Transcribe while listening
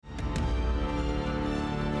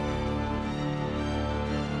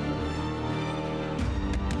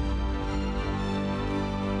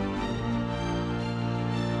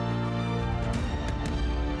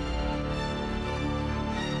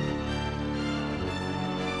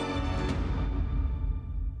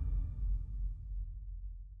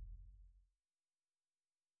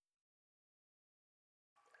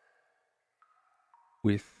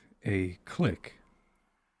With a click,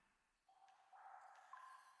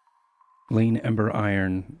 Lane Ember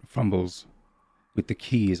Iron fumbles with the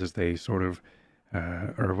keys as they sort of,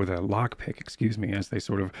 or with a lockpick, excuse me, as they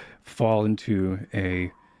sort of fall into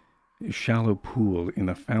a shallow pool in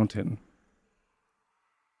the fountain.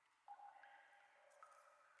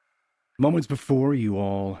 Moments before, you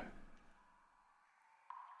all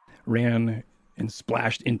ran and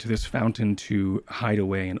splashed into this fountain to hide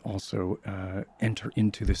away and also enter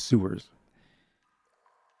into the sewers.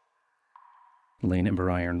 Lane Ember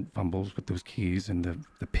Iron fumbles with those keys and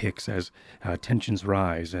the picks as tensions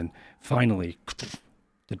rise, and finally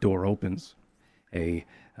the door opens. A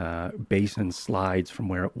basin slides from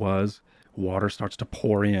where it was. Water starts to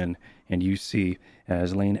pour in, and you see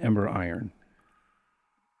as Lane Ember Iron,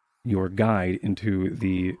 your guide into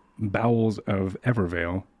the bowels of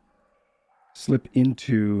Evervale, slip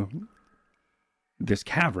into this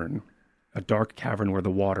cavern, a dark cavern where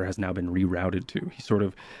the water has now been rerouted to. He sort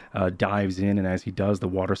of dives in, and as he does, the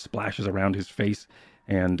water splashes around his face,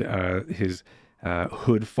 and his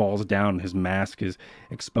hood falls down. His mask is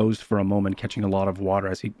exposed for a moment, catching a lot of water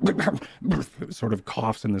as he sort of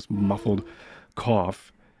coughs in this muffled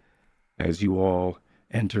cough as you all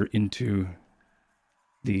enter into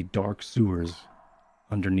the dark sewers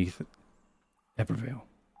underneath Evervale.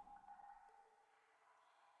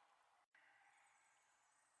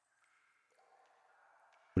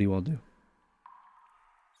 What do you all do?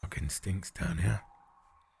 Fucking stinks down here.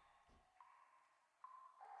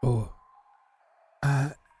 Oh,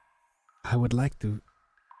 I would like to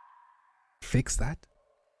fix that.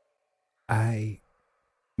 The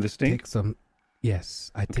stink?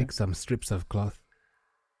 Take some strips of cloth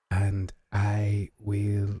and I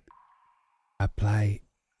will apply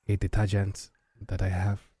a detergent that I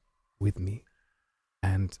have with me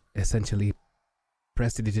and essentially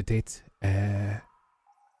prestidigitate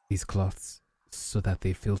these cloths so that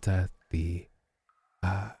they filter the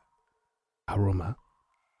aroma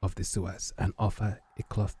of the sewers and offer a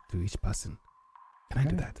cloth to each person. Can I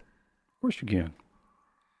do that? Of course you can.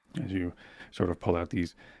 As you sort of pull out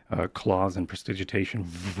these cloths and prestidigitation,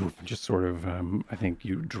 just sort of, I think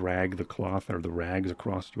you drag the cloth or the rags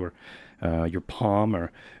across your palm,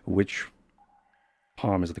 or which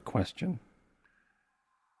palm is the question?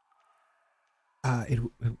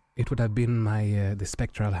 It would have been my the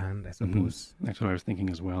spectral hand, I suppose. Mm-hmm. That's what I was thinking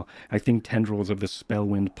as well. I think tendrils of the spell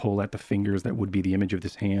wind pull at the fingers that would be the image of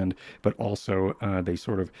this hand, but also they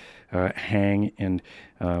sort of hang and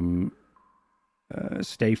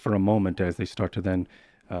stay for a moment as they start to then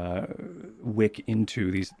wick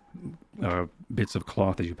into these bits of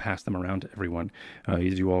cloth as you pass them around to everyone.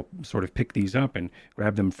 As you all sort of pick these up and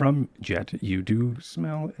grab them from Jet, you do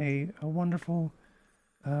smell a wonderful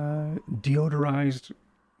deodorized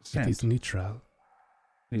scent. It is neutral.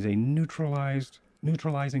 It is a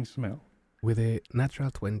neutralizing smell. With a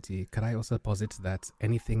natural 20, could I also posit that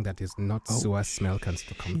anything that is not sewer smell can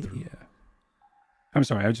still come through? Yeah. I'm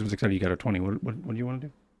sorry, I just was excited you got a 20. What do you want to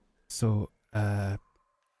do? So,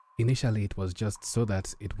 initially it was just so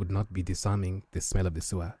that it would not be disarming the smell of the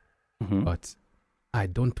sewer. Mm-hmm. But I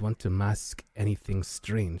don't want to mask anything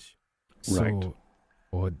strange. Right.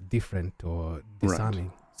 Or different or disarming.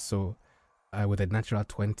 Right. So, with a natural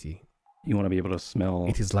 20... You want to be able to smell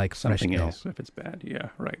it is like something fresh else if it's bad. Yeah,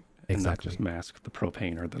 right. Exactly. And not just mask the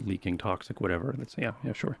propane or the leaking toxic, whatever. Yeah,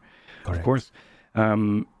 sure. Correct. Of course.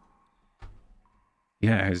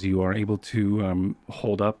 As you are able to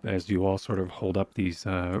as you all sort of hold up these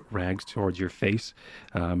rags towards your face,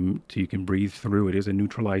 so you can breathe through. It is a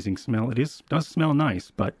neutralizing smell. Does smell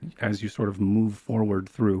nice, but as you sort of move forward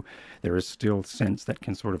through, there is still scents that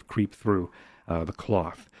can sort of creep through the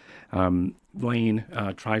cloth. Lane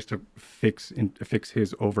tries to fix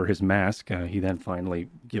his over his mask. He then finally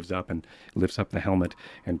gives up and lifts up the helmet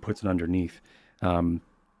and puts it underneath. And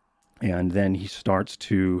then he starts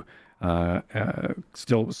to,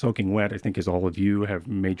 still soaking wet, I think as all of you have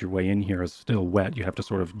made your way in here, is still wet. You have to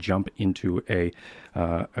sort of jump into a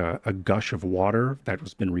gush of water that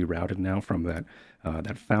has been rerouted now from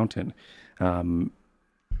that fountain.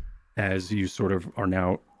 As you sort of are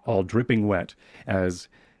now all dripping wet, as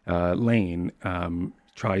Lane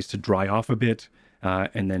tries to dry off a bit,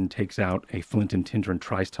 and then takes out a flint and tinder and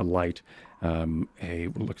tries to light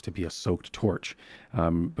what looks to be a soaked torch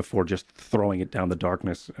before just throwing it down the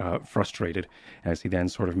darkness, frustrated, as he then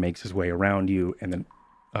sort of makes his way around you and then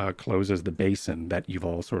closes the basin that you've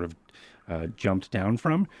all sort of jumped down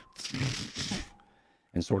from,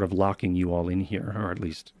 and sort of locking you all in here, or at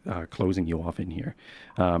least closing you off in here.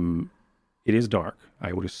 It is dark.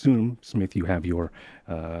 I would assume, Smith, you have your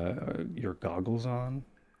goggles on.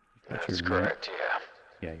 That's correct, yeah.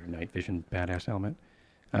 Yeah, your night vision badass helmet.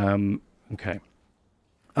 Okay.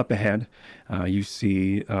 Up ahead, you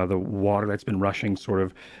see the water that's been rushing sort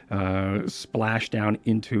of splash down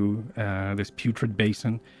into this putrid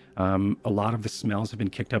basin. A lot of the smells have been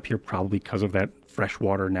kicked up here, probably because of that fresh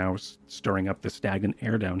water now stirring up the stagnant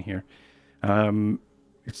air down here.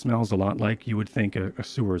 It smells a lot like you would think a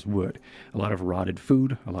sewers would. A lot of rotted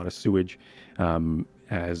food, a lot of sewage,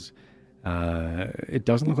 as it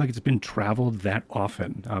doesn't look like it's been traveled that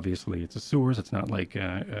often. Obviously, it's a sewers. It's not like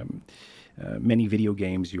many video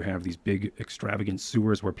games. You have these big, extravagant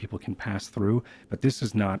sewers where people can pass through, but this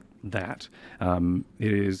is not that.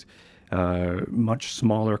 It is a much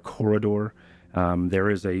smaller corridor.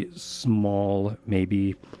 There is a small,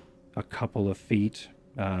 maybe a couple of feet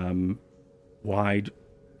wide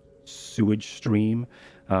sewage stream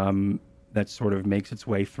that sort of makes its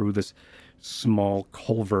way through this small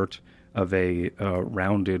culvert of a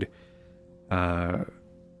rounded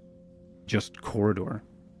just corridor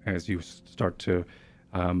as you start to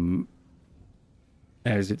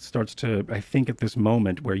as it starts to, I think at this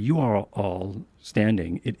moment where you are all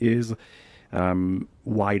standing, it is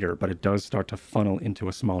wider, but it does start to funnel into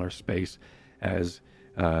a smaller space as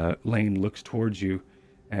Lane looks towards you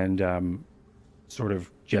and sort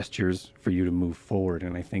of gestures for you to move forward.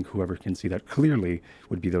 And I think whoever can see that clearly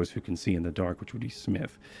would be those who can see in the dark, which would be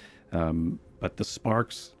Smith. But the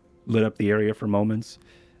sparks lit up the area for moments.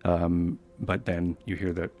 But then you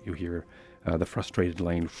hear the frustrated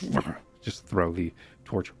Lane just throw the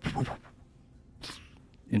torch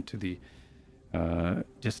into the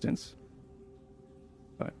distance.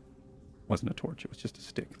 But it wasn't a torch, it was just a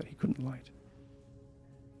stick that he couldn't light.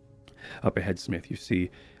 Up ahead, Smith, you see,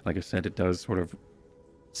 like I said, it does sort of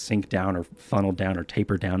sink down or funnel down or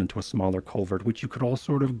taper down into a smaller culvert, which you could all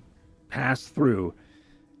sort of pass through.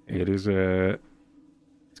 It's going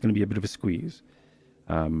to be a bit of a squeeze.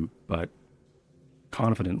 But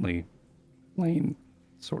confidently, Lane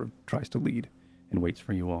sort of tries to lead and waits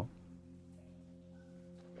for you all.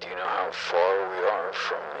 Do you know how far we are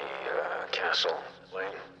from the castle,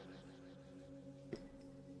 Lane?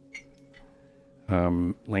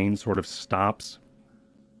 Lane sort of stops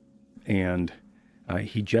and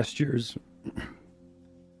he gestures.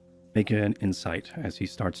 Make an insight as he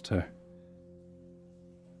starts to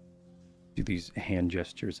do these hand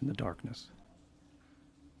gestures in the darkness.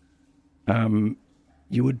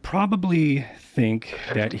 You would probably think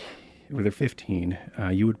that, with a 15,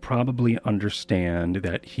 you would probably understand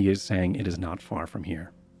that he is saying it is not far from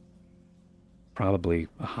here. Probably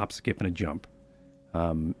a hop, skip, and a jump,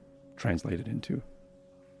 translated into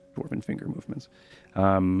dwarven finger movements.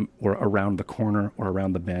 Or around the corner or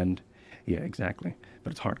around the bend. Yeah, exactly.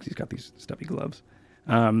 But it's hard because he's got these stubby gloves.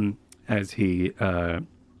 As he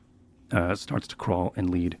starts to crawl and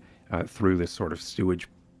lead through this sort of sewage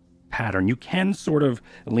pattern. You can sort of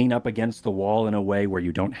lean up against the wall in a way where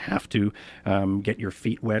you don't have to get your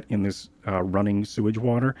feet wet in this running sewage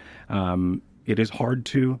water. It is hard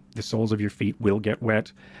to. The soles of your feet will get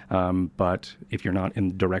wet, but if you're not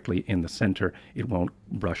directly in the center, it won't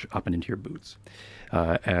brush up and into your boots.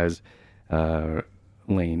 As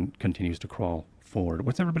Lane continues to crawl forward.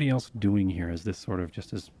 What's everybody else doing here as this sort of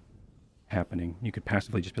just is happening? You could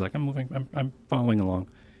passively just be like, I'm moving, I'm following along.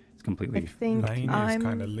 It's completely... I think Lane is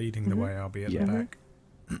kind of leading the way. I'll be at the back.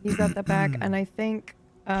 He's at the back, and I think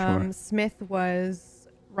Sure. Smith was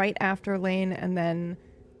right after Lane, and then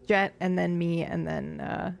Jet, and then me, and then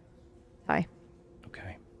Ty.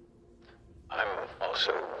 Okay. I'm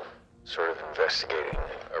also sort of investigating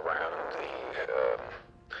around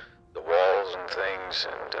the walls and things,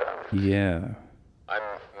 and Yeah. I'm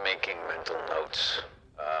making mental notes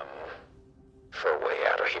for a way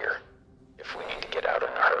out of here if we need to get out in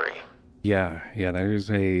a hurry. Yeah, that is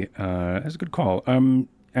that's a good call.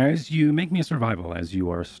 As you make me a survival, as you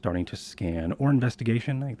are starting to scan, or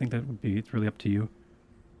investigation, I think that would be, it's really up to you.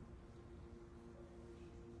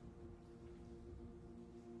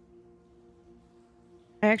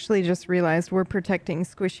 I actually just realized we're protecting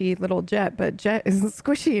squishy little Jet, but Jet isn't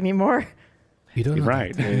squishy anymore. You don't know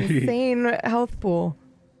Right. that. Insane health pool.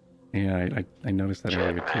 Yeah, I noticed that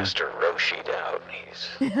earlier Jet too. Master Roshi'd out. He's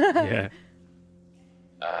Yeah.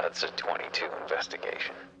 it's a 22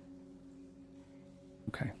 investigation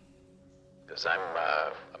Okay. because I'm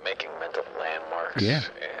making mental landmarks. Yeah.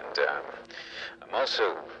 And I'm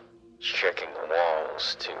also checking the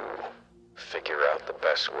walls to figure out the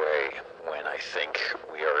best way when I think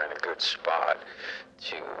we are in a good spot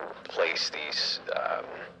to place these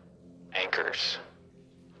anchors.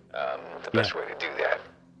 The best way to do that.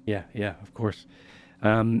 Yeah, of course.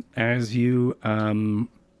 As you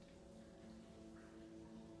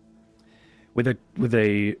With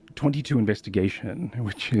a 22 investigation,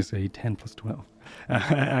 which is a 10 plus 12,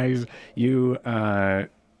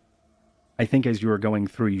 I think as you are going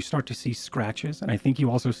through, you start to see scratches, and I think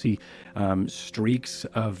you also see streaks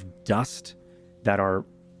of dust that are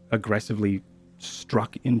aggressively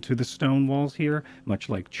struck into the stone walls here, much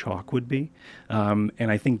like chalk would be. And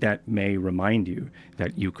I think that may remind you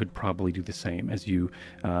that you could probably do the same as you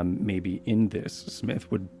maybe in this. Smith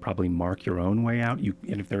would probably mark your own way out.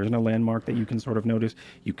 And if there isn't a landmark that you can sort of notice,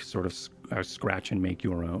 you can sort of scratch and make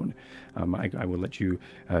your own. I will let you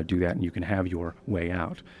do that, and you can have your way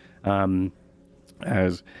out.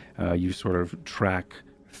 As you sort of track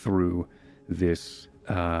through this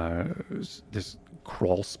this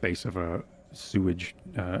crawl space of a sewage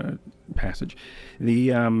passage,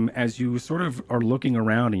 as you sort of are looking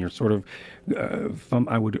around, and you're sort of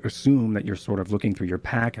I would assume that you're sort of looking through your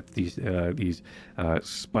pack at these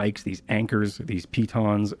spikes, these anchors, these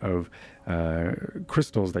pitons of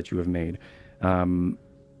crystals that you have made,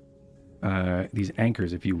 these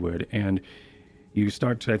anchors, if you would, and you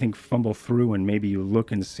start to, I think, fumble through, and maybe you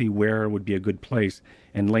look and see where would be a good place.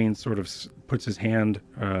 And Lane sort of puts his hand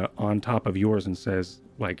on top of yours and says,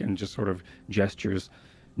 and just sort of gestures,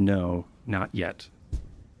 "No, not yet."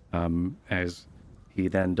 As he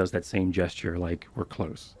then does that same gesture, like, "We're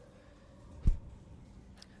close."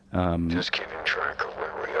 Just keeping track of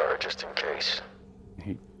where we are, just in case.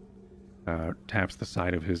 He taps the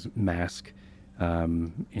side of his mask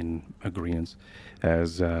in agreement,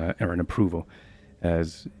 or in approval,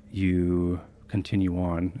 as you continue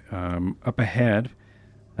on. Up ahead,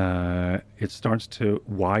 it starts to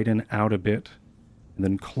widen out a bit, and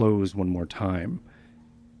then close one more time,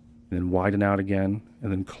 and then widen out again, and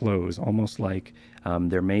then close, almost like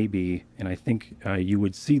there may be, and I think you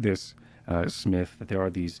would see this, Smith, that there are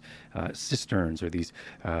these cisterns or these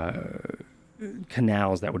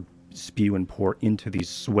canals that would spew and pour into these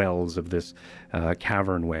swells of this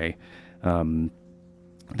cavernway,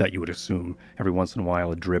 that you would assume every once in a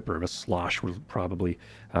while a drip or a slosh would probably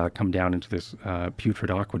come down into this putrid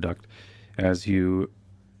aqueduct. As you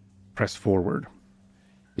press forward,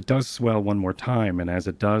 it does swell one more time, and as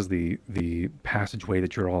it does, the passageway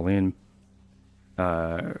that you're all in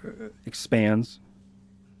expands,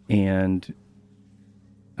 and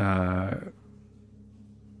I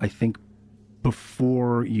think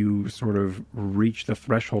before you sort of reach the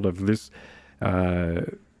threshold of this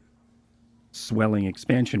swelling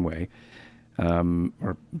expansion way,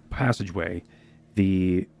 or passageway,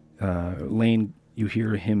 the Lane, you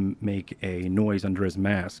hear him make a noise under his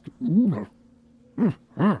mask,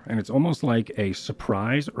 and it's almost like a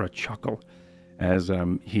surprise or a chuckle, as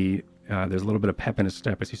he there's a little bit of pep in his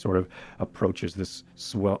step as he sort of approaches this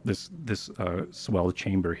swell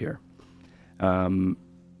chamber here. And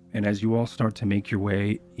as you all start to make your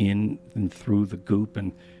way in and through the goop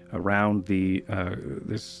and around the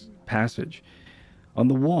this passage, on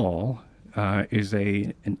the wall is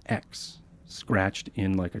an X scratched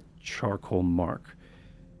in like a charcoal mark.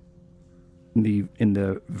 In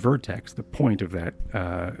the vertex, the point of that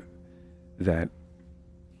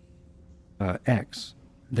X,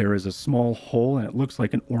 there is a small hole, and it looks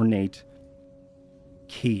like an ornate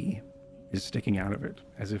key is sticking out of it,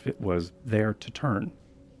 as if it was there to turn.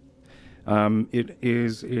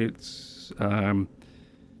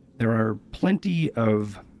 There are plenty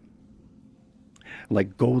of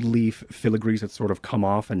like gold leaf filigrees that sort of come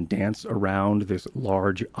off and dance around this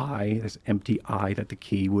large eye, this empty eye that the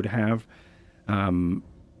key would have,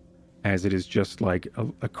 as it is just like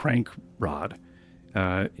a crank rod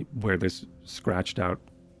where this scratched out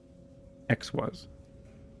X was.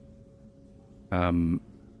 Blaine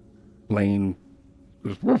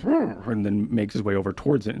and then makes his way over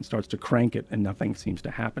towards it and starts to crank it, and nothing seems to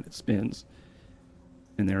happen. It spins.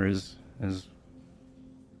 And there is, as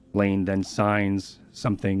Blaine then signs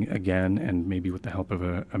something again, and maybe with the help of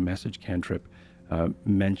a message cantrip,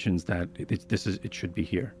 mentions that it should be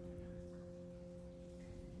here.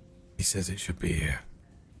 He says it should be here.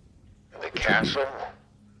 The castle?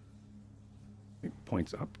 It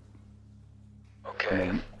points up.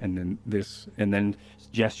 Okay. And then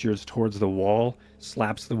gestures towards the wall,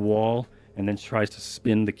 slaps the wall, and then tries to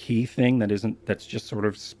spin the key thing that's just sort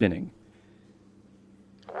of spinning.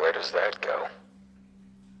 Where does that go?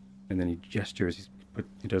 And then he gestures.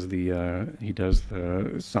 He does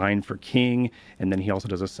the sign for king, and then he also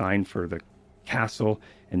does a sign for the castle,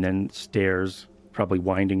 and then stairs, probably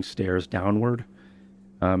winding stairs downward.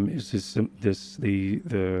 Is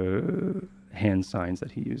the hand signs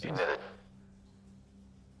that he uses?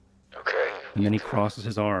 Okay. And then he crosses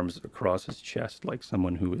his arms across his chest like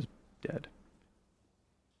someone who is dead.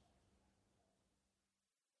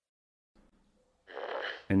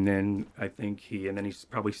 And then he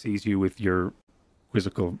probably sees you with your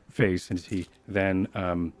quizzical face, and he then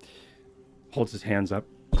holds his hands up,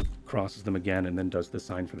 crosses them again, and then does the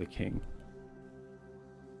sign for the king.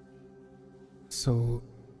 So,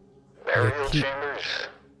 Burial key- chambers?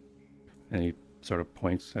 And he sort of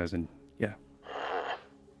points as in, yeah.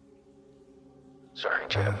 Sorry,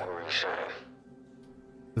 Jim, what were you saying?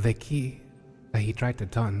 the key that he tried to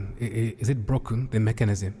turn, is it broken, the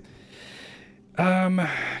mechanism?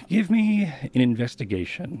 Give me an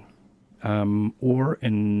investigation. Give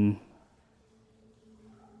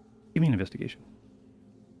me an investigation.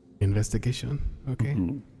 Investigation, okay.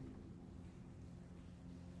 Mm-hmm.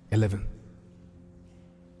 11.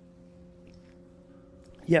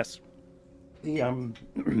 Yes. The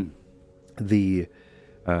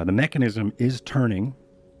mechanism is turning,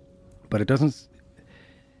 but it doesn't.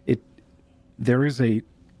 There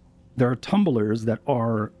are tumblers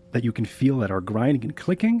that you can feel that are grinding and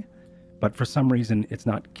clicking, but for some reason it's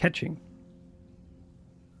not catching.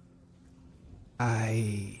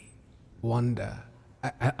 I wonder.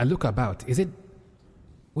 I look about. Is it?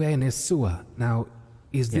 We're in a sewer now.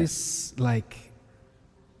 Is this like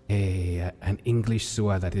an English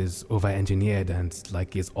sewer that is over-engineered and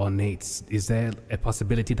like is ornate? Is there a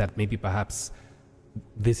possibility that maybe perhaps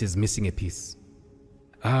this is missing a piece?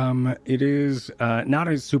 It is not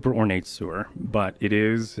a super ornate sewer, but it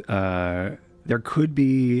is. There could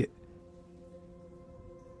be.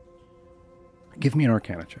 Give me an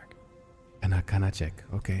Arcana check. An Arcana check,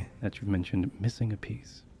 okay. That you mentioned missing a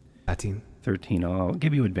piece. 13. 13. I'll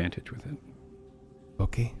give you advantage with it.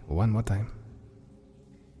 Okay, one more time.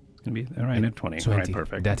 It's gonna be all right at 20. 20. All right,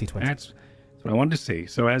 perfect. Dirty 20. That's what I wanted to see.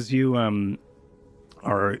 So as you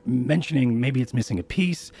are mentioning maybe it's missing a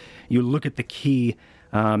piece, you look at the key,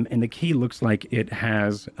 and the key looks like it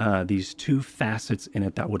has these two facets in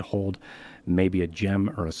it that would hold maybe a gem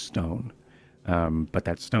or a stone, but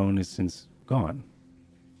that stone is since gone.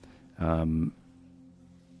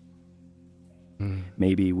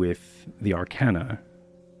 Maybe with the Arcana,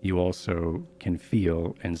 you also can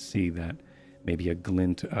feel and see that maybe a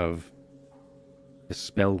glint of the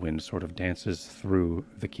spell wind sort of dances through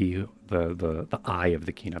the key, the eye of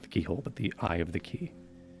the key, not the keyhole, but the eye of the key.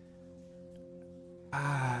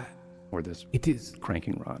 Or this It is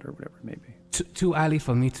cranking rod or whatever it may be. too early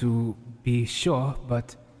for me to be sure,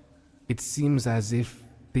 but it seems as if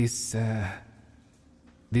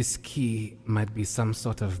this key might be some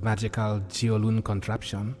sort of magical geolune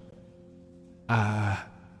contraption.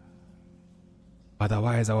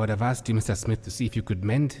 Otherwise, I would have asked you, Mr. Smith, to see if you could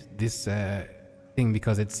mend this thing,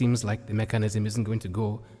 because it seems like the mechanism isn't going to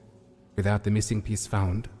go without the missing piece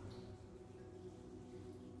found.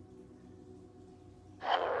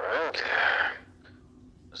 Alright.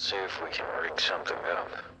 Let's see if we can rig something up.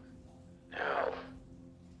 Now,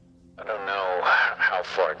 I don't know how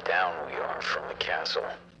far down we are from the castle.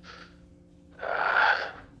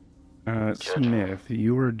 Smith,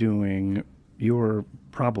 you were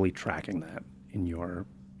probably tracking that in your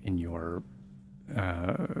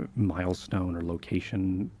milestone or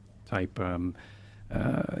location type in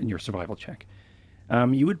your survival check.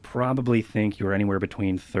 You would probably think you're anywhere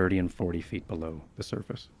between 30 and 40 feet below the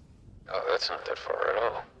surface. Oh, that's not that far at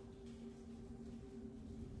all.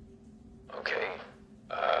 Okay.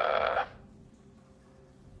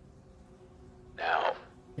 Now,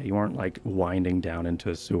 Yeah, you weren't like winding down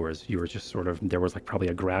into sewers. You were just sort of, there was like probably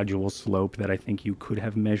a gradual slope that I think you could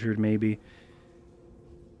have measured maybe.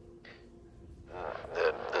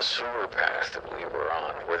 the sewer path that we were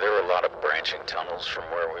on, were there a lot of branching tunnels from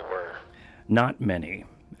where we were? Not many.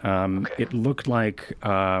 Okay. It looked like,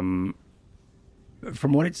 from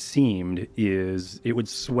what it seemed, is it would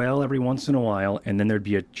swell every once in a while, and then there'd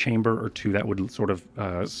be a chamber or two that would sort of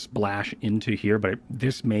splash into here. But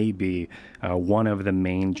this may be one of the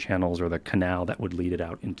main channels or the canal that would lead it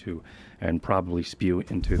out into, and probably spew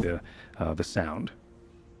into the sound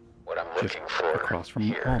What I'm just looking for across from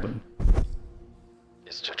here Alden.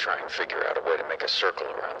 is to try and figure out a way to make a circle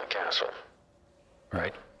around the castle.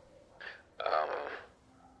 Right?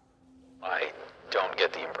 I don't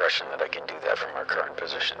get the impression that I can do that from our current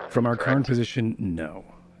position. From our current correct? position, no.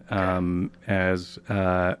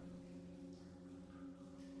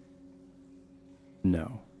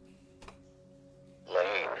 No.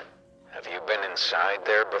 Lane, have you been inside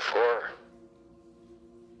there before?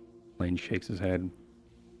 Lane shakes his head.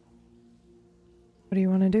 What do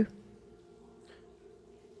you want to do?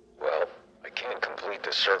 Well, I can't complete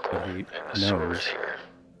the circle He in the knows. sewers here.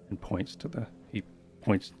 And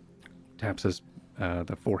taps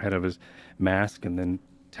the forehead of his mask, and then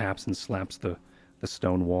taps and slaps the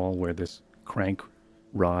stone wall where this crank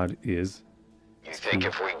rod is, You think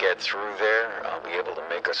if we get through there, I'll be able to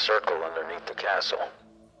make a circle underneath the castle?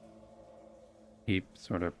 He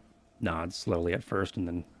sort of nods slowly at first and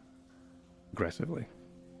then aggressively.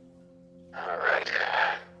 All right.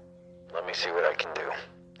 Let me see what I can do.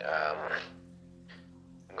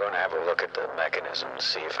 I'm going to have a look at the mechanism to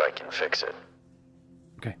see if I can fix it.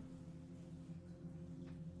 Okay.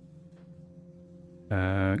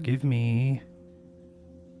 Give me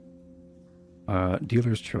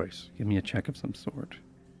dealer's choice. Give me a check of some sort.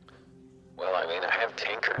 Well, I mean, I have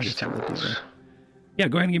Tinker's tools. Yeah,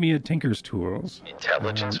 go ahead and give me a Tinker's tools.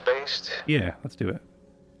 Intelligence-based? Yeah, let's do it.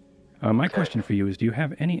 My question for you is, do you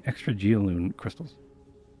have any extra Geoloon crystals?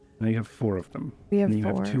 Now you have 4 of them. We have and you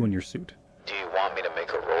 4. have 2 in your suit. Do you want me to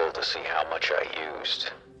make a roll to see how much I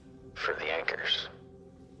used for the anchors?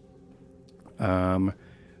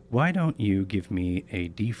 Why don't you give me a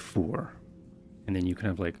D4, and then you can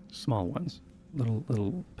have like small ones,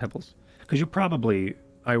 little pebbles, because you probably,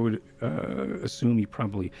 I would assume you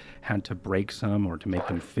probably had to break some or to make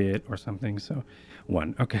them fit or something. So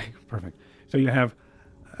 1. Okay, perfect. So you have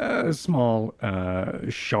a small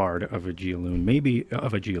shard of a Geoloon, maybe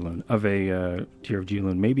of a Geoloon, of a tier of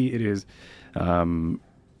Geoloon. Maybe it is,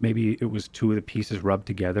 maybe it was 2 of the pieces rubbed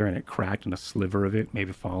together and it cracked and a sliver of it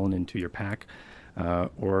maybe fallen into your pack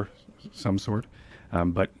or some sort.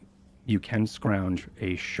 But you can scrounge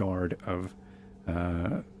a shard of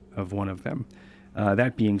one of them.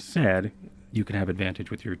 That being said, you can have advantage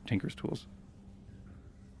with your Tinker's tools.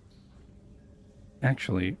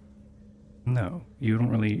 Actually, no, you don't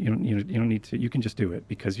really. You don't need to. You can just do it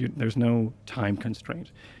because there's no time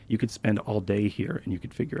constraint. You could spend all day here and you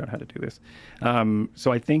could figure out how to do this.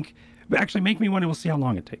 So I think, but actually, make me one and we'll see how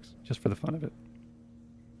long it takes, just for the fun of it.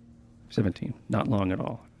 17, not long at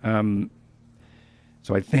all.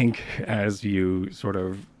 So I think as you sort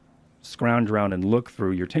of scrounge around and look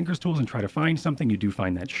through your Tinker's tools and try to find something, you do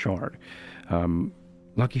find that shard.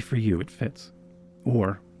 Lucky for you, it fits.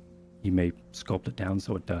 Or you may sculpt it down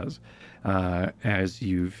so it does as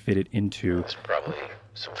you fit it into... There's probably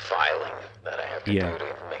some filing that I have to do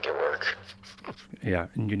to make it work. Yeah,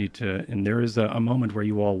 and you need to... And there is a moment where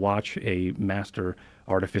you all watch a master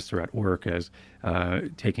artificer at work as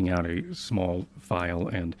taking out a small file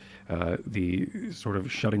and the sort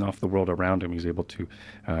of shutting off the world around him. He's able to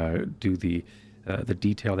do the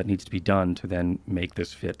detail that needs to be done to then make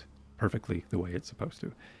this fit perfectly the way it's supposed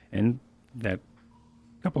to. And that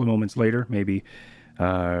couple of moments later, maybe 3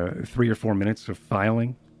 or 4 minutes of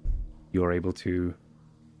filing, you're able to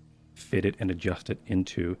fit it and adjust it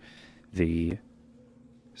into the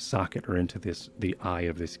socket or into the eye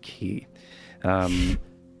of this key. All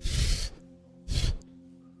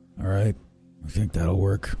right, I think that'll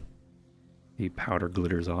work. The powder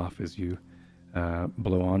glitters off as you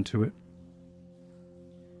blow onto it.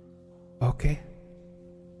 Okay.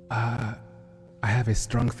 I have a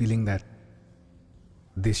strong feeling that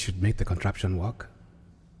this should make the contraption work.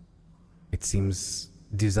 It seems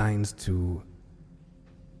designed to...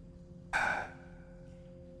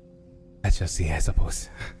 Let's just see, I suppose.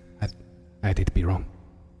 I did be wrong.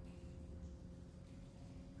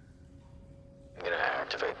 I'm gonna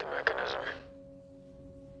activate the mechanism.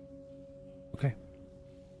 Okay.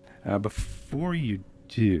 Before you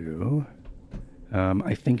do,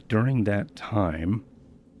 I think during that time...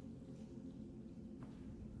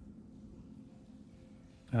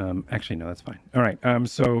 actually, no, that's fine. All right.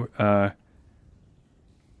 So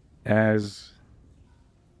as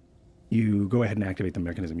you go ahead and activate the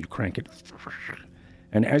mechanism, you crank it.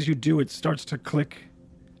 And as you do, it starts to click.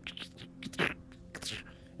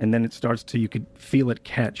 And then it starts to, you could feel it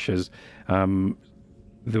catch as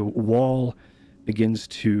the wall begins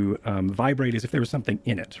to vibrate as if there was something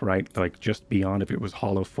in it, right? Like just beyond, if it was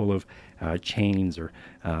hollow, full of chains or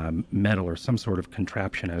metal or some sort of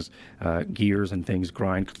contraption as gears and things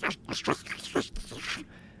grind.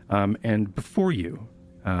 And before you,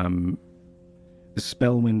 the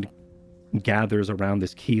spellwind gathers around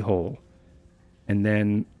this keyhole. And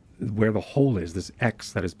then where the hole is, this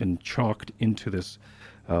X that has been chalked into this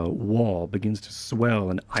wall begins to swell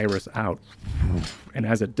and iris out. And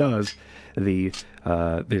as it does,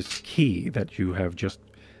 this key that you have just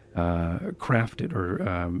crafted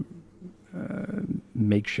or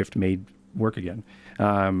makeshift made work again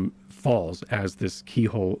falls as this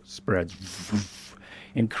keyhole spreads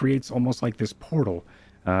and creates almost like this portal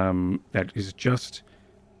that is just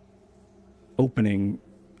opening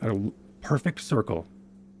a perfect circle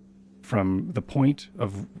from the point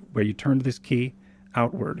of where you turned this key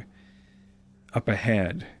outward. Up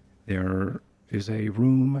ahead, there is a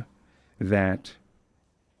room that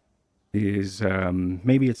is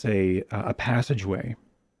maybe it's a passageway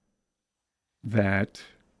that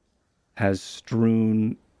has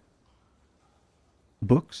strewn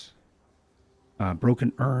books,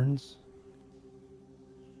 broken urns,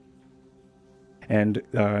 and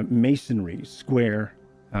masonry, square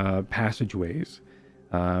passageways.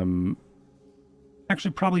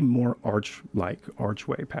 Actually, probably more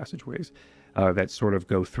archway passageways that sort of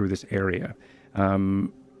go through this area.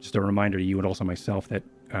 Just a reminder to you and also myself that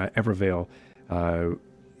Evervale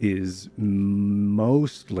is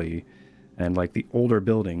mostly, and like the older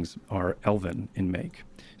buildings are elven in make.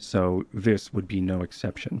 So this would be no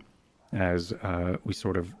exception, as we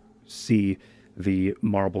sort of see the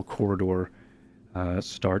marble corridor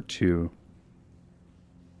start to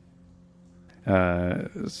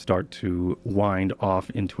wind off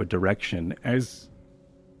into a direction as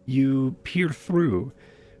you peer through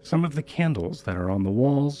some of the candles that are on the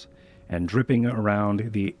walls and dripping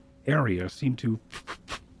around the area seem to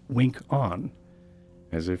wink on,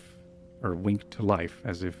 as if, or wink to life,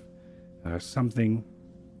 as if something,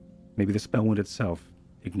 maybe the spellwind itself,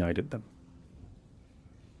 ignited them.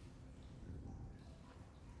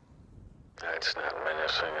 That's not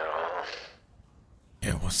menacing at all.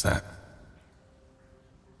 Yeah, what's that?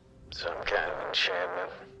 Some kind of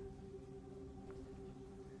enchantment.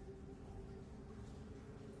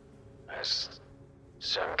 There's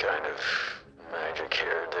some kind of magic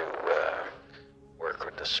here to work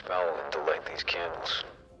with the spell and to light these candles.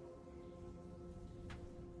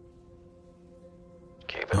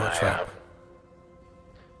 Keep an No eye trap. out.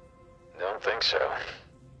 Don't think so.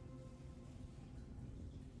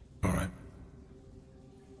 All right.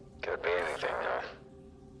 Could be anything though.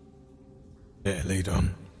 Yeah, lead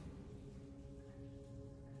on.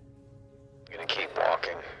 Gonna keep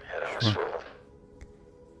walking, head on a swivel.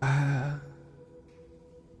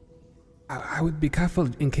 I would be careful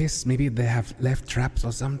in case maybe they have left traps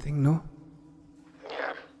or something, no?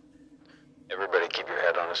 Yeah. Everybody keep your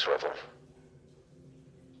head on a swivel.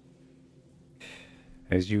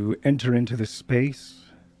 As you enter into the space,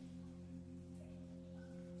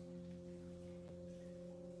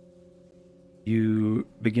 you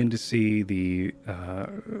begin to see the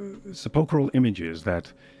sepulchral images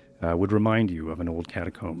that would remind you of an old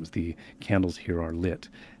catacombs. The candles here are lit.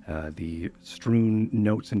 The strewn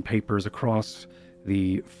notes and papers across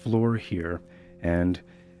the floor here, and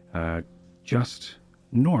just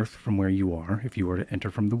north from where you are, if you were to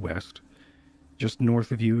enter from the west, just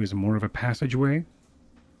north of you is more of a passageway,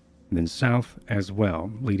 and then south as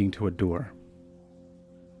well, leading to a door.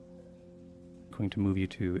 I'm going to move you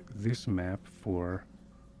to this map for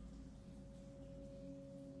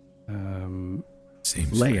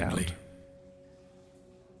Seems layout. friendly.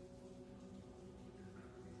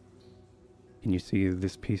 Can you see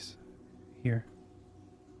this piece here?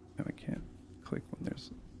 No, I can't click when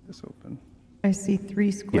there's this open. I see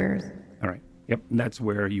 3 squares. All right. Yep, that's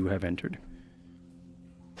where you have entered.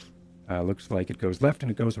 Looks like it goes left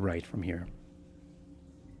and it goes right from here.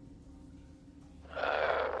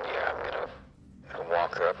 Yeah, I'm gonna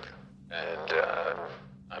walk up and,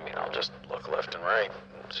 I'll just look left and right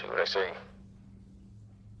and see what I see.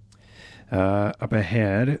 Up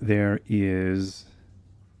ahead, there is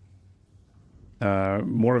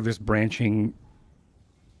more of this branching.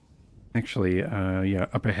 Actually,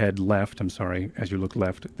 up ahead left, I'm sorry, as you look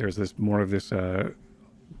left, there's this more of this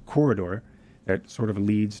corridor that sort of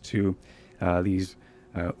leads to these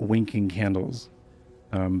winking candles,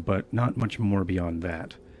 but not much more beyond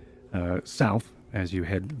that. South, as you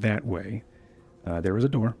head that way, there is a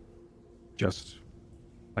door, just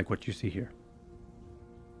like what you see here.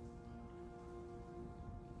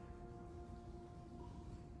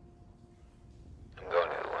 I'm going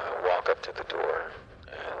to walk up to the door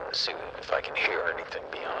and see if I can hear anything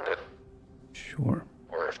beyond it, Sure.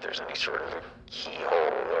 or if there's any sort of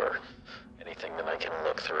keyhole or anything that I can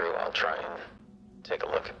look through. I'll try and take a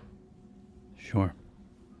look. Sure.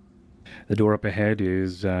 The door up ahead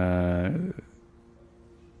is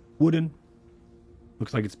wooden.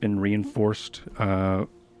 Looks like it's been reinforced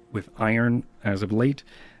with iron as of late.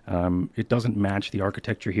 It doesn't match the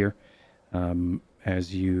architecture here.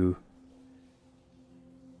 As you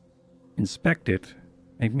inspect it,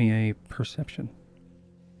 make me a perception.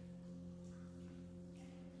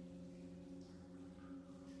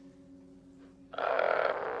 I'm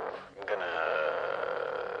gonna...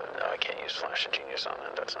 No, I can't use Flash of Genius on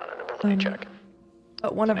that. That's not an ability check.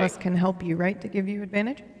 But one of us can help you, right, to give you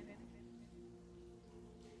advantage?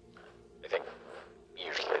 I think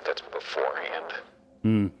usually that's beforehand.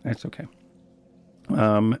 That's okay.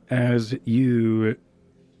 As you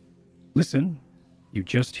listen, you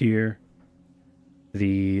just hear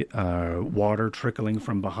the water trickling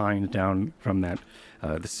from behind down from that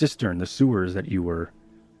the cistern, the sewers that you were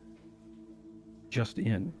just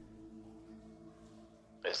in.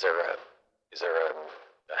 Is there a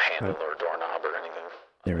handle or a doorknob or anything?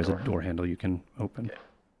 There is a door handle you can open.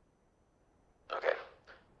 Okay.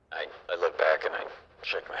 I look back and I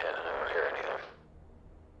shake my head and I don't hear anything.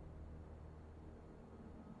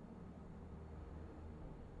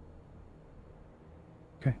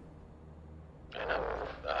 Okay. And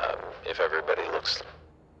if everybody looks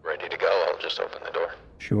ready to go, I'll just open the door.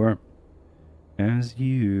 Sure. As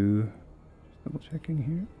you... Just double checking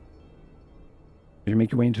here. As you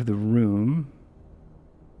make your way into the room...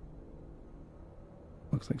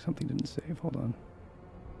 Looks like something didn't save. Hold on.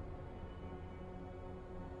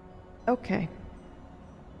 Okay.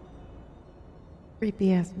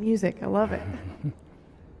 Creepy ass music. I love it.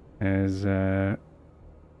 As the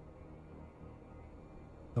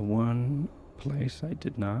one place I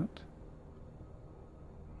did not.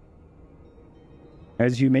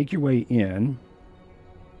 As you make your way in,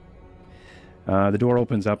 the door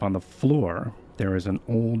opens up. On the floor. There is an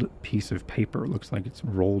old piece of paper. It looks like it's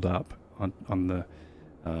rolled up on the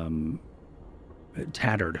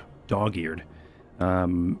tattered, dog-eared,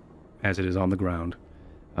 as it is on the ground.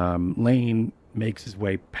 Lane makes his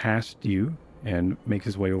way past you and makes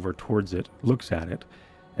his way over towards it, looks at it,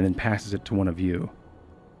 and then passes it to one of you.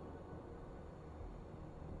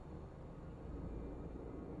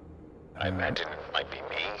 I imagine it might be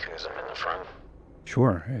me because I'm in the front.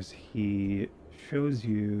 Sure. As he shows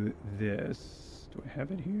you this. Do I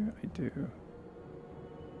have it here? I do.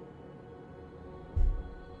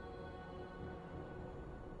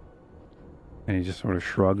 And he just sort of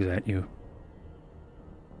shrugs at you.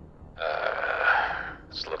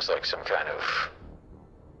 This looks like some kind of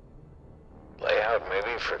layout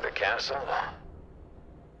maybe for the castle.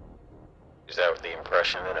 Is that the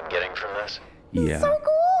impression that I'm getting from this? Yeah. So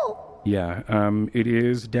cool. Yeah. It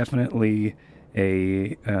is definitely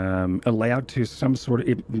a layout to some sort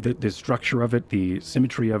of the structure of it, the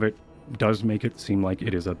symmetry of it does make it seem like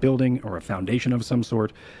it is a building or a foundation of some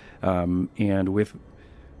sort. And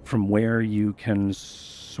from where you can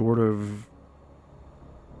sort of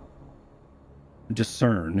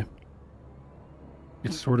discern,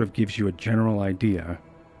 it sort of gives you a general idea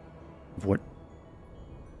of what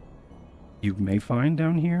you may find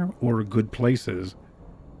down here, or good places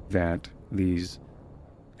that these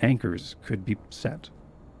anchors could be set.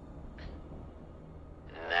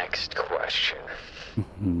 Next question.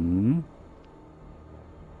 Mm-hmm.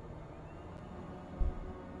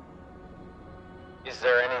 Is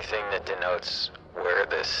there anything that denotes where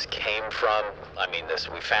this came from? I mean,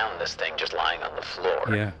 we found this thing just lying on the floor.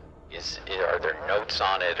 Yeah. Are there notes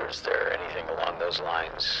on it, or is there anything along those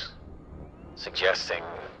lines suggesting,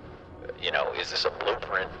 is this a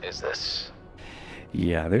blueprint? Is this...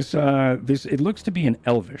 Yeah, this it looks to be an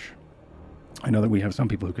Elvish. I know that we have some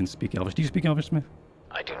people who can speak Elvish. Do you speak Elvish, Smith?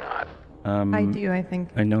 I do not. I do, I think.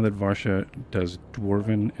 I know that Varsha does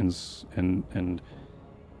Dwarven and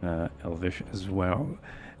Elvish as well.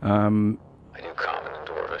 I do Common and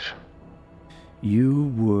Dwarvish. You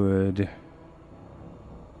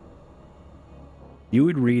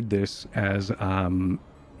would read this as an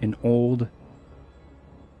old,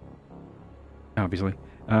 obviously,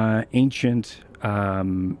 ancient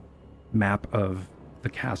map of the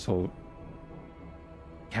castle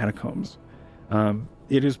catacombs.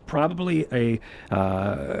 It is probably a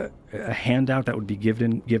handout that would be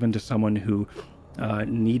given to someone who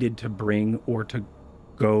needed to bring or to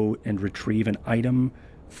go and retrieve an item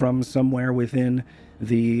from somewhere within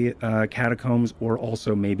the catacombs, or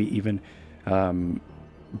also maybe even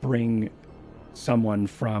bring someone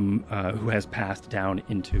from who has passed down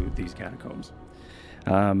into these catacombs.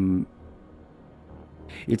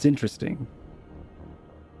 It's interesting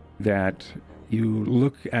that you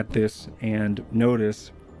look at this and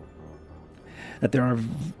notice that there are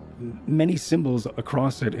many symbols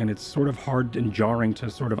across it, and it's sort of hard and jarring to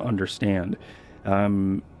sort of understand.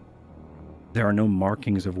 There are no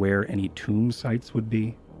markings of where any tomb sites would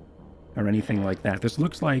be or anything like that. This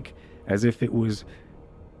looks like as if it was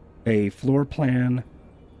a floor plan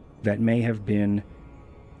that may have been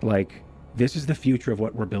like, this is the future of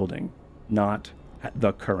what we're building, not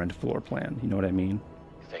the current floor plan. You know what I mean?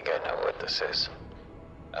 I think I know what this is.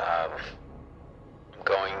 I'm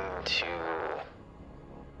going to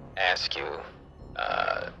ask you,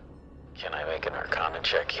 can I make an Arcana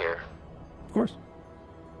check here? Of course.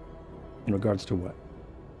 In regards to what?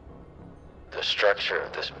 The structure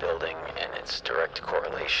of this building and its direct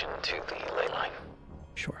correlation to the ley line.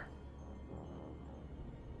 Sure.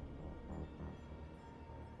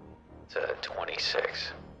 It's a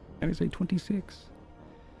 26. That is a 26.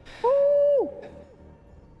 Woo!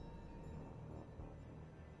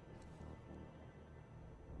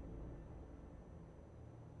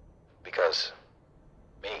 Because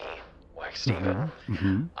me, Wax Steven,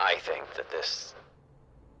 I think that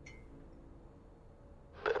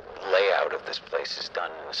the layout of this place is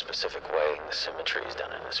done in a specific way, and the symmetry is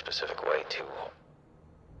done in a specific way to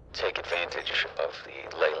take advantage of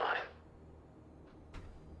the ley line.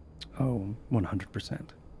 Oh, 100%.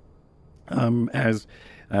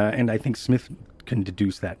 And I think Smith can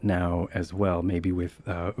deduce that now as well, maybe with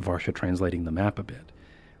Varsha translating the map a bit.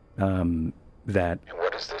 That And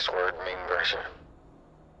what does this word mean, Varsha?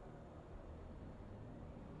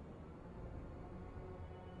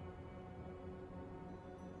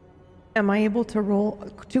 Am I able to roll?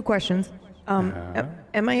 2 questions.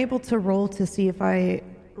 Am I able to roll to see if I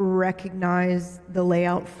recognize the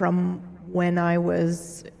layout from when I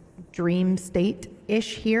was dream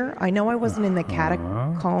state-ish here? I know I wasn't in the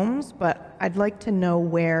catacombs, but I'd like to know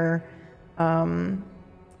where,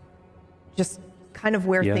 just kind of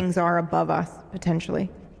where things are above us, potentially.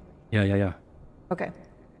 Yeah. Okay.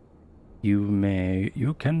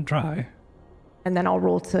 You can try. And then I'll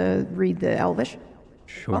roll to read the Elvish?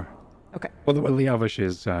 Sure. Oh, okay. Well, the Elvish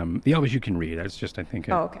is, the Elvish you can read. It's just, I think,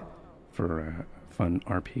 okay. for fun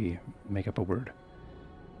RP, make up a word.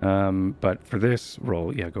 But for this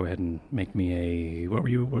roll, yeah, go ahead and make me a, what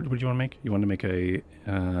did you want to make? You want to make a,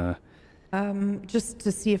 Just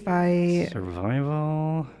to see if I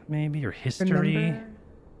survival, maybe, or history? remember.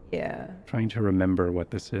 Yeah. Trying to remember what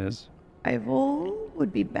this is. Survival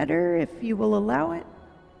would be better if you will allow it.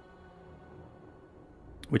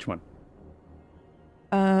 Which one?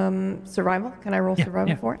 Survival? Can I roll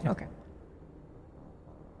survival for it? Yeah. Okay.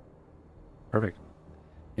 Perfect.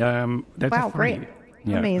 That's Wow, a 3. great.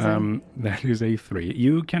 Yeah, Amazing. that is a 3.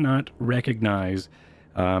 You cannot recognize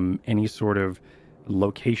any sort of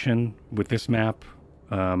location with this map.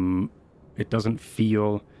 It doesn't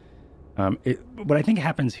feel... what I think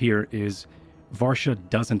happens here is Varsha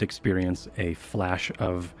doesn't experience a flash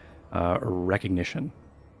of recognition.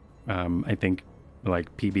 I think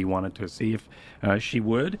like PB wanted to see if she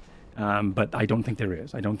would, but I don't think there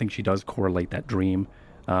is. I don't think she does correlate that dream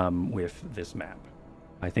with this map.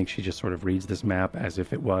 I think she just sort of reads this map as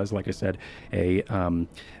if it was, like I said,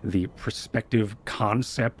 the perspective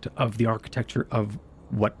concept of the architecture of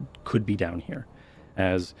what could be down here.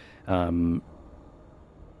 As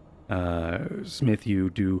Smith,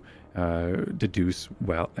 you do deduce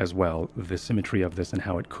as well the symmetry of this and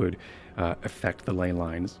how it could affect the ley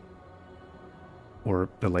lines, or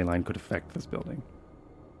the ley line could affect this building.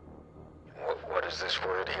 What does this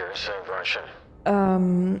word here say, Varsha?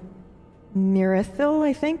 Mirithil,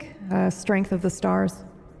 I think. Strength of the stars.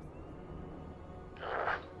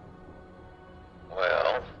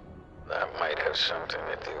 Well, that might have something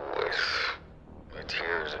to do with the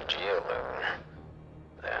tears of Geolune.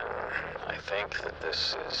 And I think that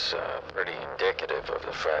this is pretty indicative of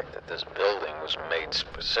the fact that this building was made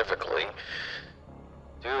specifically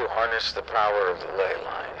to harness the power of the ley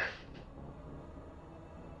line.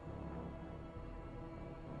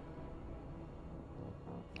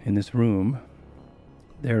 In this room,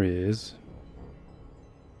 there is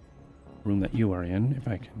a room that you are in, if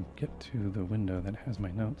I can get to the window that has my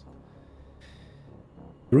notes.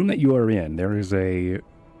 The room that you are in, there is a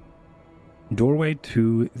doorway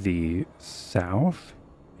to the south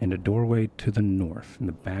and a doorway to the north in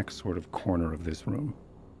the back sort of corner of this room.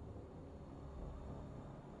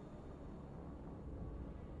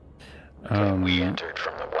 Okay, we entered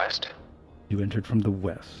from the west. You entered from the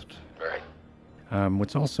west. Right.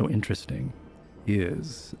 What's also interesting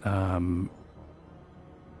is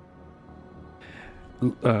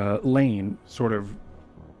Lane sort of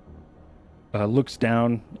looks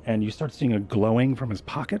down, and you start seeing a glowing from his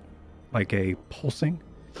pocket, like a pulsing,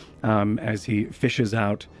 as he fishes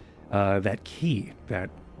out that key that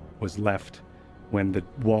was left when the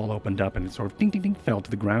wall opened up, and it sort of ding, ding, ding, fell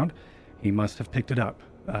to the ground. He must have picked it up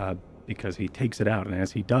because he takes it out, and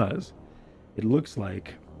as he does, it looks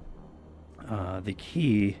like the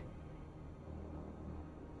key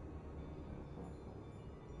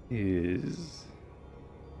is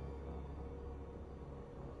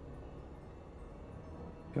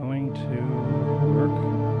going to work.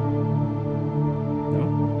 No,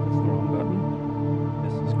 that's the wrong button.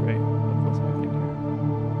 This is great. Love what's happening here.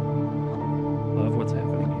 Love what's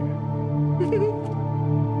happening here.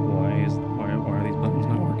 Why are these buttons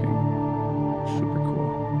not working? Super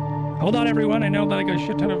cool. Hold on, everyone. I know like a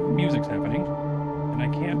shit ton of music's happening, and I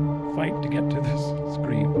can't fight to get to this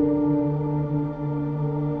screen.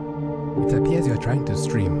 It appears you're trying to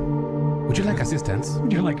stream. Would you like assistance?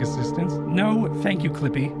 Would you like assistance? No, thank you,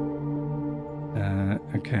 Clippy.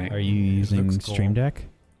 Okay. Are you using looks cool. Stream Deck?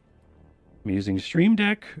 I'm using Stream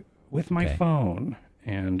Deck with my Okay. phone,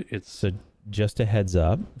 and it's... So just a heads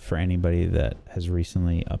up for anybody that has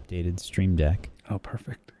recently updated Stream Deck. Oh,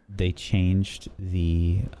 perfect. They changed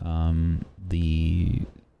the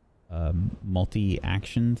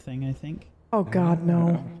multi-action thing, I think. Oh God,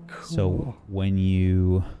 no. Cool. So when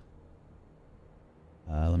you...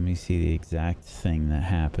 let me see the exact thing that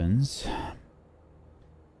happens.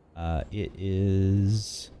 It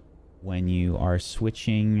is when you are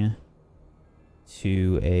switching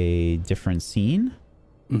to a different scene,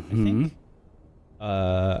 I think.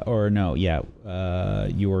 Or no, yeah.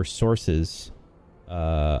 Your sources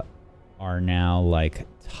are now like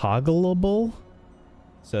toggleable.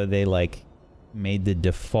 So they like made the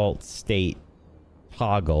default state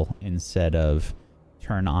toggle instead of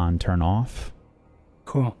turn on, turn off.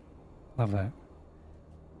 Cool. Love that.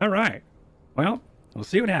 All right. Well, we'll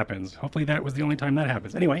see what happens. Hopefully that was the only time that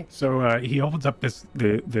happens. Anyway, so he opens up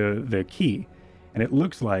the key, and it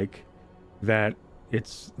looks like that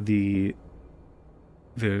it's the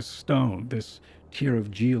stone, this tier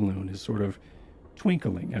of geolune is sort of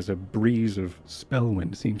twinkling as a breeze of spell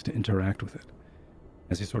wind seems to interact with it.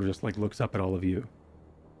 As he sort of just like looks up at all of you.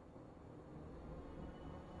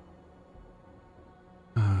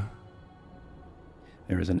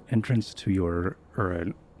 There is an entrance to your, or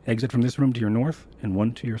an exit from this room to your north, and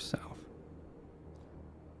one to your south.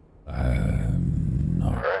 No.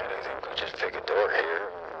 Alright, I think we just pick a door here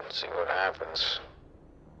and see what happens.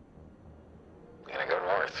 I'm gonna go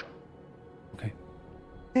north. Okay.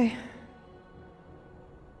 Okay.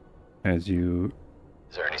 As you,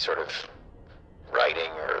 Is there any sort of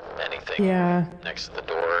writing or anything Yeah. next to the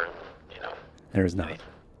door? You know? there is not.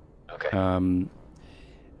 Okay.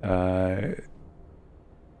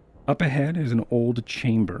 Up ahead is an old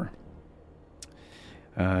chamber.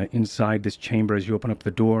 Inside this chamber, as you open up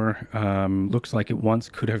the door, looks like it once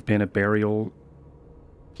could have been a burial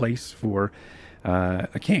place for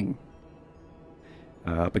a king.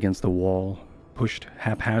 Up against the wall, pushed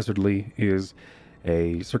haphazardly, is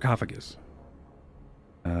a sarcophagus.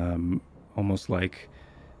 Almost like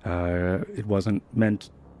it wasn't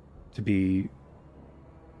meant to be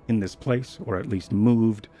in this place, or at least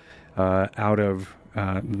moved out of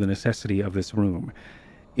the necessity of this room.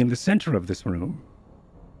 In the center of this room,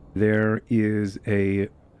 there is a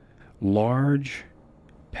large,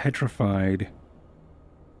 petrified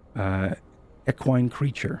equine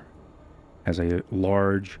creature. Has a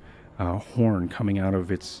large horn coming out of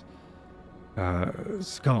its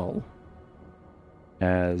skull.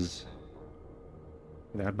 As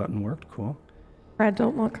that button worked, cool. Brad,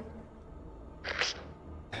 don't look.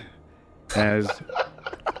 As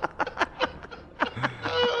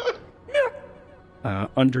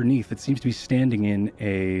underneath, it seems to be standing in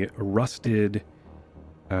a rusted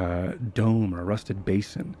dome or a rusted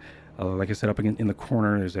basin. Like I said, up in the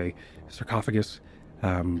corner, there's a sarcophagus,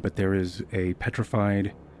 but there is a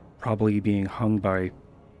petrified, probably being hung by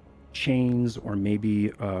chains or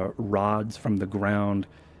maybe rods from the ground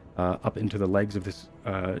up into the legs of this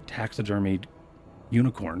taxidermied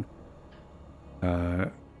unicorn.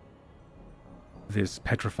 This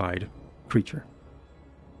petrified creature.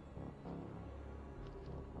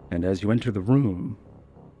 And as you enter the room,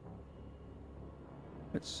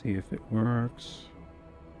 let's see if it works.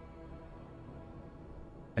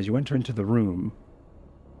 As you enter into the room,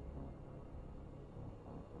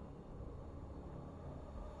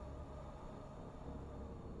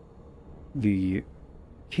 the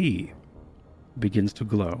key begins to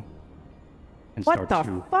glow and What start the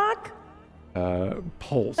to fuck?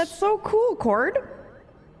 pulse. That's so cool, Cord.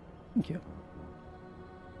 Thank you.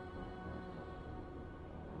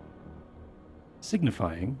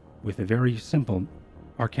 Signifying, with a very simple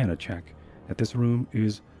arcana check, that this room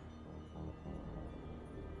is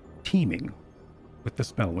teeming with the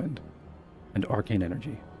spell wind and arcane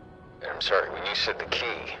energy. I'm sorry, when you said the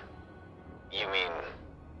key, you mean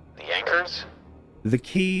the anchors? The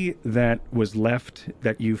key that was left,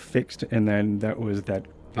 that you fixed, and then that was that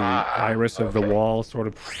the iris of the wall sort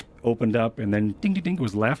of opened up, and then ding ding ding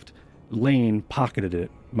was left. Lane pocketed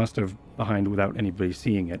it, must have behind without anybody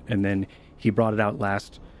seeing it, and then he brought it out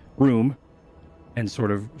last room and sort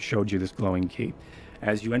of showed you this glowing key.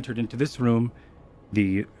 As you entered into this room,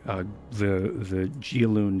 the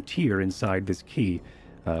geolune tier inside this key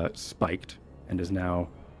spiked and is now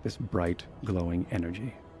this bright glowing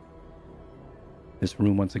energy. This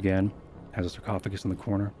room once again has a sarcophagus in the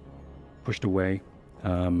corner, pushed away.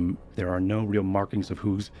 There are no real markings of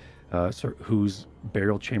whose whose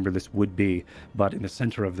burial chamber this would be, but in the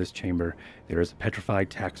center of this chamber, there is a petrified,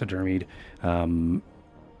 taxidermied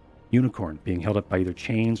unicorn being held up by either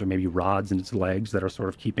chains or maybe rods in its legs that are sort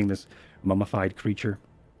of keeping this mummified creature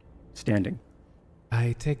standing.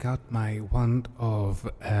 I take out my wand of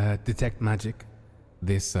detect magic,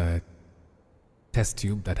 this test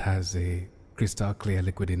tube that has a crystal clear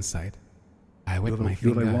liquid inside. I wet my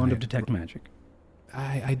finger. You have a wand on of detect magic?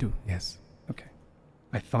 I do, yes. Okay.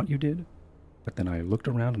 I thought you did, but then I looked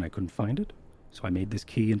around and I couldn't find it, so I made this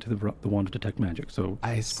key into the wand of detect magic. So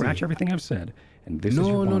scratch everything I've said, and this is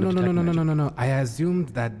your wand of detect magic. No. I assumed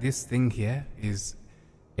that this thing here is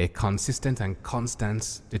a consistent and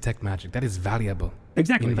constant detect magic. That is valuable.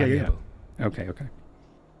 Exactly. Invaluable. Yeah. Okay.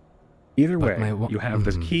 Either But way, you have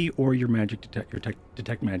this key or your magic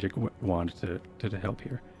detect magic wand to help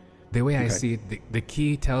here. The way I see it, the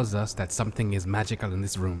key tells us that something is magical in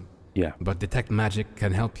this room. Yeah. But detect magic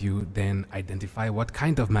can help you then identify what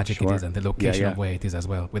kind of magic it is and the location of where it is as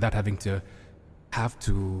well, without having to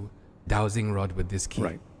dowsing rod with this key.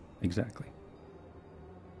 Right. Exactly.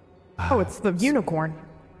 Oh, it's the unicorn.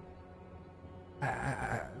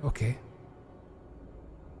 Okay.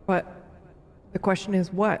 But the question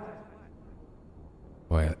is what?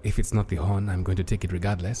 Well, if it's not the horn, I'm going to take it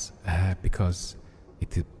regardless, because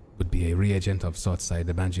it would be a reagent of sorts, I'd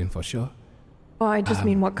imagine, for sure. Well, I just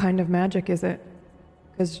mean what kind of magic is it?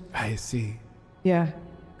 Because I see. yeah,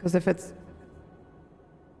 because if it's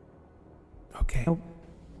Okay. oh,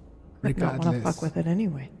 I don't want to Regardless, fuck with it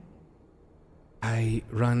anyway. I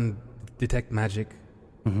run detect magic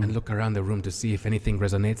and look around the room to see if anything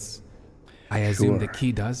resonates. I assume the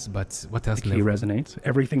key does, but what else? The key resonates.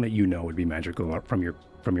 Everything that you know would be magical from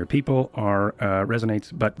your people are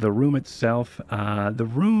resonates, but the room itself, the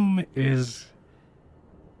room is.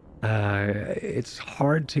 It's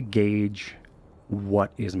hard to gauge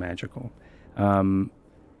what is magical.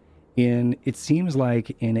 It seems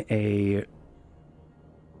like in a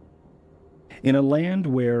land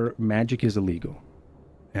where magic is illegal,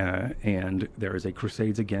 and there is a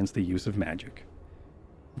crusades against the use of magic.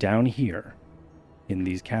 Down here, in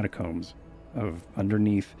these catacombs of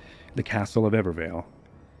underneath the castle of Evervale,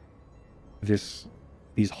 these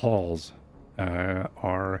halls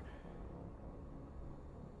are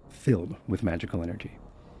filled with magical energy.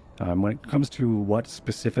 When it comes to what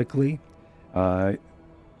specifically,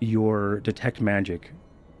 your detect magic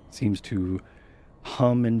seems to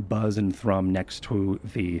hum and buzz and thrum next to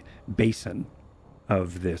the basin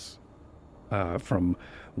of this, from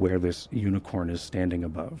where this unicorn is standing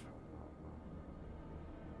above.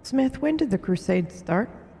 Smith, when did the crusade start?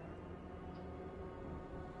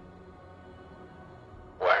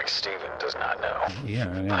 Wax Steven does not know. Yeah,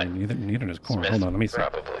 neither does Corn. Smith Hold on, let me see.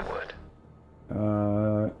 probably would. I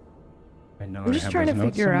know I'm I just have trying those to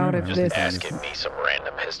notes figure out somewhere. if Just this- asking me some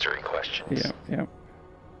random history questions. Yeah.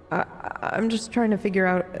 I'm just trying to figure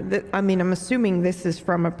out that. I mean, I'm assuming this is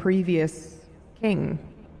from a previous king.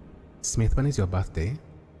 Smith, when is your birthday?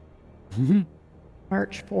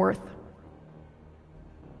 March 4th.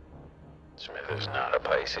 Smith is not a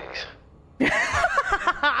Pisces.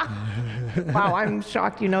 Wow, I'm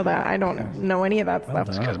shocked you know that. I don't know any of that stuff.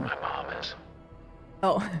 done. Because my mom is.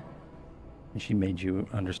 Oh, And she made you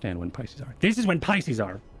understand when Pisces are. This is when Pisces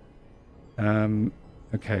are.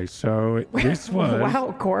 Okay, so this was.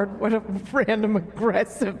 wow, Cord, what a random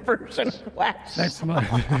aggressive version of Flash. That's my.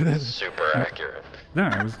 Super accurate. No,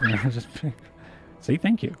 I was just. See,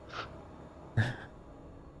 thank you.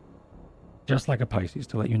 Just like a Pisces,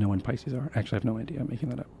 to let you know when Pisces are. Actually, I have no idea. I'm making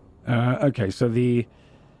that up. Okay, so the.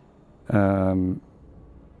 I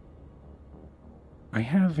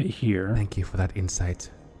have it here. Thank you for that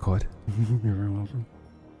insight, Cord. You're very welcome.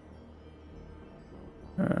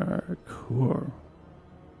 Cool.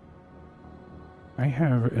 I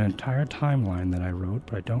have an entire timeline that I wrote,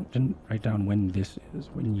 but I didn't write down when this is,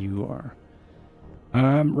 when you are.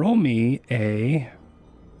 Roll me a...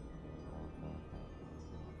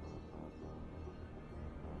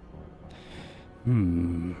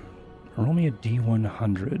 Roll me a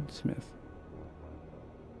D100, Smith.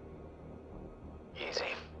 Easy.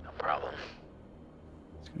 No problem.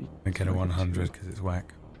 It's gonna be, I get a 100 because it's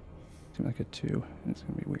whack. it's gonna be like a 2. It's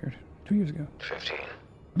gonna be weird. 2 years ago. 15.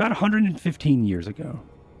 About 115 years ago.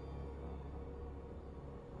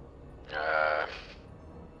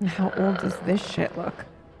 How old does this shit look?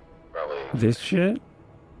 Probably. This shit?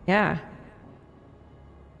 Yeah.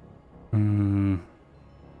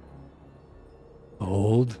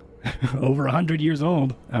 Old. Over 100 years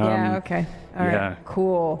old. Yeah, okay. All right. yeah.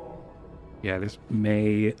 Cool. Yeah, this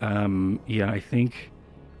may. I think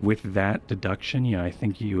with that deduction, I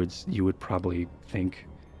think you would probably think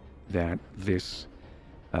that this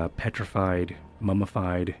petrified,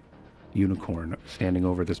 mummified unicorn standing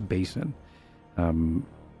over this basin.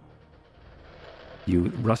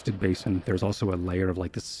 Rusted basin. There's also a layer of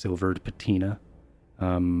like this silvered patina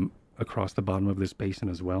across the bottom of this basin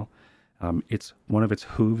as well. It's one of its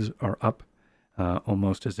hooves are up,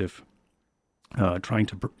 almost as if trying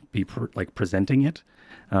to be presenting it.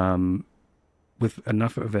 With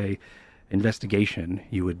enough of a investigation,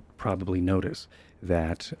 you would probably notice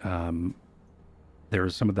that there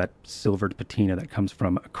is some of that silvered patina that comes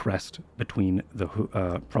from a crest between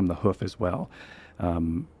from the hoof as well,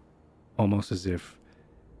 almost as if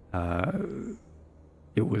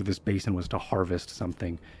this basin was to harvest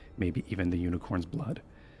something, maybe even the unicorn's blood.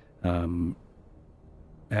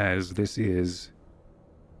 As this is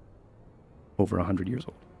over 100 years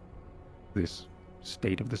old, this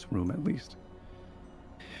state of this room at least.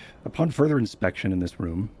 Upon further inspection in this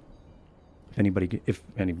room, if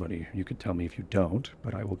anybody, you could tell me if you don't,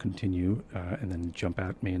 but I will continue and then jump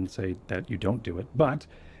at me and say that you don't do it. But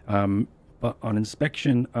on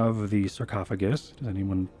inspection of the sarcophagus, does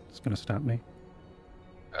anyone going to stop me?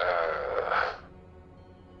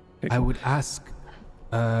 I would ask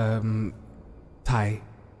Ty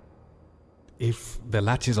if the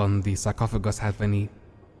latches on the sarcophagus have any,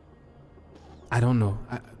 I don't know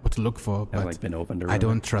what to look for, but been opened or I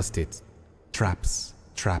don't trust it. Traps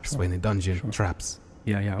sure. When in dungeon, sure. Traps.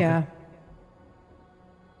 Yeah. Okay. Yeah.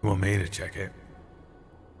 You want me to check it?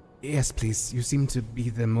 Yes, please. You seem to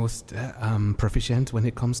be the most proficient when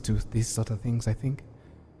it comes to these sort of things, I think.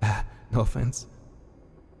 No offense.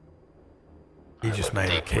 You just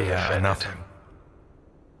made a key out of nothing.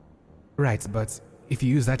 Right, but if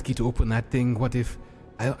you use that key to open that thing, what if...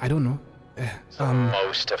 I don't know. The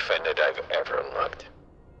most offended I've ever looked.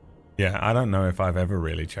 Yeah, I don't know if I've ever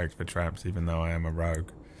really checked for traps, even though I am a rogue.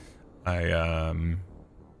 And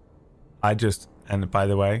by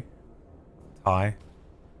the way, Ty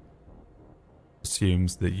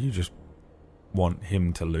assumes that you just want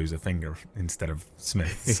him to lose a finger instead of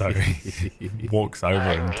Smith, so he walks over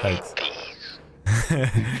and takes...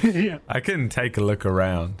 Yeah. I can take a look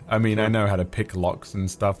around. I mean, I know how to pick locks and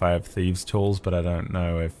stuff. I have thieves' tools, but I don't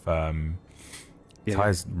know if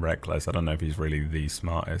Ty's reckless. I don't know if he's really the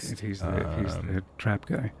smartest. He's the trap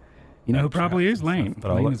guy. You know who probably is Lane.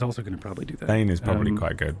 But Lane is also going to probably do that. Lane is probably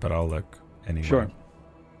quite good, but I'll look anyway. Sure.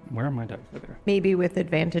 Where are my dice? There. Maybe with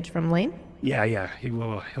advantage from Lane? Yeah.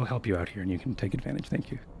 He'll help you out here, and you can take advantage. Thank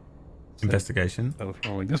you. So investigation. Both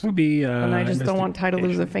rolling. This will be. And I just don't want Ty to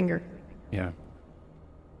lose a finger. Yeah.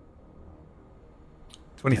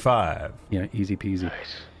 25. Yeah, easy peasy.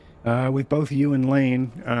 Nice. With both you and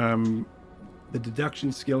Lane, the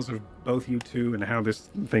deduction skills of both you two and how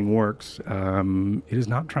this thing works, it is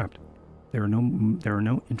not trapped. There are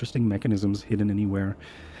no interesting mechanisms hidden anywhere.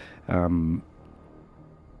 Doesn't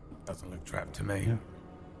look trapped to me. Yeah.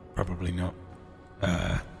 Probably not.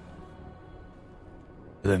 But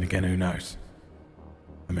then again, who knows?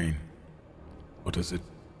 I mean, what does a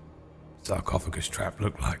sarcophagus trap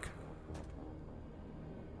look like?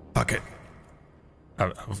 Fuck it.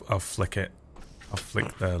 I'll flick it. I'll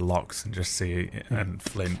flick the locks and just see it and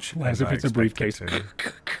flinch. As if it's a briefcase.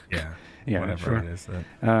 Yeah. Yeah, whatever sure. it is.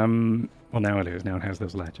 Well, now it is. Now it has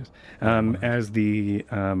those latches. As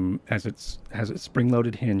its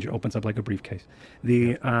spring-loaded hinge opens up like a briefcase.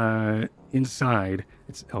 The inside,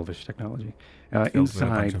 it's elvish technology.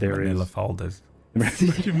 Inside there manila is folders.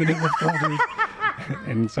 manila folders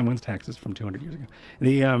and someone's taxes from 200 years ago.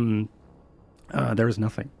 There is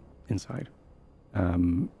nothing inside.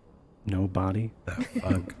 No body. The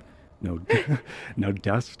fuck? No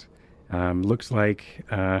dust. Looks like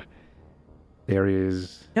there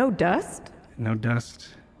is No dust? no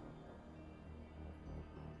dust.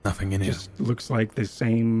 Nothing in here. Just looks like the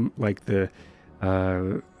same, like the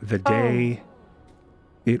day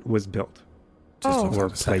it was built. Just Oh. looks Or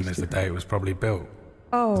like the same placed as the here. day it was probably built.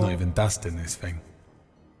 There's not Oh. even dust in this thing.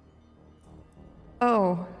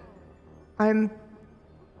 Oh. I'm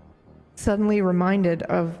suddenly reminded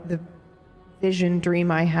of the vision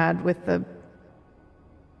dream I had with the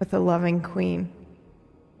loving queen,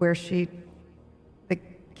 where the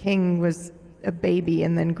king was a baby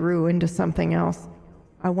and then grew into something else.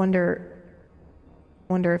 I wonder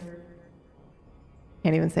if,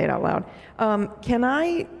 can't even say it out loud.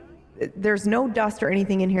 There's no dust or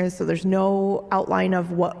anything in here, so there's no outline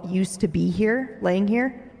of what used to be here, laying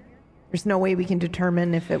here. There's no way we can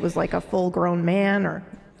determine if it was like a full-grown man or...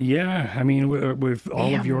 Yeah, I mean, with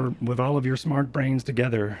all of your smart brains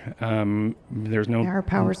together, there's no Our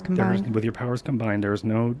powers combined. With your powers combined, there's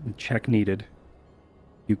no check needed.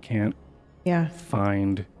 You can't Yeah.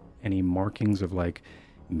 find any markings of like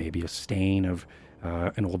maybe a stain of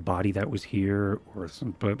an old body that was here, or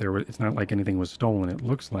some, but it's not like anything was stolen. It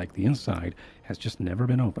looks like the inside has just never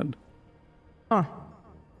been opened. Huh.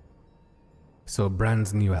 So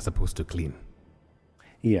brand new as opposed to clean.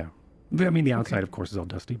 Yeah. I mean, the outside, of course, is all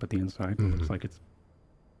dusty, but the inside looks like it's...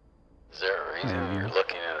 Is there a reason you're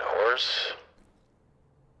looking at a horse?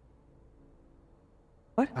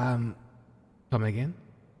 What? Come again?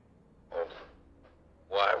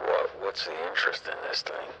 Why? What's the interest in this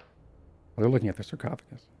thing? Well, they're looking at the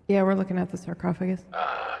sarcophagus. Yeah, we're looking at the sarcophagus.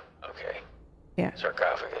 Okay. Yeah.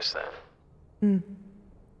 Sarcophagus, then.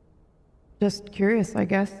 Just curious, I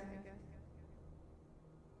guess.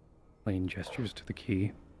 Lane gestures to the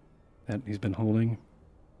key that he's been holding.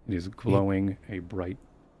 It is glowing a bright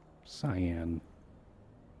cyan,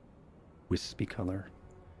 wispy color.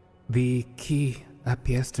 The key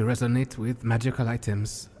appears to resonate with magical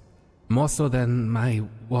items more so than my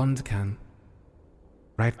wand can.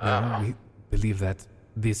 Right now, we believe that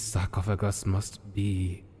this sarcophagus must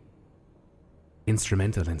be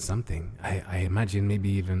instrumental in something. I imagine maybe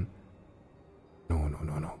even... No.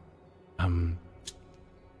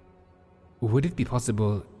 Would it be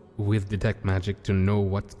possible with detect magic to know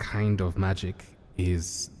what kind of magic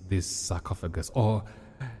is this sarcophagus? Or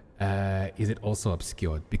is it also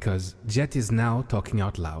obscured? Because Jet is now talking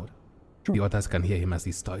out loud. Sure. The others can hear him as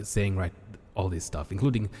he's saying all this stuff,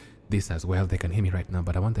 including this as well. They can hear me right now,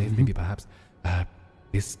 but I wonder if maybe perhaps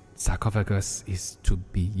this sarcophagus is to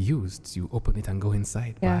be used. You open it and go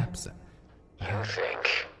inside, perhaps. You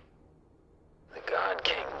think the God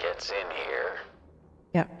King gets in here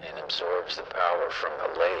and absorbs the power from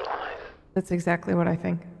the ley line? That's exactly what I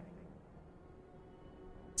think.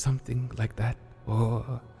 Something like that.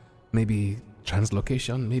 Or maybe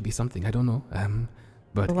translocation, maybe something, I don't know.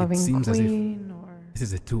 But it seems as if this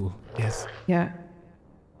is a tool, yes. Yeah,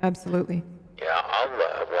 absolutely. Yeah,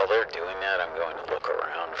 while they're doing that, I'm going to look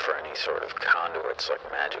around for any sort of conduits, like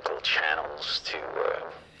magical channels to...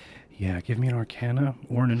 Yeah, give me an arcana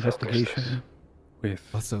or an investigation with...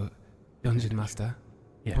 Also, Dungeon Master,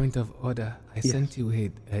 point of order. I sent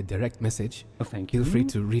you a direct message. Oh, thank you. Feel free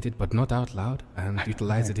to read it, but not out loud, and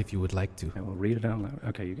utilize it if you would like to. I will read it out loud.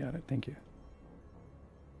 Okay, you got it. Thank you.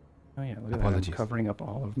 Oh, yeah, look at Apologies. that. I'm covering up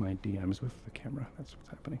all of my DMs with the camera. That's what's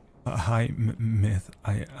happening. Hi, Myth.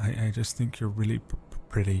 I just think you're really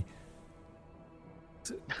pretty.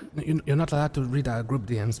 You're not allowed to read our group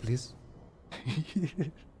DMs, please.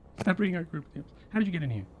 Stop reading our group DMs. How did you get in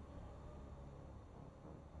here?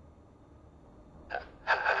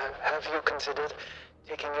 Have you considered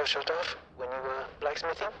taking your shirt off when you were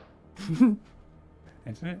blacksmithing?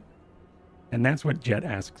 That's it. And that's what Jet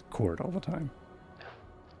asks Cord all the time.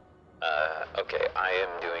 Okay, I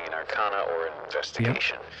am doing an arcana or an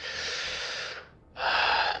investigation.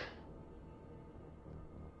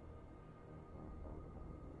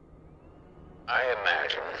 I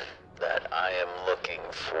imagine that I am looking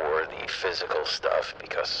for the physical stuff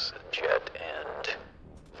because Jet and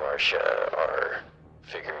Varsha are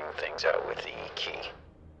figuring things out with the key.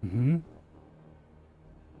 Mm-hmm.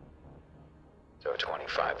 So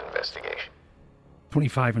 25 investigation.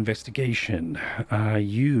 25 investigation.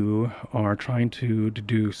 You are trying to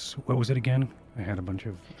deduce, what was it again? I had a bunch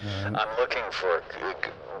of... I'm looking for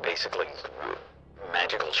basically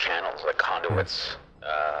magical channels, like conduits,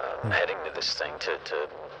 heading to this thing to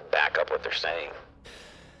back up what they're saying.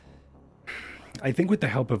 I think with the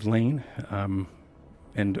help of Lane,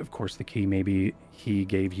 and of course the key, maybe he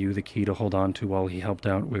gave you the key to hold on to while he helped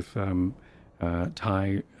out with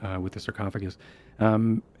Ty with the sarcophagus.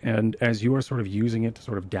 And as you are sort of using it to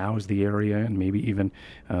sort of douse the area and maybe even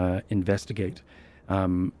investigate,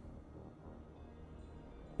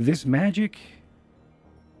 this magic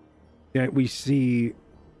that we see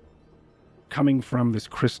coming from this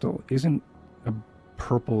crystal isn't a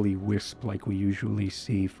purpley wisp like we usually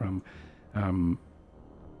see from the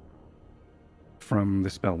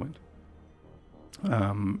Spellwind.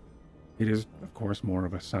 It is, of course, more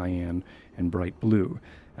of a cyan and bright blue.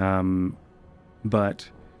 But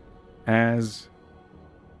as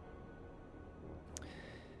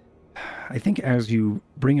you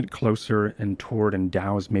bring it closer and toward and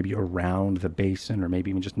douse maybe around the basin or maybe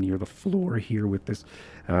even just near the floor here with this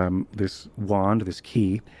this wand, this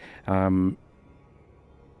key,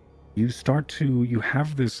 you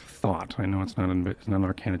have this thought. I know it's not an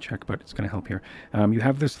arcana check, but it's going to help here. You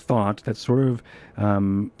have this thought that sort of,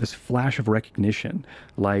 this flash of recognition,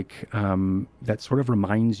 like that sort of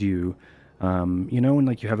reminds you, when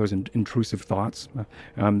like you have those intrusive thoughts. You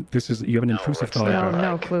have an intrusive thought.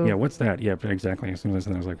 No clue. Yeah, what's that? Yeah, exactly. As soon as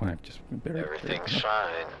I was like, well, I've just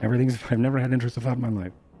Everything's fine. I've never had intrusive thought in my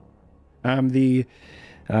life.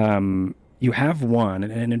 You have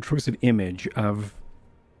an intrusive image of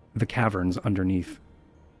the caverns underneath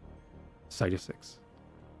Site 6.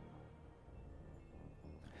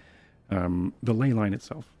 The ley line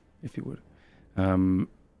itself, if you would.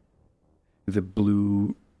 The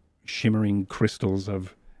blue shimmering crystals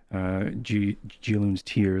of Jilun's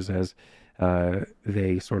tears as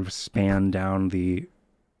they sort of span down the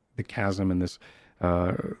chasm in this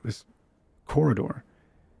corridor.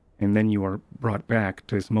 And then you are brought back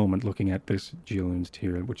to this moment looking at this Jilun's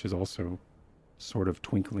tear, which is also sort of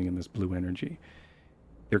twinkling in this blue energy.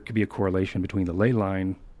 There could be a correlation between the ley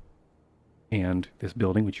line and this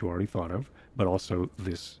building, which you already thought of, but also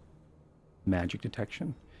this magic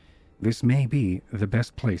detection. This may be the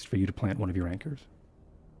best place for you to plant one of your anchors.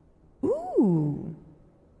 Ooh.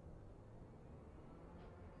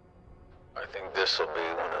 I think this will be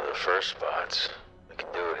one of the first spots. We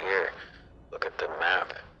can do it here. Look at the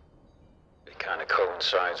map. It kind of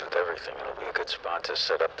coincides with everything. It'll be a good spot to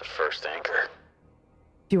set up the first anchor.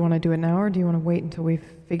 Do you want to do it now, or do you want to wait until we've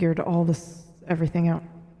figured everything out?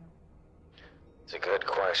 It's a good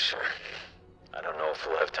question. I don't know if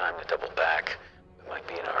we'll have time to double back. We might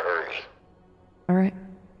be in a hurry. All right.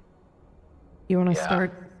 You want to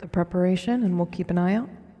start the preparation, and we'll keep an eye out?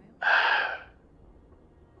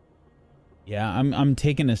 Yeah, I'm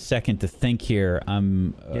taking a second to think here.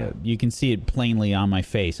 You can see it plainly on my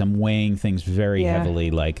face. I'm weighing things very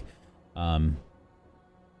heavily. Like,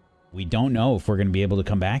 we don't know if we're going to be able to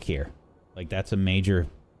come back here. Like, that's a major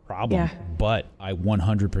problem. Yeah. But I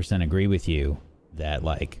 100% agree with you that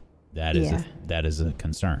that is a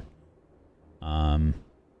concern.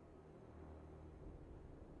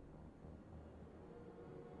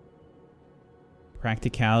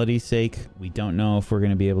 Practicality's sake, we don't know if we're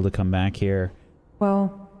going to be able to come back here.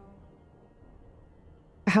 Well,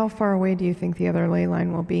 how far away do you think the other ley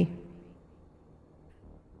line will be?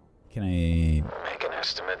 Can I make an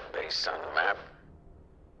estimate based on the map?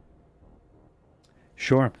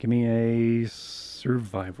 Sure. Give me a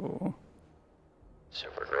survival.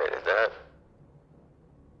 Super great at that.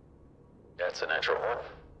 That's a natural one.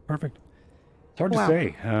 Perfect. It's hard to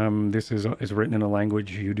say. This is written in a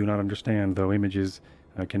language you do not understand, though images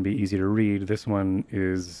can be easy to read. This one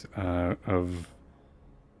is of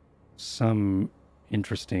some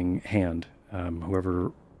interesting hand,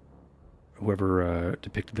 whoever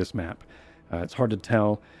depicted this map. It's hard to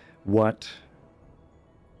tell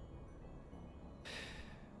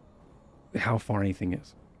how far anything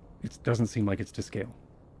is. It doesn't seem like it's to scale,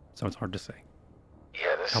 so it's hard to say.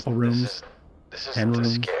 Yeah, couple rooms, this 10 isn't to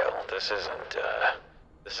rooms. scale.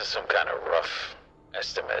 This is some kind of rough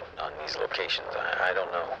estimate on these locations. I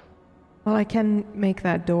don't know. Well, I can make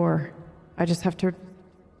that door. I just have to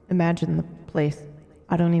imagine the place.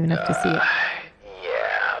 I don't even have to see it.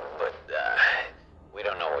 Yeah, but we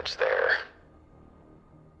don't know what's there.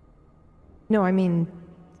 No, I mean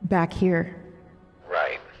back here.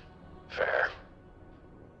 Right. Fair.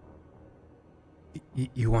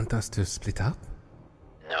 You want us to split up?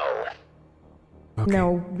 No. Okay.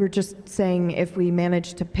 No, we're just saying if we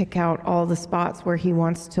manage to pick out all the spots where he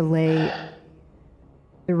wants to lay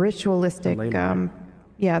the ritualistic, lay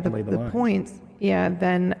the points,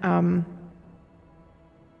 then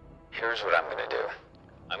Here's what I'm going to do.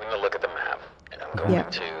 I'm going to look at the map, and I'm going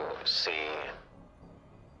to see,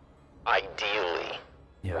 ideally,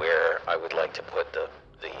 where I would like to put the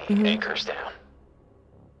anchors down.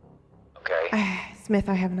 Okay? Smith,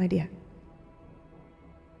 I have an idea.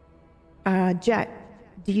 Jet,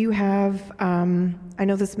 do you have, I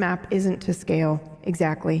know this map isn't to scale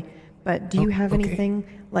exactly, but do you have anything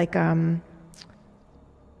like a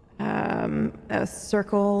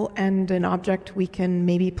circle and an object we can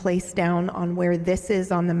maybe place down on where this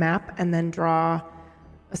is on the map and then draw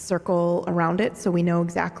a circle around it so we know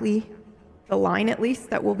exactly the line at least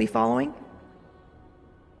that we'll be following?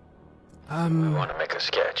 We want to make a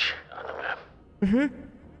sketch on the map. Mm-hmm.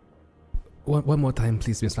 One more time,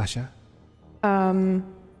 please, Miss Lasher.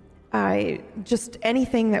 Just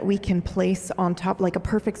anything that we can place on top, like a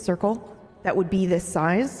perfect circle that would be this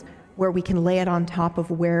size, where we can lay it on top of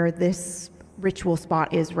where this ritual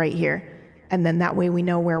spot is right here. And then that way we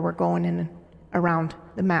know where we're going in around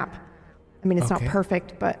the map. I mean, it's not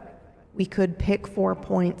perfect, but we could pick 4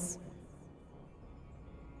 points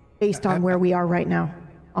based on where we are right now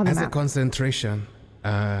on the map. As a concentration,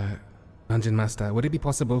 Dungeon Master, would it be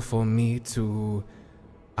possible for me to...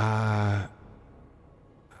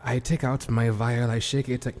 I take out my vial, I shake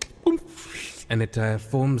it, and it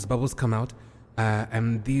forms, bubbles come out,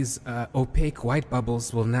 and these opaque white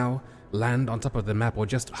bubbles will now land on top of the map or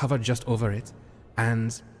just hover just over it.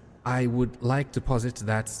 And I would like to posit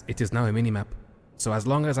that it is now a mini-map. So as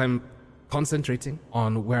long as I'm concentrating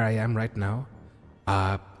on where I am right now,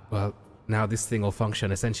 well, now this thing will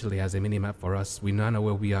function essentially as a mini-map for us. We now know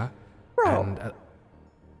where we are. Bro. And,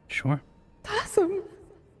 Sure. Awesome.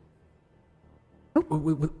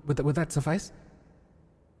 would that suffice?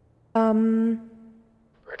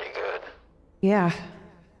 Pretty good. Yeah.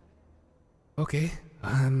 Okay.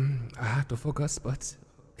 I have to focus, but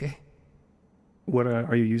okay. What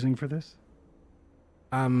are you using for this?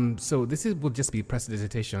 So this will just be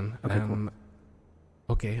prestidigitation. Okay, cool.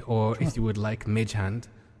 Okay, or if you would like Mage Hand,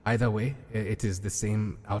 either way, it is the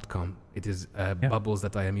same outcome. It is bubbles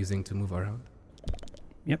that I am using to move around.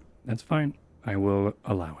 Yep, that's fine. I will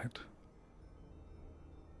allow it.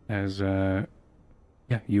 As,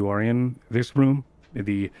 you are in this room.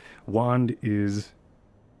 The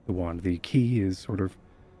key is sort of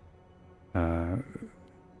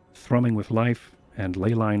thrumming with life and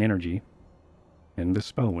ley line energy in the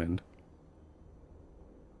spell wind.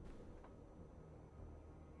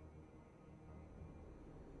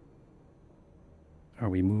 Are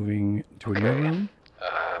we moving to a new room?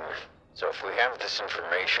 So if we have this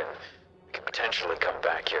information, we could potentially come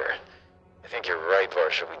back here. I think you're right,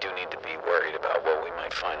 Varsha. We do need to be worried about what we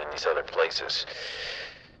might find in these other places.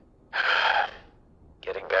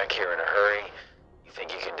 Getting back here in a hurry, you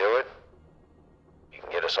think you can do it? You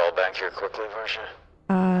can get us all back here quickly, Varsha?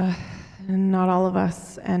 Not all of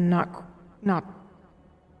us, and not. I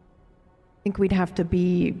think we'd have to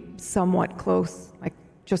be somewhat close, like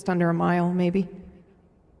just under a mile, maybe.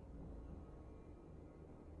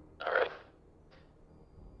 All right.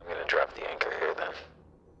 I'm gonna drop the anchor here then.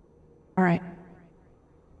 All right.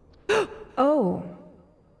 Oh.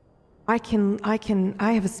 I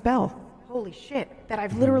have a spell. Holy shit, that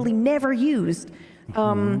I've literally never used.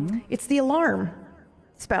 It's the alarm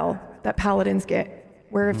spell that paladins get,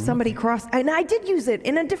 where if somebody and I did use it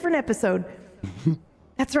in a different episode.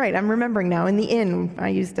 That's right, I'm remembering now. In the inn, I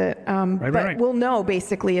used it. But we'll know,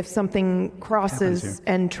 basically, if something crosses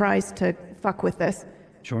and tries to fuck with this.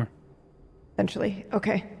 Sure. Essentially.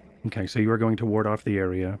 Okay. Okay, so you are going to ward off the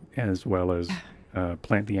area as well as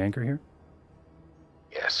plant the anchor here?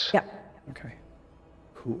 Yes. Yeah. Okay.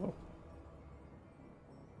 Cool.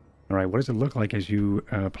 All right, what does it look like as you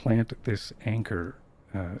plant this anchor,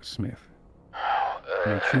 Smith?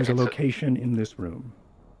 Choose a location in this room.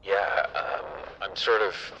 Yeah, I'm sort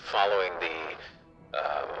of following the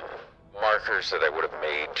markers that I would have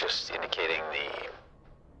made, just indicating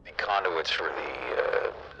the conduits for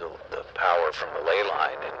the power from the ley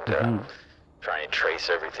line, and trying to trace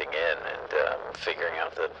everything in, and figuring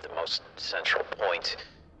out the most central point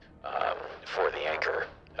for the anchor.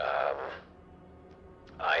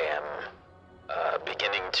 I am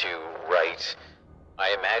beginning to write.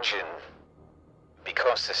 I imagine,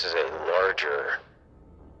 because this is a larger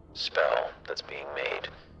spell that's being made,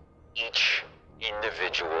 each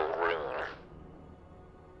individual rune,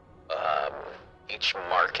 each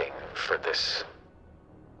marking for this,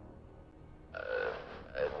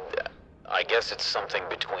 I guess it's something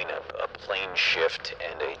between a plane shift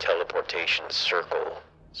and a teleportation circle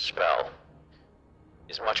spell,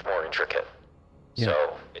 is much more intricate. Yeah.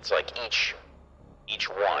 So it's like each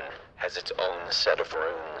one has its own set of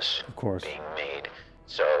runes, of course, being made.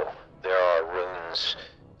 So there are runes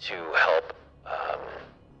to help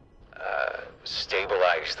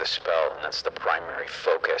stabilize the spell, and that's the primary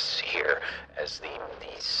focus here, as the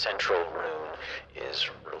central rune is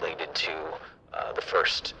related to the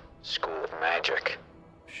first school of magic.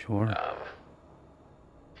 Sure.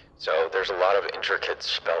 So there's a lot of intricate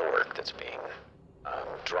spell work that's being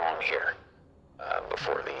drawn here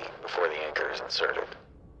before the anchor is inserted.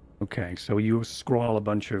 Okay, so you scrawl a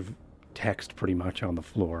bunch of text pretty much on the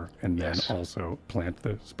floor and then also plant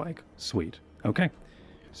the spike. Sweet. Okay,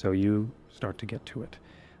 so you start to get to it.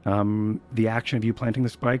 The action of you planting the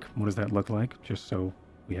spike, what does that look like? Just so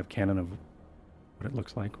we have canon of what it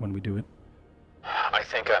looks like when we do it. I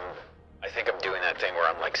think I'm doing that thing where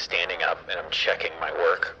I'm like standing up and I'm checking my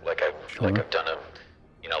work, like I've done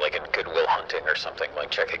like in Goodwill Hunting or something, like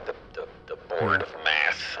checking the board of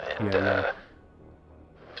math, and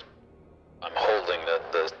I'm holding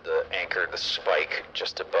the anchor, the spike,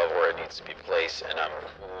 just above where it needs to be placed, and I'm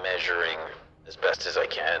measuring as best as I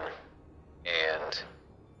can, and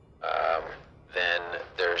then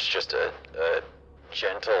there's just a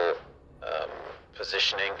gentle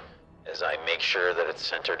positioning as I make sure that it's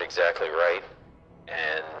centered exactly right,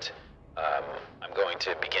 and I'm going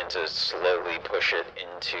to begin to slowly push it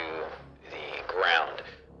into the ground.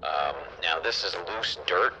 Now this is loose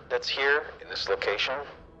dirt that's here in this location.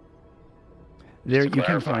 There you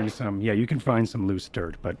can find some, you can find some loose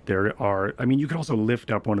dirt, but there are, I mean, you could also lift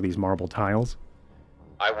up one of these marble tiles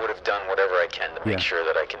I would have done whatever I can to make sure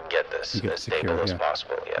that I can get this You get as stable as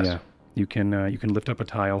possible. Yes. Yeah. You can lift up a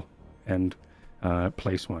tile and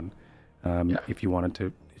place one. If you wanted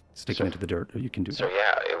to stick it into the dirt, you can do So that.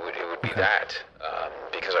 yeah, it would be that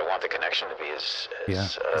because I want the connection to be as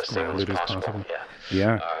stable as possible.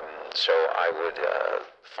 Yeah. So I would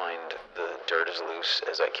find the dirt as loose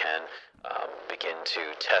as I can, begin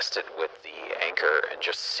to test it with the anchor, and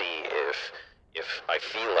just see if I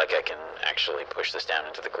feel like I can actually push this down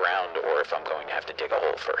into the ground, or if I'm going to have to dig a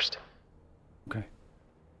hole first. Okay.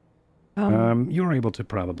 You're able to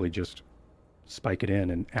probably just spike it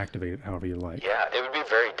in and activate it however you like. Yeah, it would be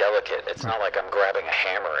very delicate. It's not like I'm grabbing a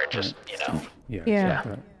hammer and just,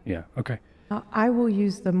 Yeah. Okay. I will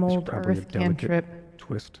use the mold Probably a earth delicate cantrip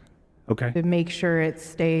twist. Okay. to make sure it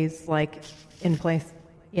stays like in place.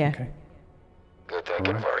 Yeah. Okay. Good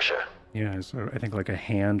thinking, Varsha. Yeah, so I think like a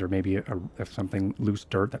hand or maybe something loose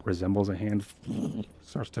dirt that resembles a hand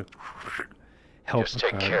starts to help. Just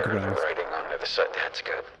take care of the grasp. writing on the other side. That's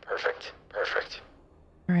good. Perfect.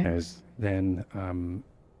 All right. As then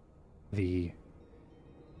the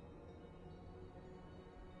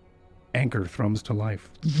anchor thrums to life.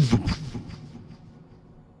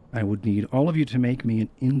 I would need all of you to make me an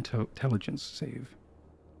intelligence save.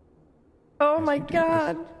 Oh my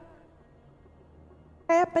God.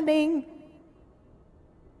 Happening.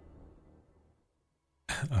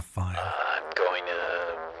 A 5. I'm going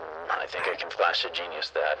to... I think I can flash a genius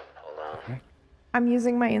that. Hold on. Okay. I'm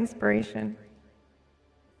using my inspiration.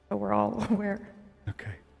 So we're all aware.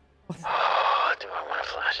 Okay. Oh, do I want to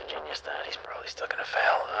flash a genius that? He's probably still going to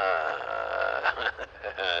fail.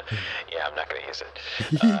 Yeah, I'm not going to use it.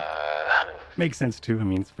 Makes sense too. I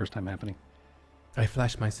mean, it's the first time happening. I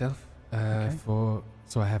flash myself so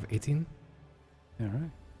I have 18. All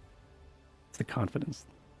right. It's the confidence.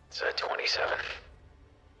 It's a 27.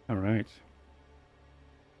 All right.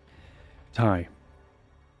 Ty.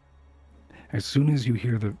 As soon as you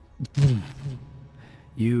hear the...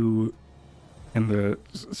 you... and the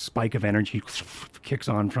spike of energy kicks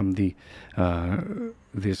on from the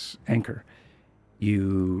this anchor,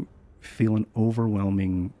 you feel an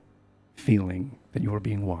overwhelming feeling that you are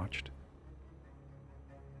being watched.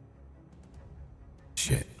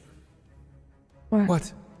 Shit.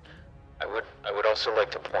 What? I would also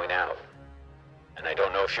like to point out, and I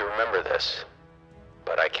don't know if you remember this,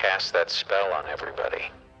 but I cast that spell on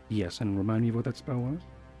everybody. Yes, and remind me of what that spell was?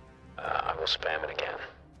 I will spam it again.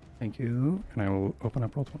 Thank you. And I will open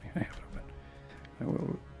up Roll20. I have it open. I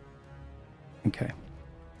will... Okay.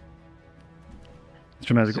 It's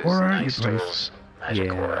your magic aura. Nice You place... tools.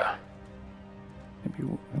 Magic aura. Maybe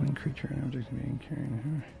willing creature and object being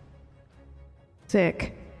carrying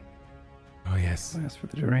Sick. Oh, yes. Lasts for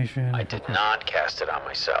the duration. I did not cast it on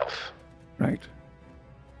myself. Right.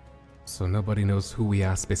 So nobody knows who we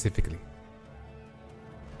are specifically.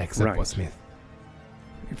 Except for Smith.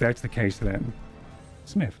 If that's the case, then,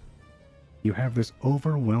 Smith, you have this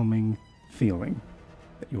overwhelming feeling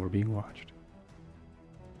that you are being watched.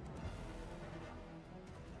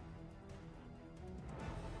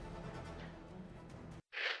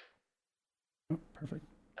 Oh, perfect.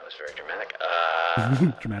 That was very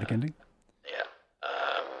dramatic. Dramatic ending. Yeah.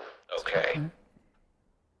 Okay.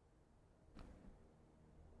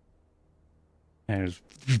 As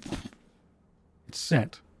it's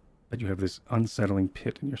set that you have this unsettling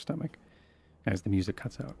pit in your stomach as the music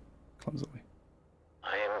cuts out clumsily.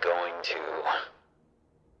 I am going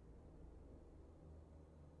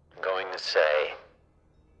to say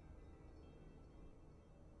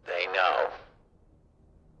they know.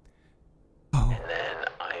 Oh. And then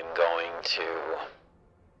I am going to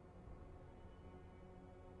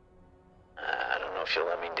I don't know if you'll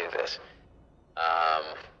let me do this.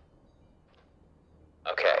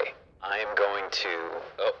 Okay. I am going to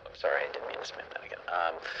oh, I'm sorry, I didn't mean to spam that again.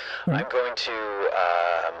 I'm going to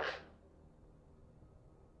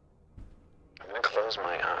I'm going to close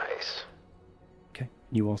my eyes. Okay,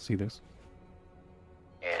 you all see this.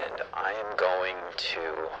 And I am going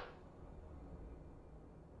to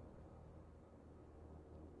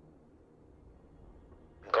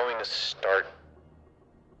start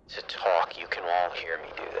to talk. You can all hear me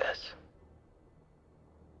do this.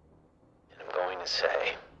 And I'm going to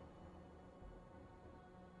say,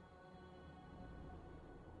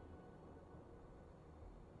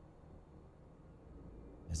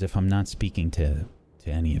 as if I'm not speaking to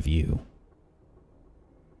any of you.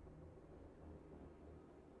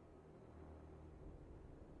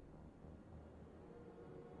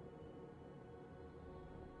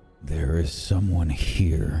 There is someone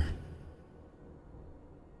here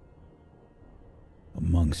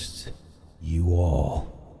amongst you all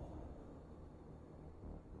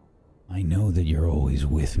I know that you're always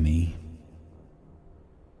with me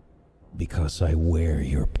because I wear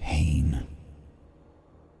your pain.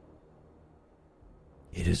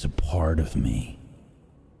 It is a part of me.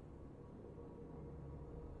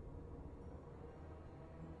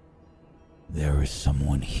 There is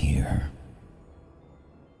someone here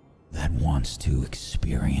that wants to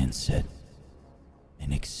experience it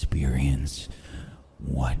and experience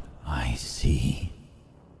what I see.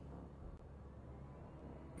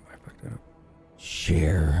 I fucked it up.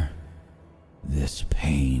 Share this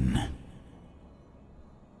pain.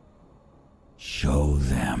 Show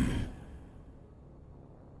them.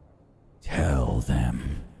 Tell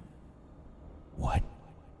them what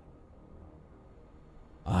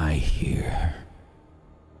I hear.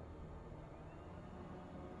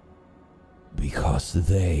 Because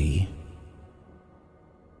they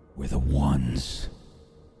were the ones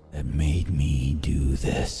that made me do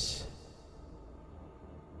this.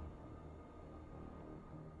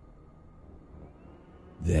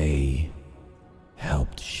 They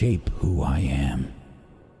helped shape who I am.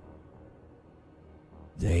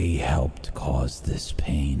 They helped cause this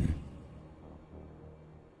pain.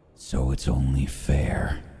 So it's only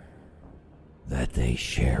fair that they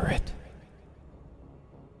share it.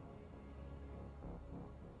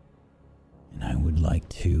 And I would like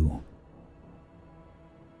to...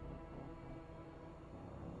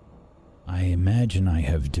 I imagine I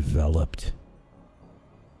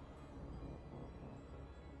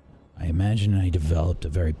developed a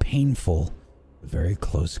very painful, very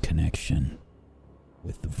close connection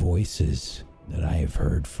with the voices that I have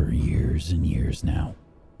heard for years and years now.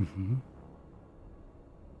 Mm-hmm.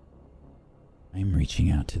 I'm reaching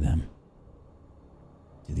out to them,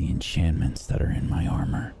 to the enchantments that are in my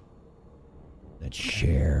armor, that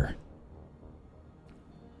share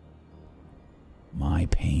my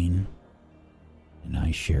pain, and I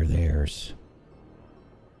share theirs.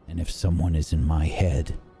 And if someone is in my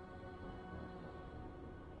head,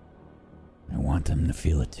 I want them to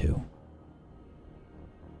feel it too.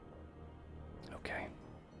 Okay.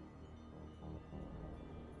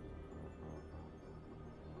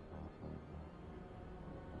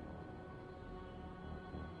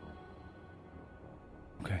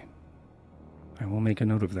 Okay. I will make a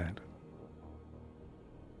note of that.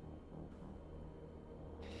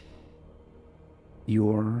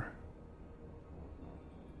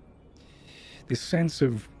 This sense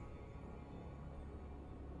of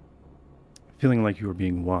feeling like you are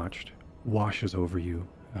being watched washes over you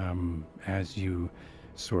as you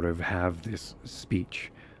sort of have this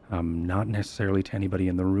speech. Not necessarily to anybody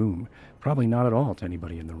in the room, probably not at all to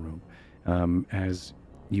anybody in the room. As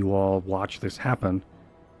you all watch this happen,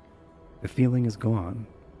 the feeling is gone,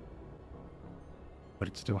 but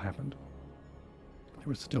it still happened. There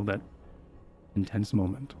was still that intense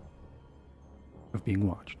moment of being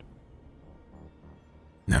watched.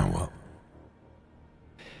 Now what?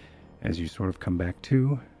 As you sort of come back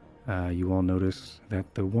to, you all notice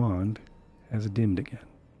that the wand has dimmed again.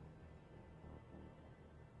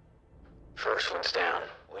 First one's down.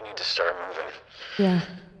 We need to start moving. Yeah.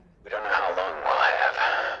 We don't know how long we'll have.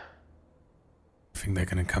 I think they're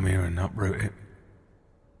going to come here and uproot it.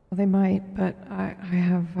 Well, they might, but I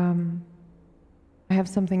have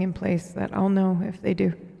something in place that I'll know if they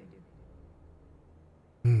do.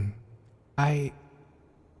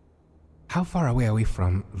 How far away are we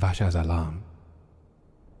from Vasha's alarm?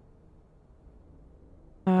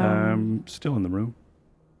 Still in the room.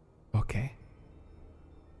 Okay.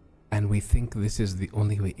 And we think this is the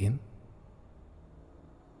only way in?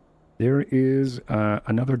 There is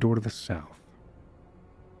another door to the south.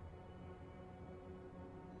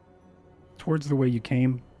 Towards the way you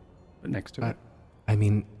came, but next to it. I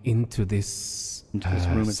mean, into this room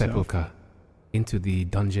itself? sepulcher. Into the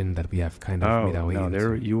dungeon that we have kind of made our way into.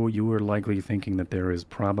 There you were likely thinking that there is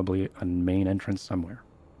probably a main entrance somewhere.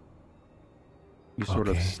 You sort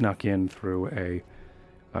of snuck in through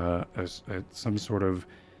some sort of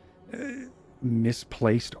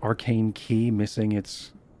misplaced arcane key, missing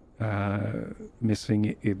the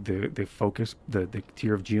focus, the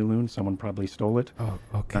Tear of Geoloon. Someone probably stole it. Oh,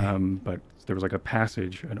 okay. But there was like a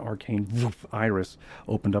passage, an arcane iris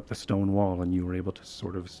opened up the stone wall, and you were able to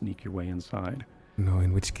sort of sneak your way inside. No,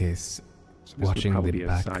 in which case, So this watching would probably the be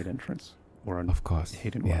back, a side entrance or a of course,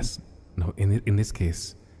 hidden yes. No, in this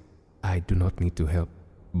case, I do not need to help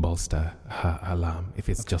bolster her alarm if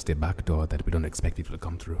it's just a back door that we don't expect people to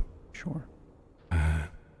come through. one. Sure.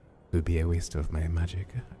 It would be a waste of my magic.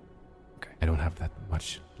 Okay. I don't have that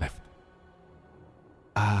much left.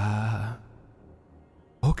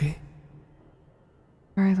 Okay.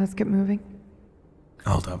 All right, let's get moving.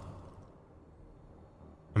 Hold up.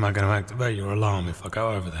 Am I going to activate your alarm if I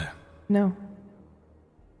go over there? No.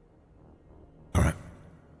 All right.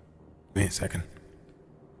 Give me a second.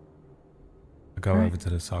 I go over to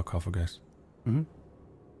the sarcophagus. Mm-hmm.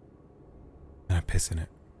 And I piss in it.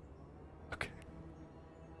 Okay.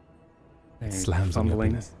 It slams on your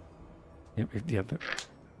penis. Yep.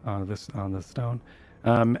 On the stone.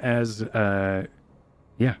 There's a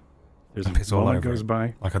moment goes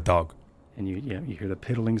by, like a dog, and you hear the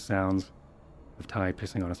piddling sounds of Ty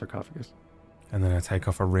pissing on a sarcophagus. And then I take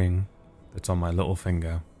off a ring that's on my little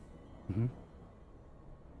finger. Mm-hmm.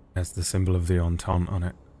 Has the symbol of the Entente on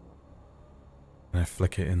it, and I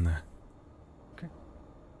flick it in there. Okay.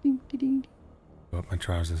 Ding, ding, ding. Go up my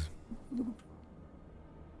trousers. Okay.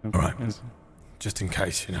 All right. Just in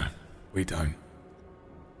case, we don't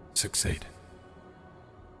succeed.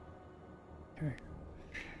 Okay.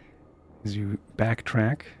 As you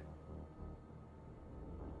backtrack,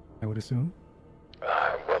 I would assume.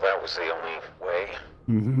 Well, that was the only way.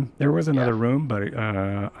 Mm-hmm. There was another room, but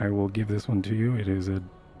I will give this one to you. It is a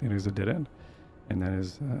dead end, and that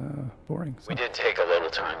is boring. So. We did take a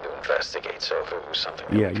little time to investigate, so if it was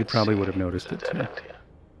something... You probably would have noticed it too.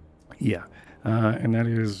 Yeah. And that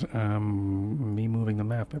is me moving the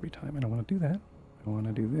map every time. I don't want to do that. I want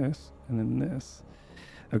to do this, and then this.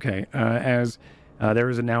 Okay, as there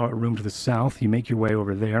is now a room to the south, you make your way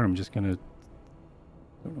over there. I'm just going to...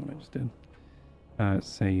 I don't know what I just did.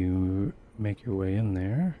 Say you make your way in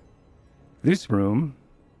there. This room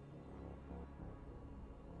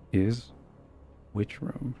is... Which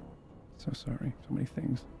room? So sorry, so many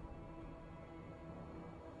things.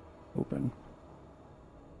 Open.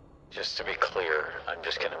 Just to be clear, I'm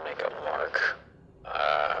just going to make a mark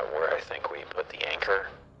where I think we put the anchor.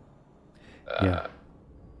 Yeah.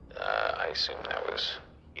 I assume that was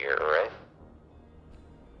here, right?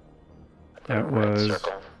 That was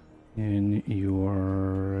circle. In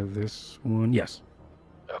your this one. Yes.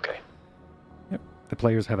 Okay. Yep. The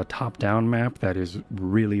players have a top-down map that is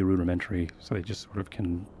really rudimentary, so they just sort of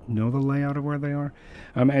can know the layout of where they are.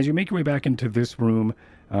 As you make your way back into this room,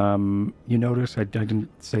 you notice, I didn't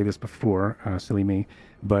say this before, silly me,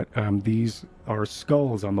 but these are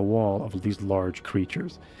skulls on the wall of these large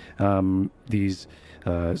creatures. These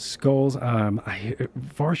skulls,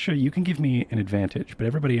 Varsha, you can give me an advantage, but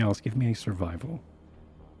everybody else, give me a survival.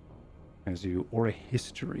 Or a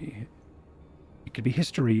history. It could be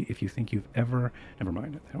history if you think you've ever... Never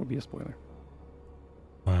mind, that would be a spoiler.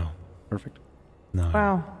 Wow. Perfect. No.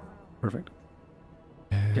 Wow. Perfect.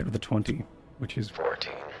 Get with the 20, which is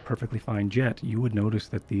 14. Perfectly fine. Jet, you would notice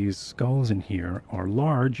that these skulls in here are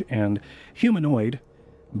large and humanoid,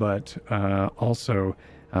 but also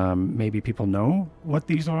maybe people know what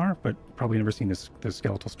these are, but probably never seen the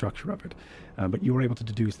skeletal structure of it. But you were able to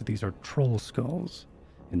deduce that these are troll skulls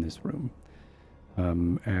in this room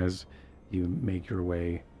as you make your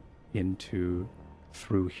way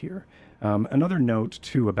through here. Another note,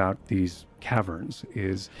 too, about these caverns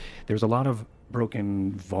is there's a lot of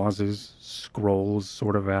broken vases, scrolls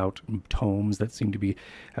sort of out, tomes that seem to be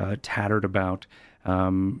tattered about,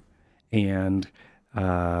 and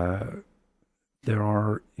there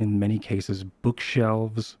are, in many cases,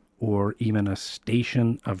 bookshelves or even a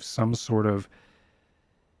station of some sort of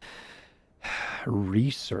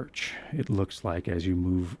research, it looks like, as you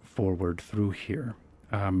move forward through here.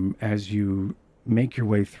 As you make your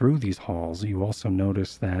way through these halls, you also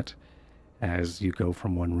notice that as you go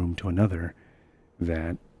from one room to another,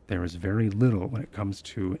 that there is very little when it comes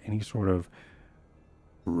to any sort of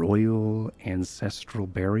royal ancestral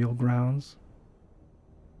burial grounds.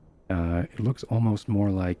 It looks almost more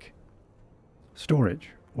like storage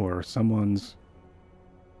or someone's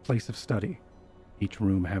place of study, each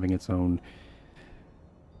room having its own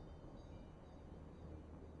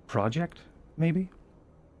project, maybe?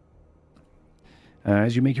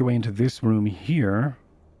 As you make your way into this room here...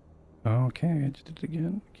 Okay, I just did it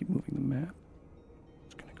again. Keep moving the map. I'm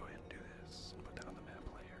just going to go ahead and do this. Put that on the map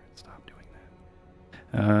layer and stop doing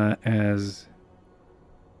that. As...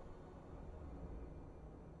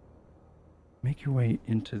 Make your way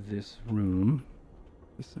into this room.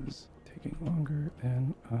 This is taking longer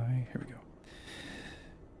than I... Here we go.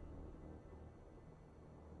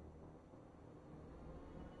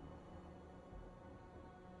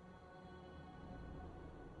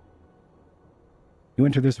 You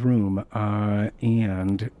enter this room,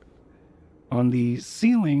 and on the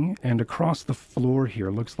ceiling and across the floor here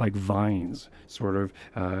looks like vines, sort of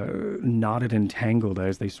knotted and tangled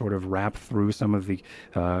as they sort of wrap through some of the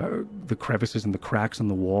crevices and the cracks in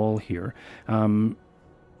the wall here.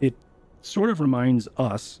 It sort of reminds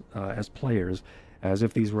us as players as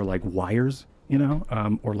if these were like wires,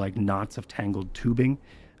 or like knots of tangled tubing.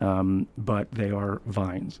 but they are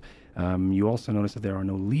vines. You also notice that there are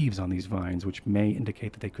no leaves on these vines, which may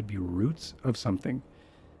indicate that they could be roots of something.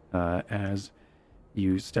 As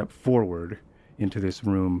you step forward into this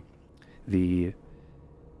room, the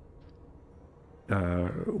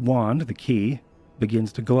wand, the key,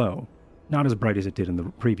 begins to glow, not as bright as it did in the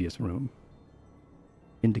previous room,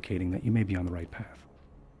 indicating that you may be on the right path.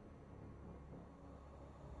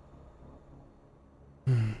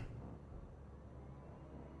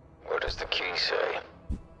 What does the key say?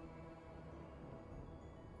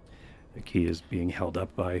 The key is being held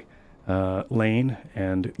up by Lane,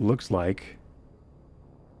 and it looks like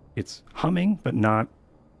it's humming, but not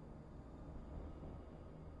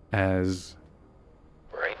as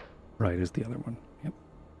bright as the other one. Yep.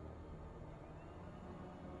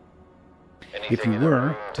 Anything If you in the were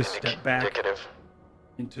room to step back indicative?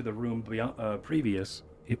 into the room beyond, previous,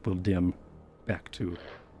 it will dim back to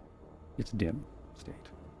its dim state.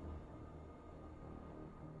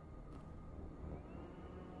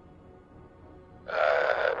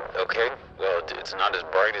 Okay. Well, it's not as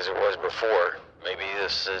bright as it was before. Maybe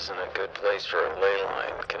this isn't a good place for a ley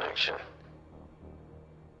line connection.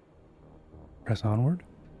 Press onward.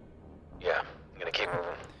 Yeah, I'm gonna keep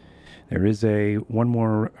moving. There is one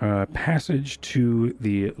more passage to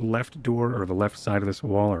the left door, or the left side of this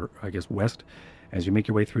wall, or I guess west. As you make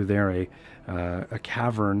your way through there, a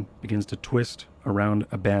cavern begins to twist around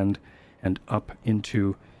a bend and up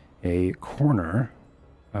into a corner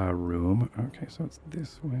room. Okay, so it's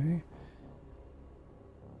this way.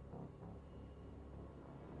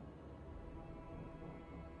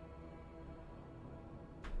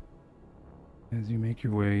 As you make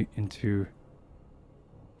your way into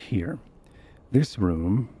here, this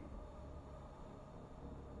room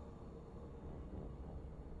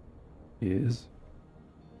is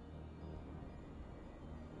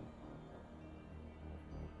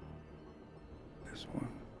this one.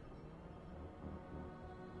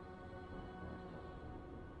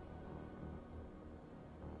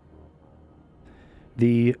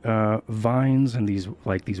 The vines and these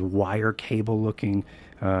wire cable looking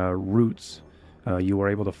roots you are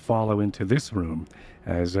able to follow into this room.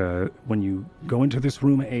 As when you go into this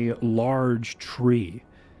room, a large tree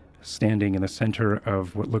standing in the center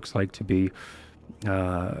of what looks like to be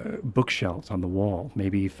bookshelves on the wall,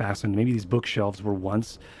 maybe fastened. Maybe these bookshelves were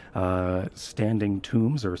once standing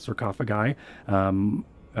tombs or sarcophagi,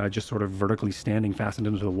 just sort of vertically standing, fastened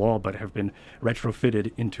into the wall, but have been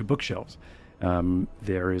retrofitted into bookshelves.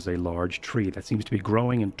 There is a large tree that seems to be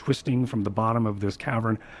growing and twisting from the bottom of this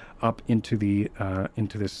cavern up into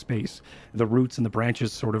this space. The roots and the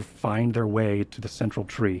branches sort of find their way to the central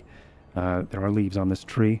tree. There are leaves on this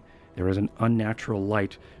tree. There is an unnatural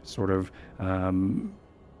light sort of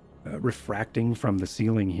refracting from the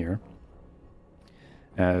ceiling here,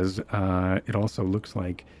 as it also looks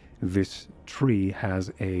like this tree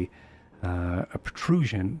has a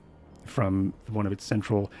protrusion from one of its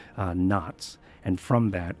central knots, and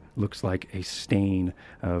from that looks like a stain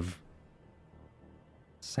of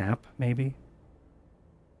sap, maybe?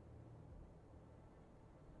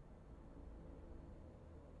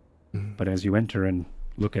 But as you enter and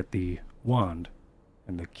look at the wand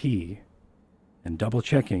and the key and double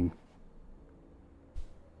checking,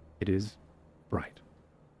 it is bright.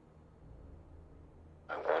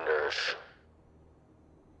 I wonder if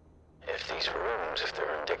these rooms, if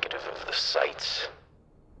they're indicative of the sites.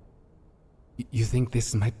 You think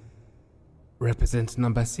this might represent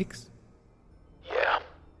number 6? Yeah.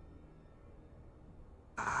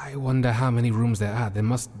 I wonder how many rooms there are. There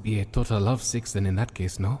must be a total of 6 then in that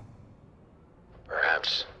case, no?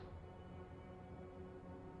 Perhaps.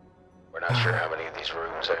 We're not sure how many of these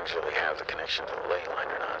rooms actually have the connection to the ley line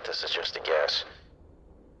or not. This is just a guess.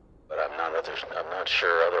 But I'm not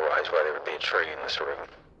sure otherwise why there would be a tree in this room.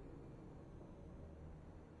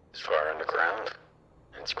 It's far underground.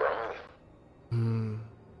 It's growing.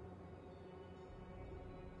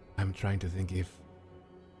 I'm trying to think if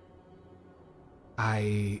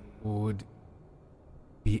I would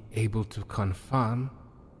be able to confirm,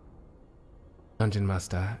 Dungeon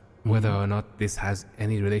Master, whether or not this has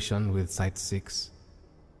any relation with Site 6.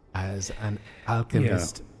 As an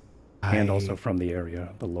alchemist, and also from the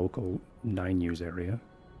area, the local 9U's area.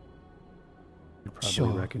 You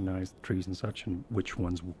probably recognize the trees and such, and which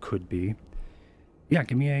ones could be. Yeah,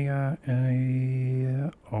 give me a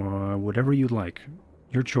whatever you'd like.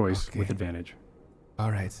 Your choice, with advantage.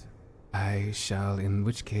 All right. I shall, in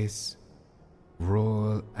which case,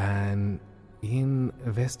 roll an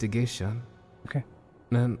investigation. Okay.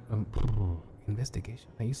 No, investigation.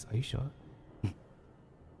 Are you sure?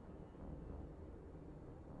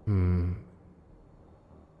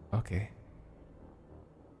 Okay.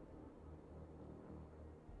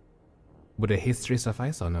 Would a history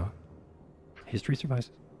suffice or no? History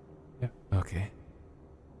suffices. Yeah. Okay.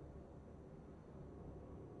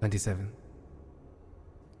 27.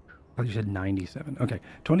 Oh, you said 97. Okay,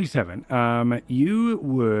 27. You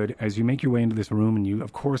would, as you make your way into this room, and you,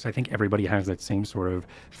 of course, I think everybody has that same sort of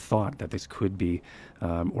thought that this could be,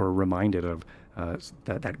 or reminded of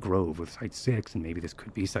that grove with Site 6, and maybe this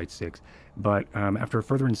could be Site 6. But after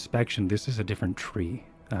further inspection, this is a different tree,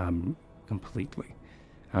 completely.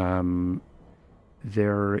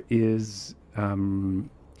 There is...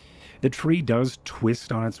 the tree does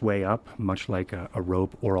twist on its way up, much like a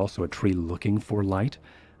rope, or also a tree looking for light.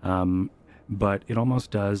 But it almost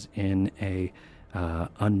does in a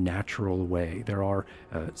unnatural way. There are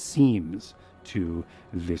seams to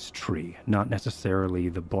this tree, not necessarily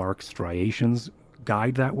the bark striations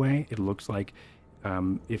guide that way. It looks like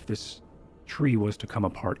if this tree was to come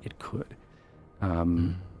apart, it could.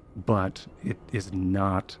 But it is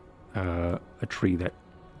not a tree that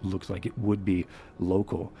looks like it would be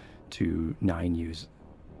local to 9U's.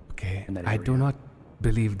 Okay, I do not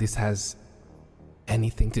believe this has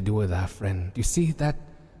anything to do with our friend. You see that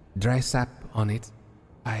dry sap on it?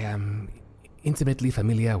 I am intimately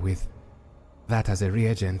familiar with that as a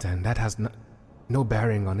reagent, and that has no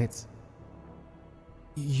bearing on it.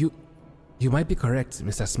 You might be correct,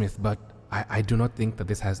 Mr. Smith, but I do not think that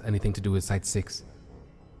this has anything to do with Site 6.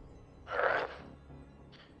 Alright.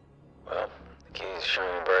 Well, the key is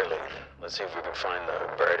shining brightly. Let's see if we can find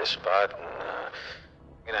the brightest spot, and I'm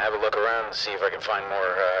gonna have a look around and see if I can find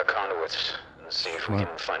more conduits, and see if we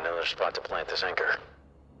can find another spot to plant this anchor.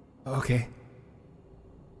 Okay.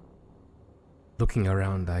 Looking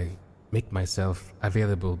around, I make myself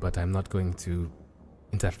available, but I'm not going to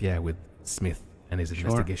interfere with Smith and his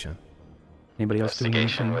investigation. Anybody else doing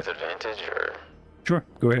anything? Investigation with advantage, or? Sure.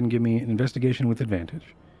 Go ahead and give me an investigation with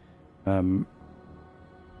advantage.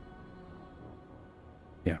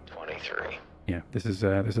 Yeah. 23. Yeah. This is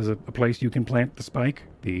a place you can plant the spike,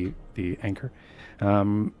 the anchor.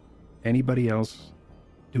 Anybody else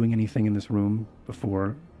doing anything in this room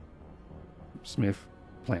before Smith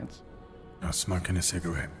plants? I'm smoking a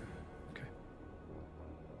cigarette. Okay.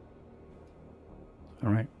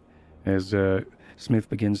 All right. As Smith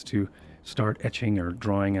begins to start etching or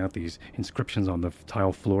drawing out these inscriptions on the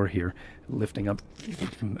tile floor here, lifting up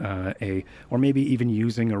or maybe even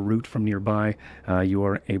using a root from nearby, you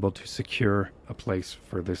are able to secure a place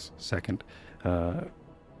for this second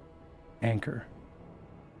anchor.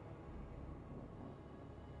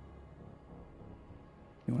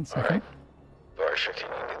 One second. All right. Varsha, can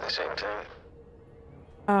you do the same thing?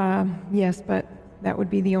 Yes, but that would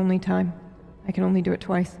be the only time. I can only do it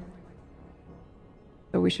twice.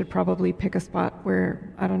 So we should probably pick a spot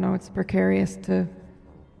where, I don't know, it's precarious to...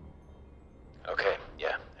 Okay,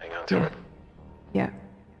 yeah, hang on to it. Yeah.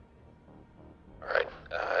 Alright,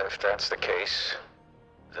 if that's the case,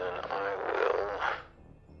 then I will...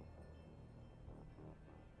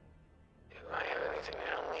 Do I have anything to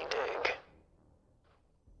help me dig?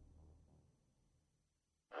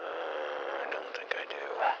 I don't think I do.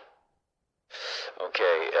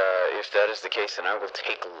 Okay, if that is the case, then I will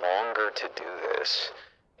take longer to do this,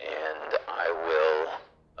 and I will,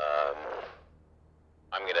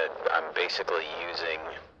 I'm basically using,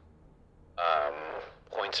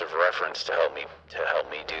 points of reference to help me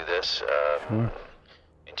do this,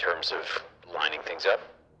 in terms of lining things up,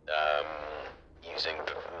 using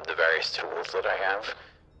the various tools that I have,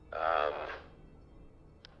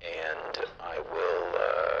 and I will,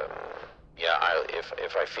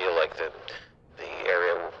 if I feel like the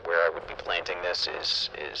area where I would be planting this is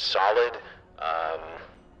solid,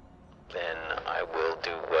 then I will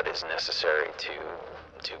do what is necessary to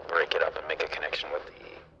break it up and make a connection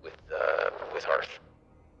with Hearth.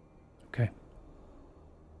 Okay.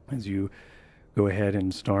 As you go ahead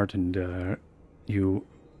and start, and you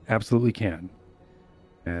absolutely can,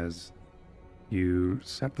 as you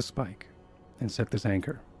set the spike and set this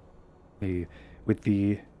anchor, with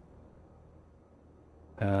the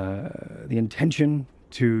intention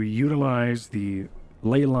to utilize the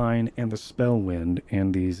ley line and the spell wind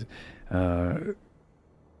and these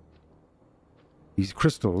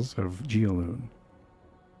crystals of Geoloon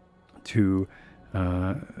to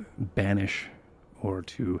banish or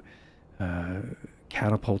to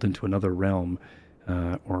catapult into another realm,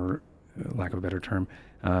 or lack of a better term,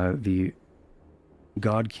 the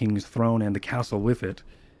God King's throne and the castle with it.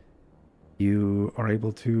 You are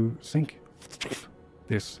able to sink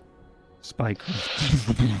this spike.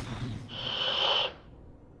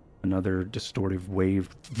 Another distortive wave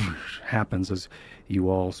happens as you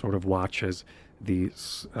all sort of watch as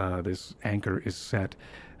this anchor is set.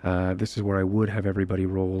 This is where I would have everybody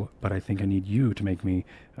roll, but I think I need you to make me,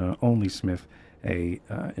 only Smith, a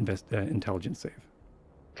intelligence save.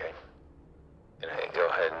 Okay. Can I go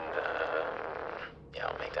ahead and, yeah,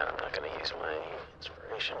 I'll make that. I'm not going to use my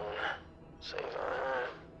inspiration. Save on that.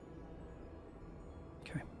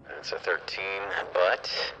 Okay. That's a 13,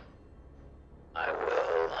 but I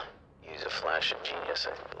will use a flash of genius.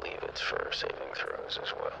 I believe it's for saving throws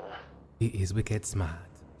as well. He is wicked smart.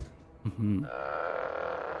 Mm-hmm.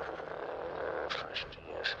 Flash of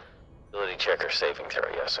genius. Ability check or saving throw.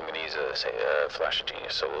 Yes, I'm going to use a flash of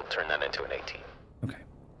genius, so we'll turn that into an 18. Okay.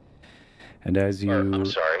 And as you... I'm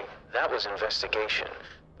sorry, that was investigation,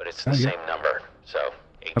 but it's the same number, so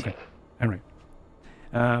 18. Okay. All right.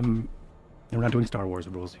 We're not doing Star Wars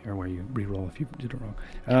rules here where you re-roll if you did it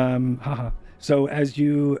wrong. So as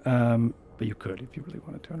you... but you could if you really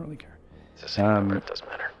wanted to. I don't really care. It's the same number, it doesn't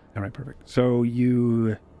matter. All right, perfect. So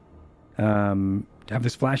you have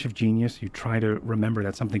this flash of genius. You try to remember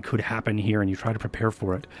that something could happen here, and you try to prepare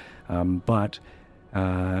for it. But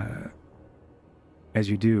as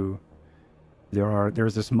you do,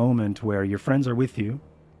 there's this moment where your friends are with you.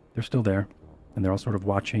 They're still there, and they're all sort of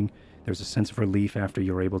watching. There's a sense of relief after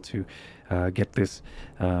you're able to get this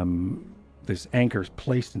this anchor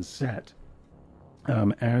placed and set.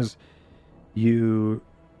 As you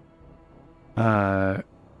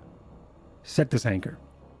set this anchor,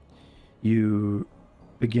 you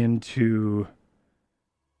begin to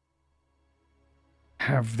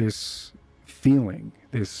have this feeling,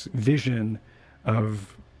 this vision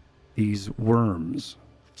of these worms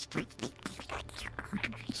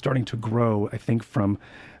starting to grow, I think, from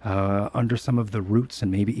under some of the roots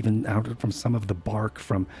and maybe even out from some of the bark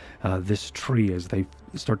from this tree as they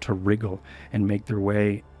start to wriggle and make their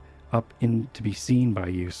way up in to be seen by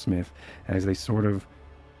you, Smith, as they sort of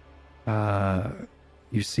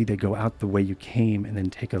you see they go out the way you came and then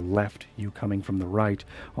take a left, you coming from the right,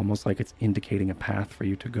 almost like it's indicating a path for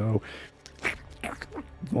you to go.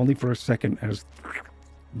 Only for a second as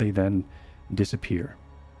they then disappear.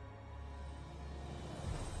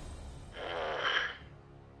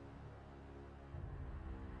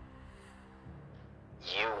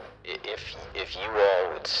 If you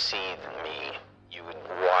all would see me, you would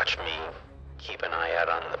watch me keep an eye out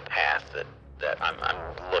on the path that I'm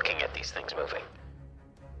looking at these things moving.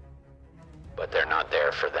 But they're not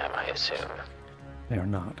there for them, I assume. They are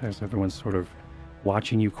not, as everyone's sort of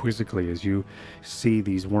watching you quizzically as you see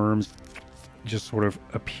these worms just sort of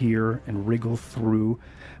appear and wriggle through.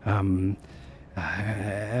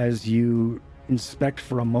 As you inspect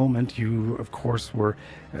for a moment, you of course were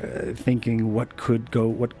thinking what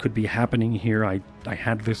could be happening here. I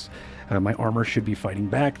had this, my armor should be fighting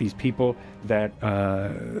back. These people that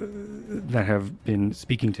have been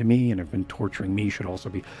speaking to me and have been torturing me should also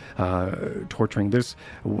be torturing this,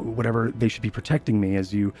 whatever, they should be protecting me.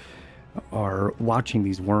 As you are watching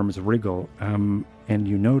these worms wriggle, and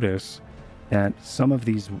you notice that some of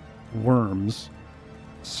these worms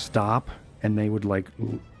stop and they would like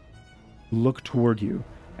look toward you,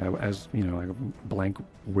 as you know, like a blank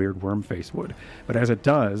weird worm face would. But as it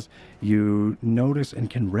does, you notice and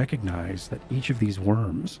can recognize that each of these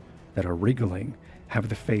worms that are wriggling have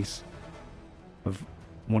the face of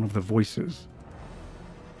one of the voices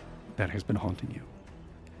that has been haunting you.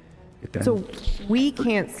 So we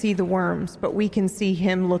can't see the worms, but we can see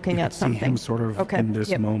him looking at something. See him sort of in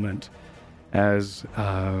this moment, as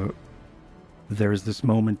there's this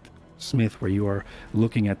moment, Smith, where you are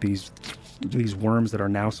looking at these worms that are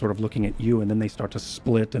now sort of looking at you, and then they start to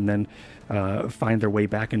split and then find their way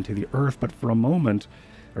back into the earth. But for a moment,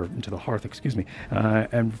 or into the hearth, excuse me,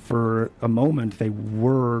 and for a moment they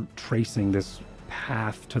were tracing this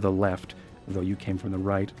path to the left, though you came from the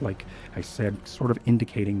right, like I said, sort of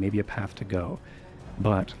indicating maybe a path to go.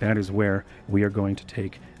 But that is where we are going to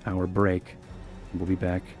take our break. We'll be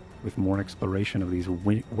back with more exploration of these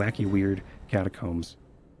wacky, weird catacombs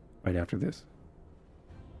right after this.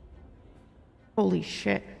 Holy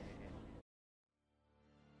shit.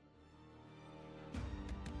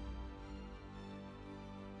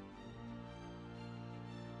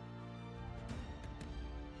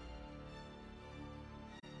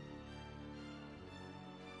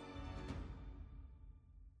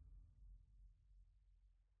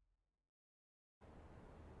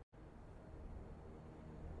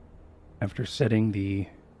 After setting the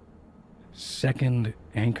second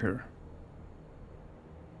anchor,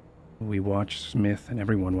 we watch Smith, and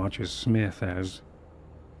everyone watches Smith as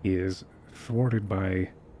he is thwarted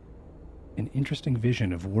by an interesting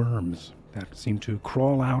vision of worms that seem to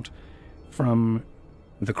crawl out from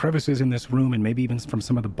the crevices in this room and maybe even from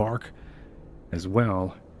some of the bark as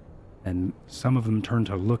well, and some of them turn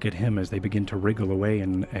to look at him as they begin to wriggle away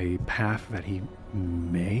in a path that he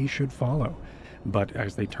should follow. But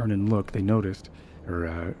as they turn and look, they noticed,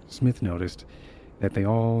 or Smith noticed, that they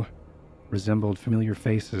all resembled familiar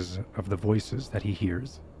faces of the voices that he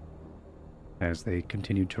hears. As they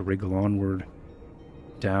continued to wriggle onward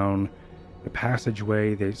down the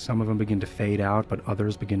passageway, some of them begin to fade out, but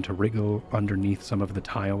others begin to wriggle underneath some of the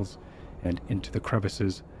tiles and into the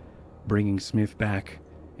crevices, bringing Smith back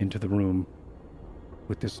into the room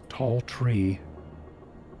with this tall tree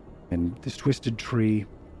and this twisted tree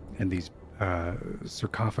and these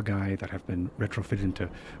sarcophagi that have been retrofitted into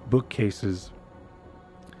bookcases,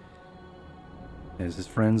 as his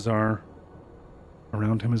friends are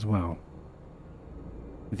around him as well.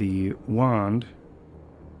 The wand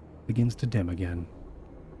begins to dim again.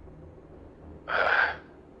 What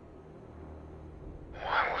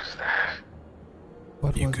was that?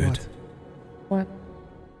 What You was good? What?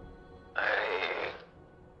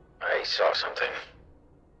 I saw something.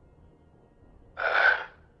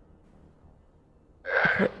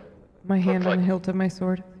 Put my hand on like- the hilt of my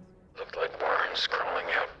sword. Looked like worms crawling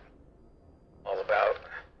out. All about.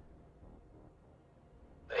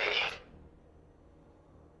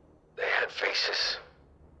 They had faces.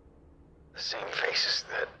 The same faces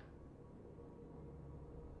that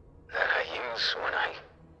I use when I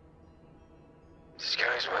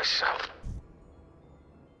disguise myself.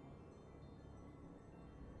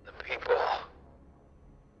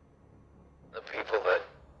 The people that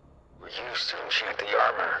were used to enchant the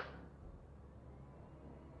armor.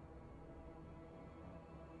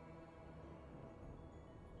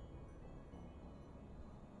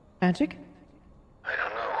 Magic? I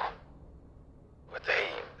don't know. But they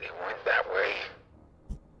went that way.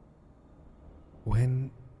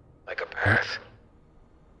 When Like a path.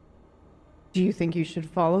 Do you think you should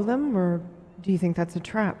follow them, or do you think that's a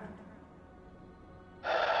trap?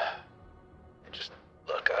 Just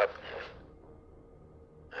look up.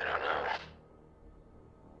 I don't know.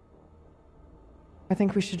 I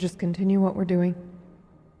think we should just continue what we're doing.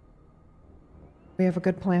 We have a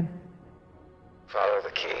good plan. Follow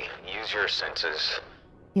the key. Use your senses.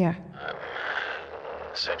 Yeah. I'm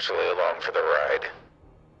essentially along for the ride.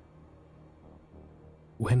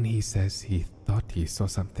 when he says he thought he saw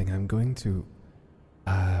something, I'm going to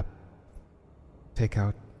take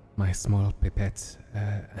out my small pipette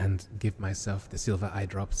and give myself the silver eye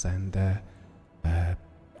drops and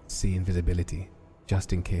see invisibility,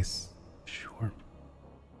 just in case. Sure.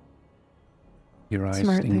 Your eyes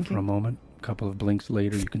Smart sting for thinking. a moment. A couple of blinks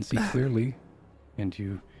later, you can see clearly, and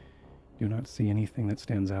you do not see anything that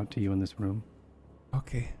stands out to you in this room.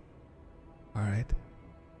 Okay. All right.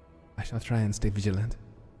 I shall try and stay vigilant.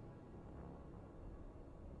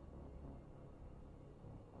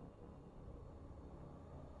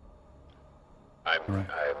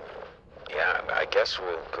 I guess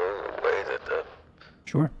we'll go the way that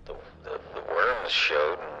Sure. the worms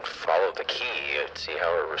showed and follow the key and see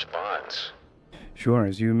how it responds. Sure.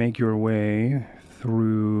 As you make your way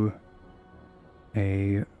through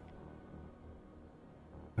another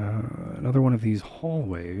one of these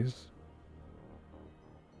hallways,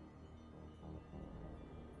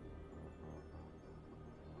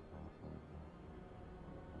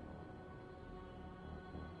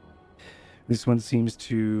 this one seems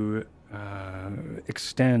to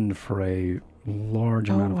extend for a large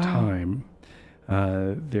amount of wow. time.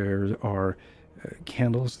 There are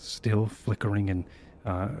candles still flickering and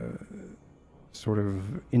sort of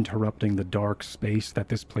interrupting the dark space that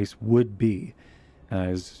this place would be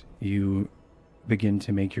as you begin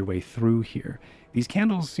to make your way through here. These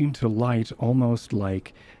candles seem to light almost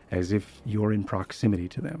like as if you're in proximity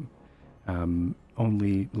to them,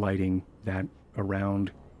 only lighting that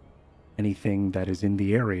around anything that is in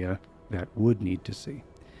the area that would need to see.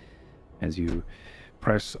 As you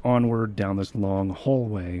press onward down this long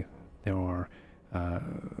hallway, there are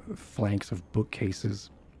flanks of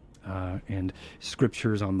bookcases and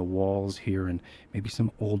scriptures on the walls here, and maybe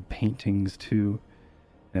some old paintings too,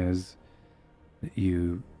 as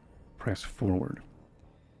you press forward.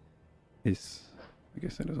 This, like I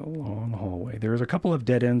said, is a long hallway. There's a couple of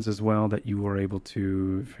dead ends as well that you were able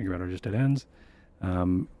to figure out are just dead ends,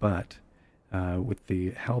 but with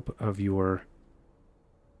the help of your...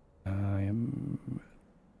 I am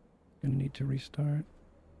going to need to restart.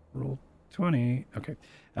 Roll 20. Okay.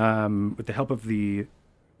 With the help of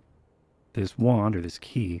this wand or this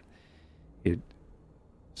key, it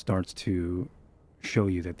starts to show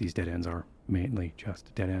you that these dead ends are mainly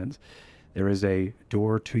just dead ends. There is a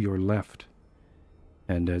door to your left,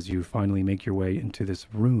 and as you finally make your way into this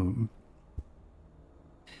room,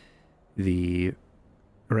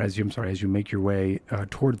 as you make your way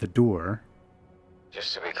toward the door.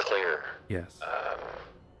 Just to be clear. Yes.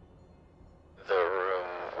 The room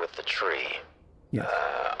with the tree. Yes.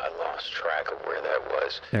 I lost track of where that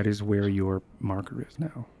was. That is where your marker is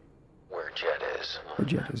now. Where Jet is. Where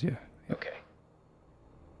Jet is, yeah. Okay.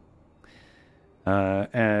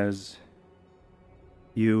 As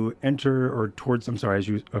you enter, as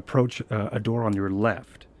you approach a door on your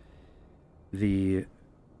left, the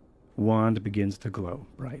wand begins to glow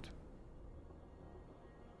bright.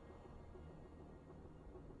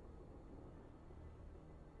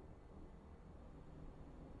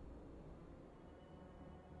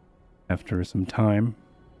 After some time,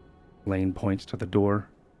 Lane points to the door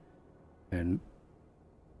and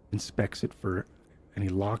inspects it for any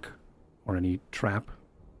lock or any trap.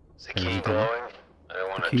 Is the key glowing? I don't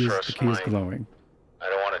want to trust the key is glowing. I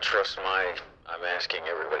don't want to trust I'm asking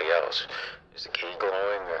everybody else. Is the key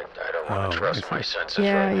glowing? I don't want to trust my senses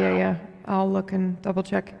right now. Yeah. I'll look and double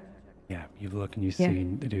check. Yeah, you look and you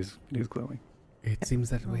see it is glowing. It seems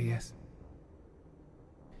that way, yes.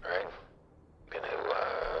 Alright. Gonna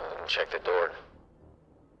check the door.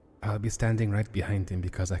 I'll be standing right behind him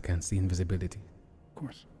because I can see invisibility. Of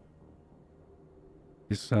course.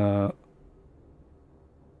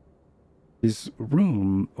 This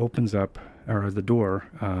room opens up, or the door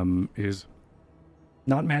is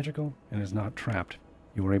not magical and is not trapped.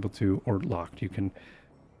 You were able to, or locked. You can,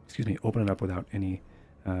 open it up without any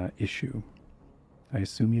issue. I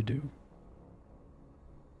assume you do.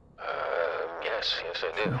 Yes,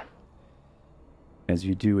 I do. As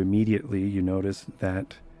you do, immediately you notice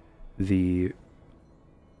that the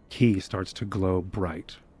key starts to glow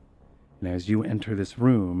bright. And as you enter this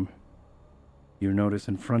room, you notice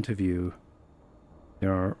in front of you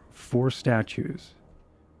there are 4 statues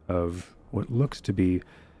of what looks to be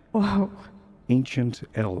ancient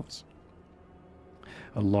elves.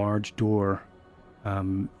 A large door.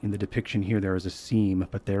 In the depiction here, there is a seam,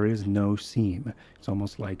 but there is no seam. It's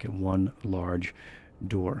almost like one large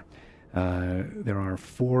door. There are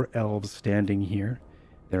 4 elves standing here.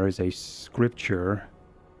 There is a scripture,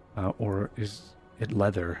 or is it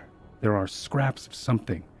leather? There are scraps of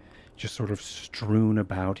something just sort of strewn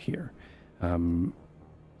about here.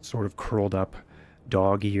 Sort of curled up,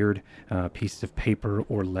 dog-eared pieces of paper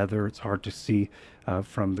or leather. It's hard to see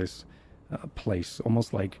from this place,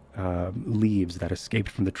 almost like leaves that escaped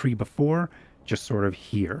from the tree before, just sort of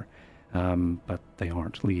here. But they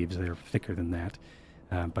aren't leaves, they're thicker than that.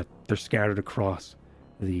 But they're scattered across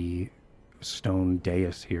the stone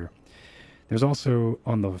dais here. There's also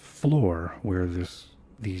on the floor where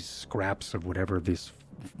these scraps of whatever this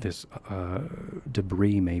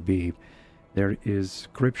debris may be, there is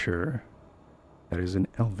scripture that is in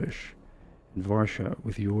Elvish. And Varsha,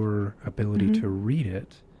 with your ability to read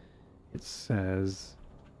it, it says,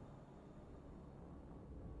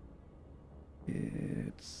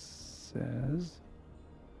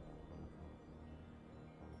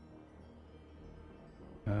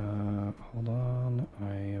 hold on,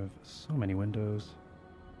 I have so many windows.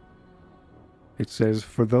 It says,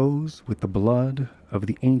 "For those with the blood of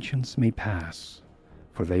the ancients may pass,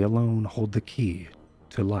 for they alone hold the key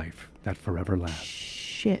to life that forever lasts."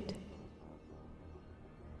 Shit.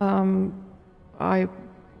 I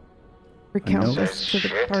recount this to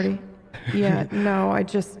the party. Yeah, no, I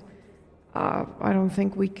just, I don't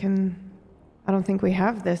think we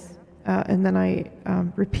have this. And then I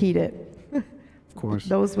repeat it. Of course.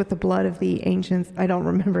 Those with the blood of the ancients. I don't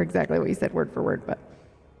remember exactly what you said word for word, but.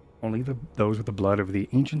 Only those with the blood of the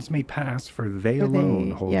ancients may pass, for they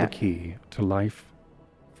alone hold the key to life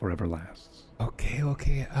forever lasts. Okay.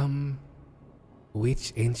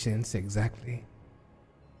 Which ancients exactly?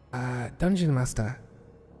 Dungeon Master.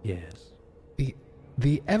 Yes. The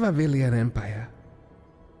Evervillian Empire.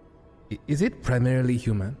 Is it primarily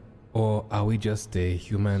human, or are we just a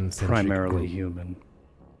human-centric primarily group? Human.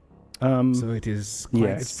 So it is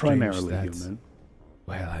quite it's primarily human.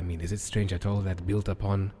 Well, I mean, is it strange at all that built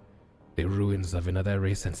upon the ruins of another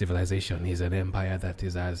race and civilization is an empire that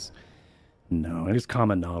is as... No, it is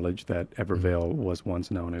common knowledge that Evervale was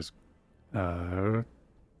once known as... Elvenvale.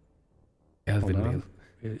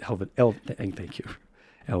 Thank you.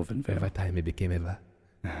 Elvenvale. Every time it became ever.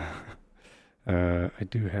 I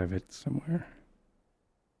do have it somewhere.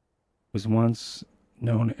 Was once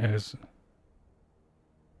known as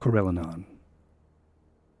Corellinon,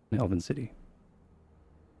 an elven city.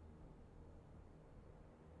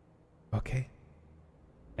 Okay.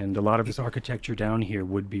 And a lot of this architecture down here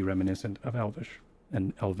would be reminiscent of Elvish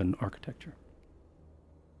and elven architecture.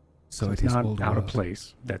 So it's it is not old out world. of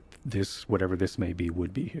place that this, whatever this may be,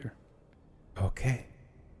 would be here. Okay.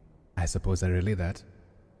 I suppose I relay that.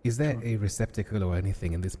 Is there a receptacle or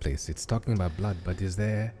anything in this place? It's talking about blood, but is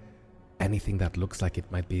there anything that looks like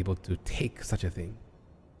it might be able to take such a thing?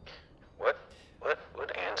 What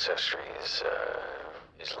ancestry is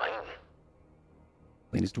Lane?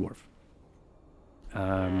 Lane is dwarf.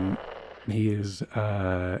 He is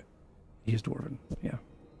dwarven. Yeah.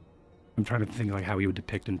 I'm trying to think like how he would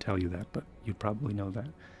depict and tell you that, but you'd probably know that.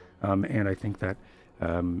 And I think that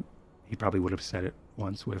he probably would have said it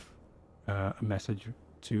once with a message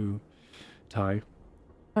to Ty.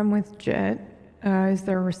 I'm with Jet. Is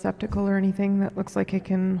there a receptacle or anything that looks like it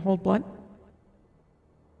can hold blood?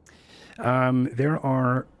 There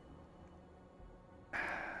are,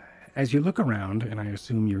 as you look around, and I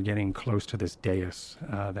assume you're getting close to this dais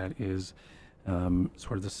that is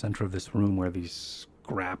sort of the center of this room where these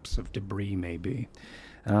scraps of debris may be.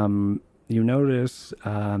 You notice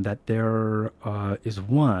that there is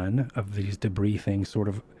one of these debris things sort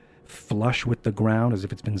of flush with the ground as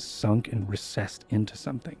if it's been sunk and recessed into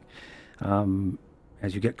something.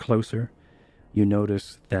 As you get closer, you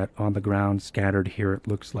notice that on the ground scattered here, it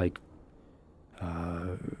looks like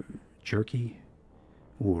jerky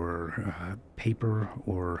or paper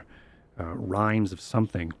or rimes of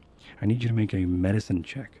something. I need you to make a medicine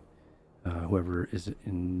check, whoever is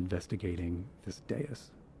investigating this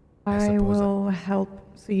dais. I will help,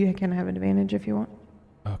 so you can have advantage if you want.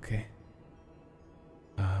 Okay.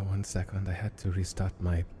 1 second, I had to restart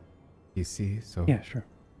my PC, so... Yeah, sure.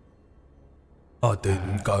 I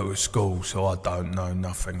didn't go to school, so I don't know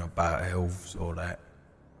nothing about elves or that.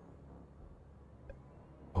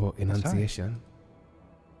 Or enunciation?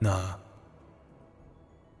 Nah.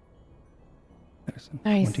 Medicine.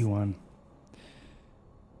 Nice. 21.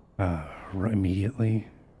 Immediately,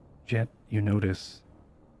 Jet, you notice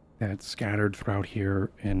that scattered throughout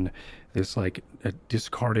here in this like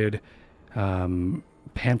discarded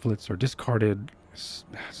pamphlets or discarded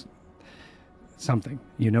something.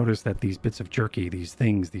 You notice that these bits of jerky, these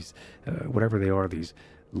things, these whatever they are, these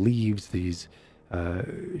leaves, these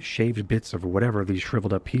shaved bits of whatever these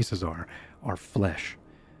shriveled up pieces are flesh.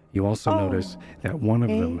 You also notice that one of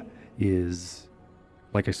them is,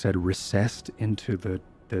 like I said, recessed into the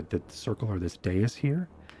circle or this dais here.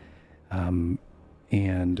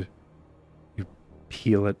 And you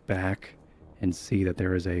peel it back and see that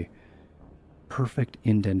there is a perfect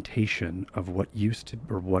indentation of what used to,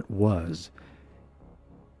 or what was,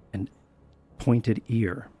 an pointed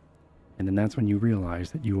ear. And then that's when you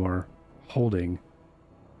realize that you are holding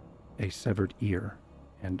a severed ear.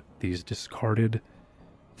 And these discarded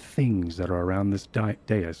things that are around this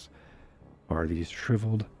dais are these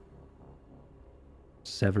shriveled,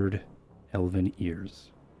 severed elven ears.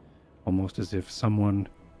 Almost as if someone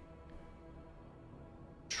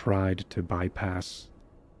tried to bypass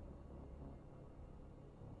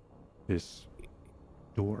this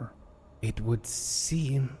door. It would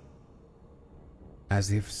seem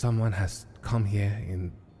as if someone has come here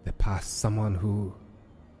in the past, someone who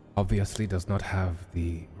obviously does not have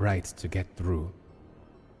the right to get through.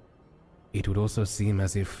 It would also seem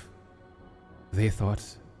as if they thought,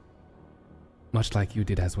 much like you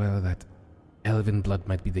did as well, that elven blood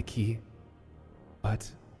might be the key.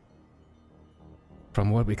 But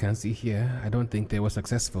from what we can see here, I don't think they were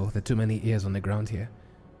successful. There are too many ears on the ground here.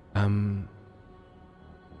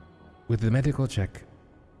 With the medical check,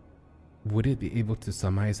 would it be able to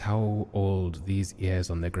surmise how old these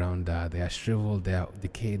ears on the ground are? They are shriveled, they are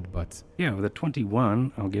decayed, but... Yeah, with a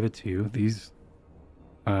 21, I'll give it to you. These,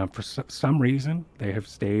 for some reason, they have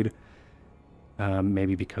stayed,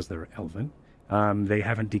 maybe because they're elven. They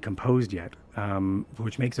haven't decomposed yet,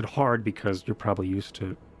 which makes it hard because you're probably used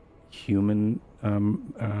to human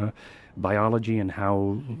biology and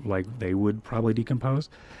how, like, they would probably decompose.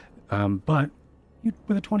 But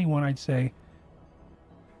with a 21, I'd say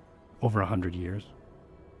over 100 years.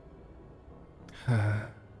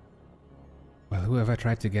 Well, whoever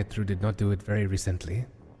tried to get through did not do it very recently.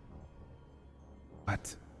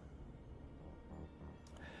 But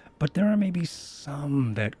there are maybe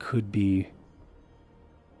some that could be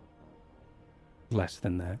less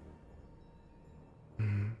than that.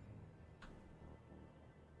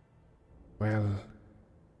 Well,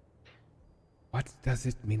 what does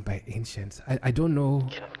it mean by ancients? I don't know.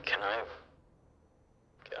 Can I?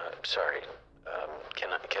 I'm sorry.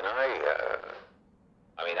 Can I?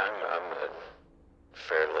 I mean, I'm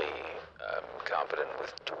fairly competent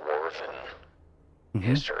with dwarven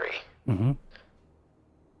history. Mm-hmm.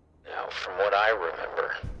 Now, from what I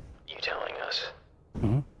remember, you telling us,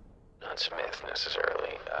 not Smith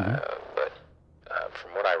necessarily, but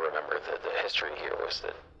from what I remember, the history here was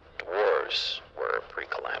that dwarves were a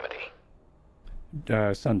pre-calamity.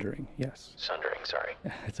 Sundering, yes. Sundering, sorry.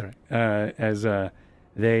 That's all right.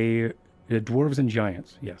 Dwarves and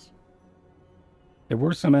giants, yes. There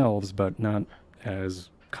were some elves, but not as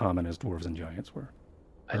common as dwarves and giants were.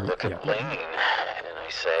 I look at Lane and I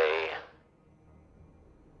say,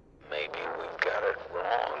 maybe we've got it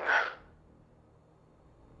wrong.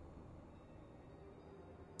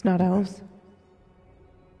 It's not elves.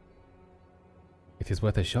 It is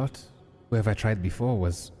worth a shot. Whoever tried before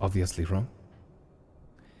was obviously wrong.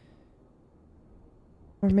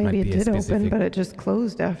 Or It maybe might it be a did open, specific- but it just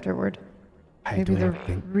closed afterward. I Maybe the don't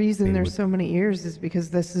think reason they there's would so many ears is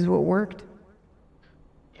because this is what worked.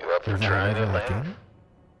 You up for revive trying it, over Lane? again.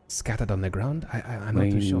 Scattered on the ground. I'm not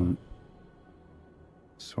too sure. Lane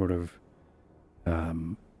sort of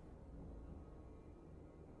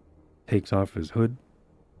takes off his hood,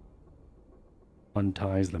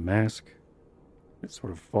 unties the mask. It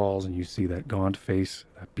sort of falls, and you see that gaunt face,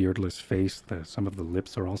 that beardless face. Some of the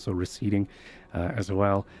lips are also receding as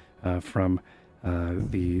well from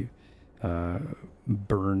the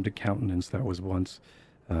burned countenance that was once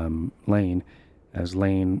Lane, as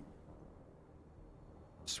Lane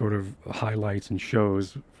sort of highlights and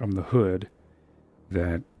shows from the hood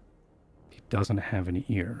that he doesn't have an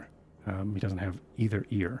ear. He doesn't have either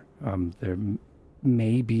ear. There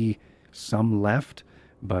may be some left,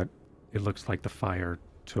 but it looks like the fire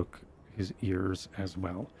took his ears as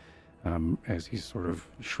well, as he sort of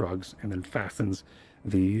shrugs and then fastens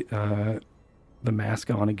the mask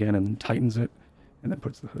on again and tightens it and then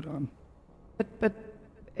puts the hood on. But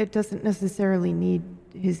it doesn't necessarily need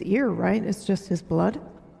his ear, right? It's just his blood?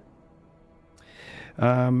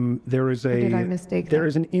 There is Or did I mistake there that?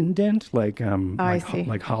 is an indent like I see.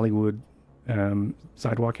 like Hollywood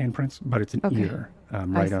sidewalk handprints, but it's an Okay. ear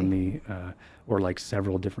right on see. the or like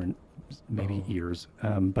several different maybe ears,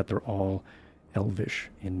 but they're all elvish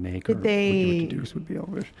in make. Did or they- what you would deduce would be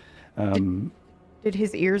elvish. Did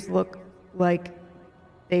his ears look like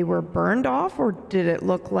they were burned off, or did it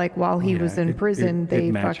look like while he was in prison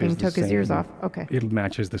they matches fucking the took his ears same- off? Okay. It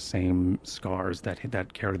matches the same scars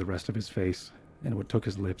that carry the rest of his face, and what took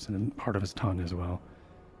his lips and part of his tongue as well.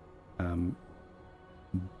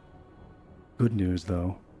 Good news,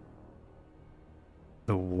 though.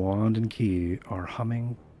 The wand and key are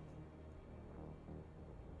humming.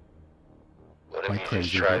 What Quite if you just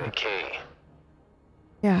crazy, try though. the key?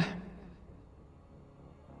 Yeah.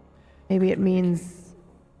 Maybe it means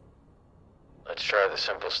Let's try the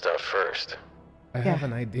simple stuff first. I have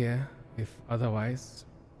an idea. If otherwise,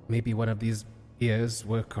 maybe one of these ears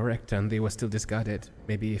were correct and they were still discarded.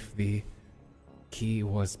 Maybe if the key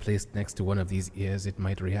was placed next to one of these ears, it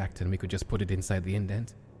might react and we could just put it inside the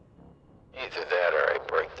indent. Either that or I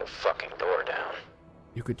break the fucking door down.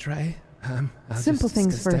 You could try. I'll Simple just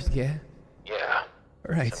things step first. here. Yeah,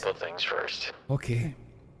 Right. simple things first. Okay.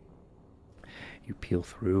 You peel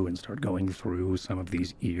through and start going through some of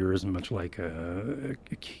these ears, much like a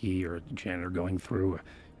key or a janitor going through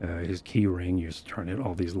his key ring. You're trying to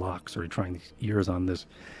all these locks or trying these ears on this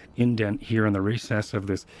indent here in the recess of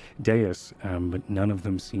this dais, but none of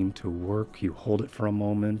them seem to work. You hold it for a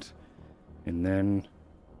moment, and then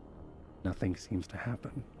nothing seems to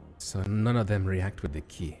happen. So none of them react with the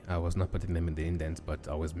key. I was not putting them in the indent, but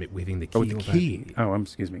I was waving the key Oh, the over. key. Oh,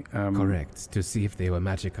 excuse me. Correct. To see if they were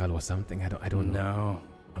magical or something. I don't know. No.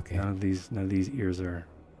 Okay. None of these ears are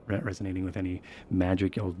resonating with any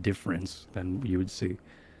magical difference than you would see.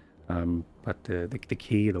 But the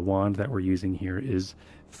key, the wand that we're using here, is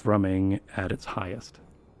thrumming at its highest.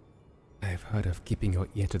 I've heard of keeping your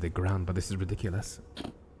ear to the ground, but this is ridiculous.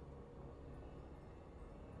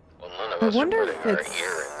 Well, none of I us wonder are if putting our it's- ear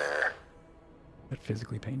in there. That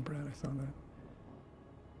physically pained Brad. I saw that.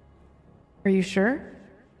 Are you sure?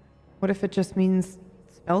 What if it just means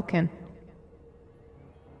spellkin?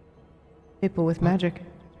 People with magic.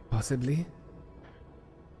 Possibly.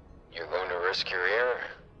 You're going to risk your ear?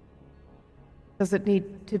 Does it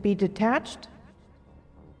need to be detached?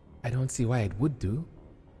 I don't see why it would do.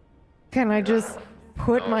 Can I just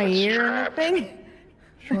put my it's ear in the trapped. thing?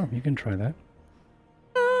 Sure, you can try that.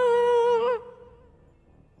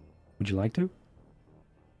 Would you like to?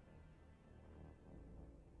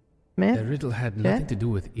 The Myth? riddle had nothing to do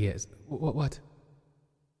with ears. What?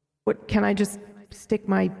 What, can I just stick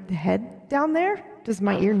my head down there? Does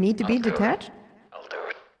my ear need to be I'll do it. detached? I'll do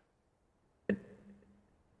it.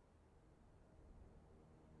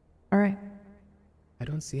 All right. I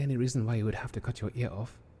don't see any reason why you would have to cut your ear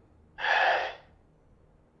off.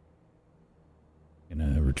 I'm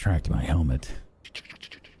gonna retract my helmet.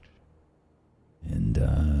 And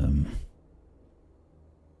I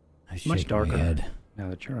Much shake my darker head. now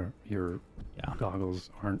that your Yeah. goggles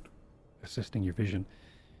aren't assisting your vision.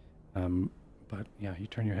 But yeah, you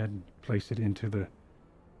turn your head and place it into the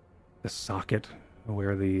socket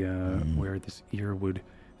where where this ear would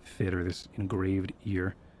fit, or this engraved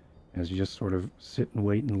ear, as you just sort of sit and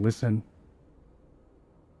wait and listen.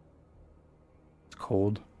 It's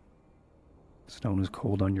cold. The stone is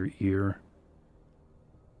cold on your ear.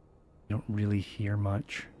 You don't really hear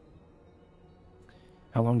much.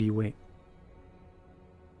 How long do you wait?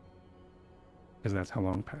 Because that's how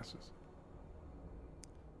long passes.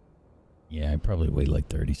 Yeah, I probably wait like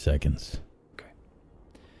 30 seconds. Okay.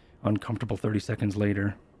 Uncomfortable 30 seconds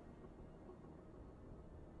later.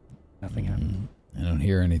 Nothing happens. I don't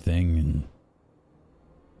hear anything, and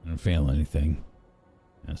I don't feel anything.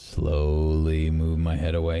 I slowly move my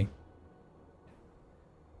head away.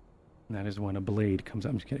 And that is when a blade comes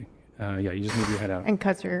up. I'm just kidding. Yeah, you just move your head out. And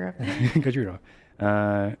cuts your ear off. Cut your ear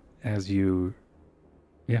off. As you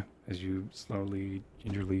slowly,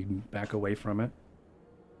 gingerly back away from it.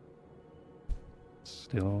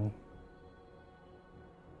 Still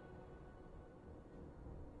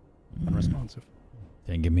unresponsive.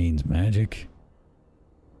 Think it means magic?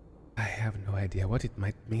 I have no idea what it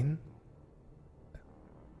might mean.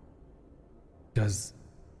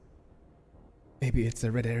 Maybe it's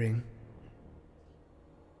a red herring.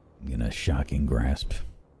 I'm gonna shocking grasp.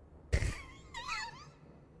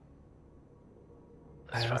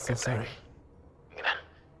 I'm so sorry.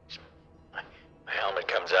 My helmet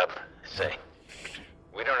comes up. Say,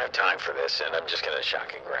 we don't have time for this, and I'm just gonna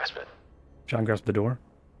shock and grasp it. Shock and grasp the door?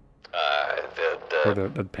 Or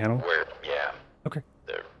the panel? Where? Yeah. Okay.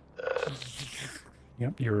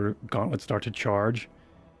 Yep, your gauntlets start to charge.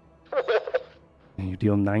 And you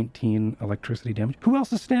deal 19 electricity damage. Who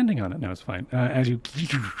else is standing on it? No, it's fine. As you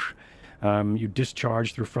you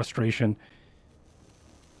discharge through frustration.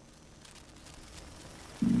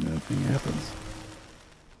 Nothing happens.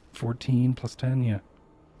 14 plus 10, yeah.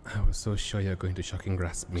 I was so sure you're going to shocking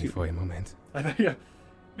grasp me for a moment. I thought, yeah.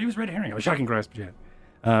 Maybe it was red herring. I was shocking grasp, Jet.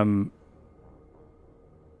 You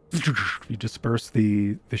disperse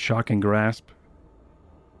the shocking grasp.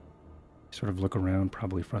 You sort of look around,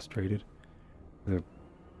 probably frustrated. The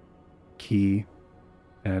key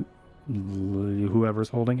that whoever's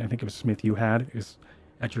holding, I think it was Smith you had, is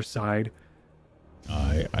at your side.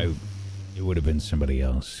 It would have been somebody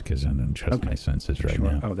else, because I don't trust my senses right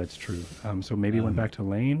now. Oh, that's true. So maybe it went back to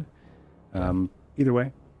Lane. Either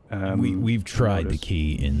way. We've tried the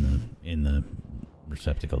key in the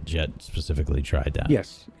receptacle. Jet specifically tried that.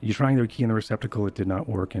 Yes, you trying the key in the receptacle, it did not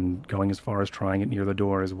work, and going as far as trying it near the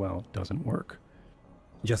door as well doesn't work.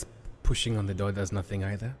 Just pushing on the door does nothing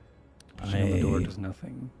either? Pushing on the door does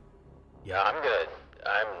nothing. Yeah, I'm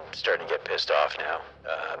starting to get pissed off now,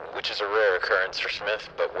 which is a rare occurrence for Smith,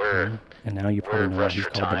 but we're... And now you probably know he's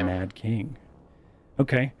called the Mad King.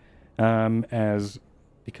 Okay. Because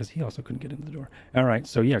he also couldn't get into the door. All right,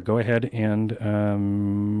 so yeah, go ahead and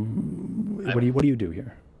what do you do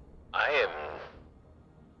here?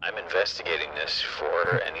 I'm investigating this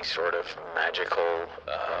for any sort of magical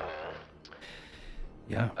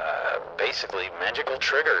basically magical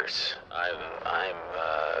triggers. I'm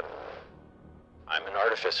an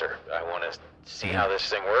artificer. I want to see how this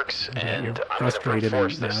thing works, and I'm going to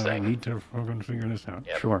enforce this thing. I need to figure this out.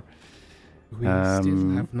 Yep. Sure. We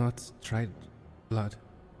still have not tried blood.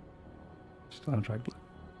 Still haven't tried blood.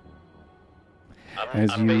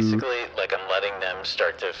 I'm basically, like, I'm letting them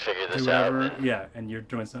start to figure this out. Yeah, and you're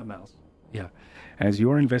doing something else. Yeah. As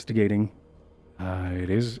you're investigating, it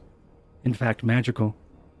is, in fact, magical.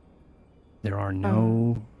 There are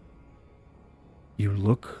no...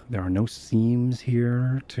 there are no seams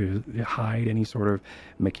here to hide any sort of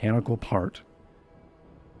mechanical part.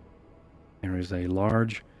 There is a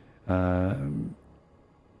large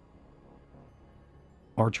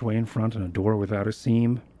archway in front and a door without a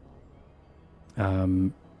seam.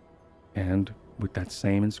 And with that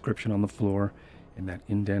same inscription on the floor and that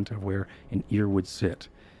indent of where an ear would sit.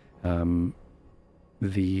 The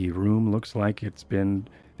room looks like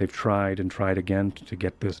they've tried and tried again to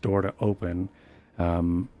get this door to open.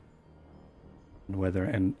 And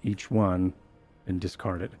each one been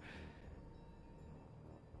discarded.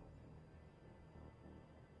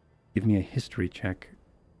 Give me a history check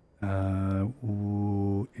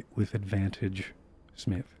with advantage,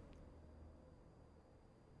 Smith.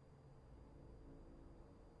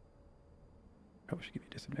 Probably should give you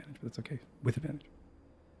disadvantage, but that's okay. With advantage.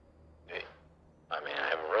 Hey, I mean, I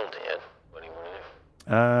haven't rolled it yet. What do you want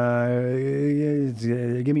to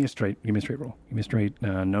do? Give me a straight roll. Give me a straight,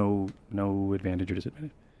 no advantage or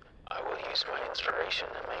disadvantage. I will use my inspiration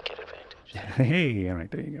and make it advantage. Hey, all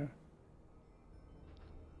right, there you go.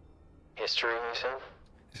 History, you said?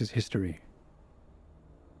 This is history.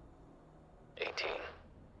 18.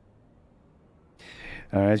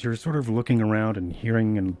 As you're sort of looking around and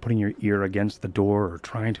hearing and putting your ear against the door or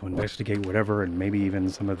trying to investigate whatever, and maybe even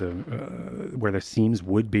some of the where the seams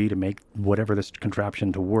would be to make whatever this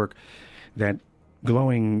contraption to work, that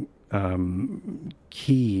glowing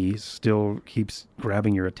key still keeps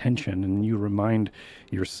grabbing your attention, and you remind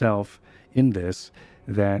yourself in this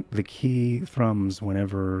that the key thrums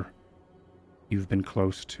whenever you've been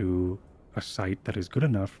close to a site that is good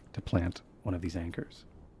enough to plant one of these anchors.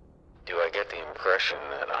 Do I get the impression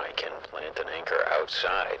that I can plant an anchor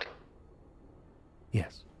outside?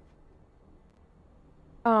 Yes.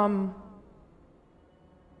 I'll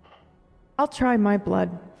try my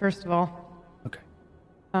blood, first of all. Okay.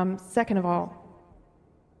 Second of all,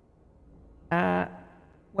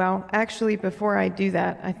 well, actually, before I do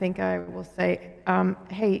that, I think I will say,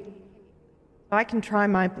 hey, I can try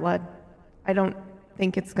my blood. I don't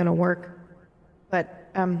think it's gonna work, but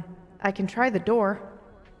I can try the door.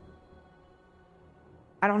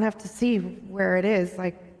 I don't have to see where it is.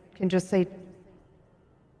 I can just say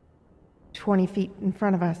 20 feet in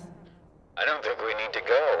front of us. I don't think we need to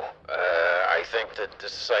go. I think that the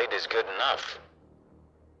site is good enough.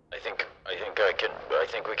 I think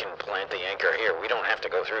we can plant the anchor here. We don't have to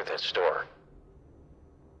go through this door.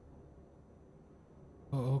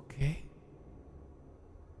 Okay.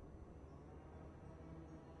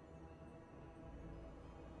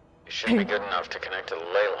 It should be good enough to connect to the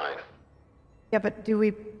ley line. Yeah, but do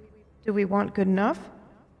we want good enough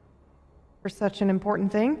for such an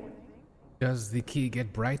important thing? Does the key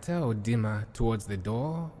get brighter or dimmer towards the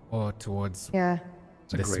door or towards Yeah.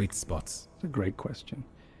 the sweet spots? It's a great question.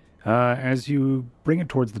 As you bring it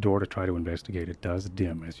towards the door to try to investigate, it does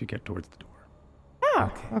dim as you get towards the door.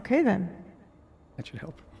 Oh, okay then. That should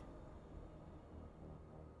help.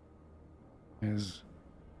 As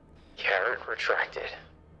Carrot retracted.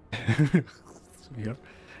 yep.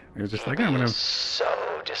 It was just like, I'm gonna. So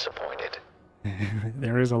disappointed.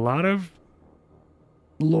 There is a lot of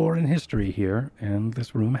lore and history here, and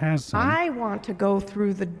this room has some. I want to go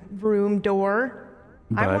through the room door.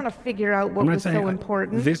 I But want to figure out what I'm not was saying so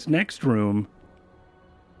important. This next room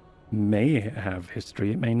may have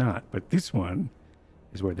history, it may not, but this one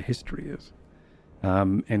is where the history is.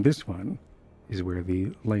 And this one is where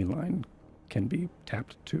the ley line can be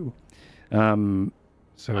tapped to.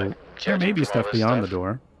 So there judging may be from all stuff this beyond the stuff,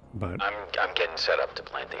 door, but I'm getting set up to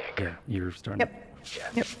plant the anchor. yeah, you're starting Yep.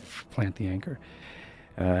 to Yep. plant the anchor.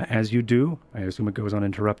 As you do, I assume it goes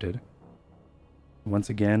uninterrupted. Once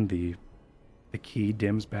again, the key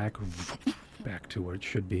dims back to where it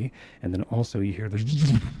should be, and then also you hear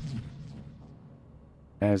the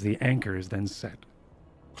as the anchor is then set.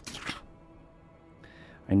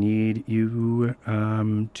 I need you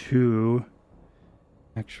to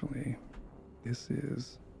actually, this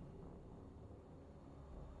is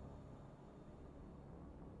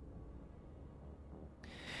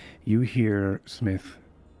you hear Smith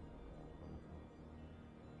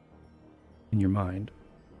in your mind.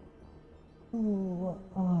 Who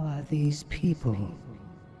are these people?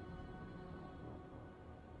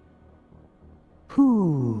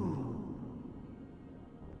 Who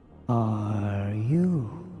are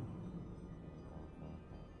you?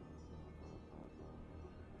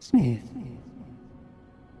 Smith,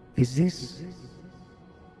 is this...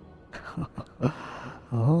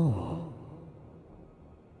 Oh,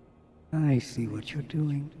 I see what you're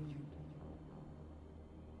doing.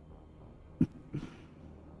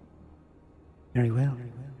 Very well.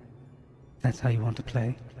 That's how you want to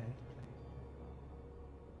play.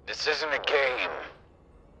 This isn't a game.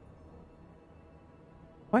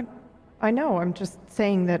 What? I know, I'm just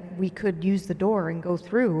saying that we could use the door and go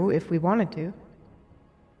through if we wanted to.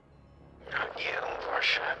 Not you,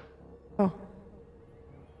 Varsha. Oh.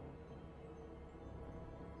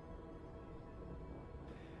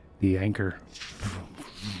 The anchor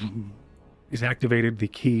is activated. The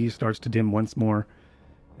key starts to dim once more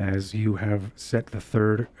as you have set the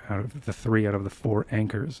third out of the 3 out of the 4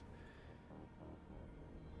 anchors.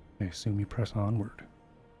 I assume you press onward.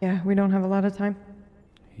 Yeah, we don't have a lot of time.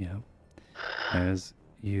 Yeah. As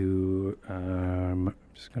you, I'm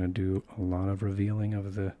just going to do a lot of revealing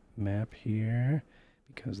of the map here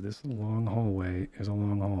because this long hallway is a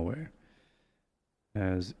long hallway.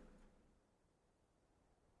 As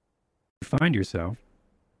you find yourself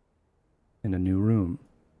in a new room.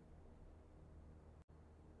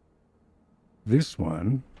 This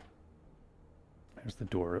one, as the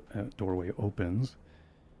doorway opens,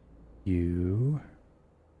 you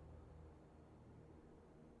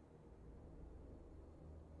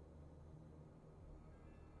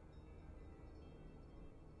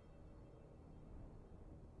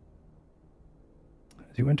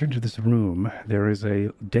As you enter into this room, there is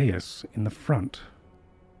a dais in the front,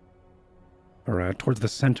 or towards the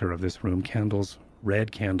center of this room. Candles,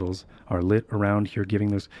 red candles, are lit around here, giving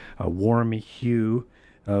this a warm hue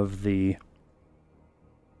of this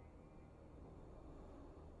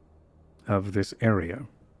area.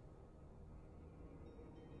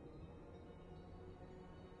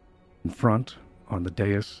 In front, on the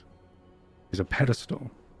dais, is a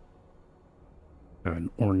pedestal.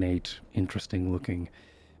 An ornate, interesting-looking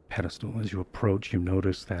pedestal. As you approach, you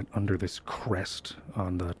notice that under this crest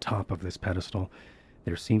on the top of this pedestal,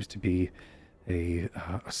 there seems to be a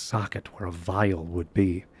socket where a vial would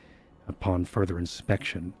be. Upon further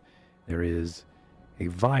inspection, there is a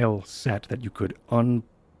vial set that you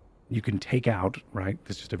can take out, right?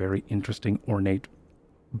 It's just a very interesting, ornate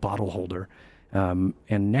bottle holder. And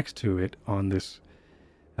next to it, on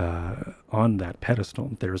that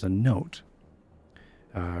pedestal, there's a note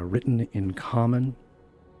written in common,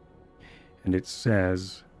 and it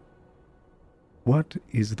says, "What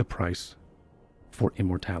is the price for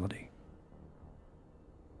immortality?"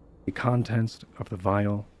 The contents of the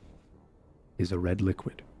vial is a red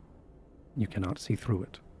liquid. You cannot see through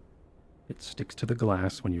it. It sticks to the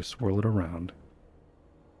glass when you swirl it around.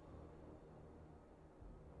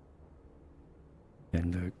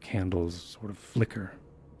 And the candles sort of flicker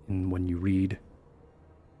when you read.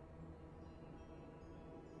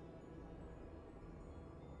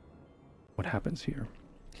 What happens here?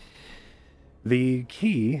 The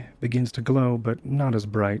key begins to glow, but not as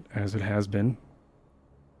bright as it has been.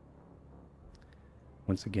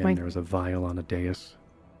 Once again, there is a vial on a dais,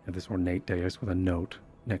 and this ornate dais with a note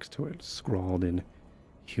next to it, scrawled in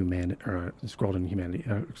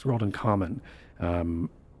common.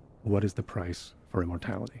 What is the price for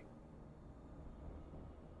immortality?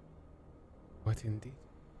 What indeed?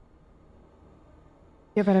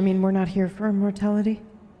 Yeah, but I mean, we're not here for immortality.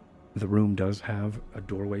 The room does have a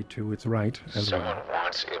doorway to its right as Someone well.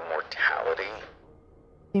 wants immortality?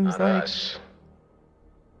 Seems Not like us.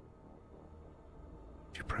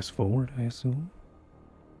 Did you press forward, I assume?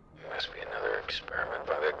 Must be another experiment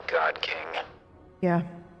by the God King. yeah.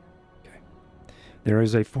 There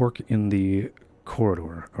is a fork in the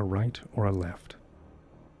corridor, a right or a left.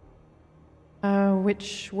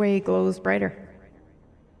 Which way glows brighter?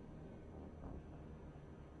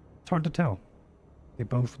 It's hard to tell. They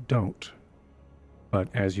both don't. But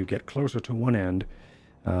as you get closer to one end,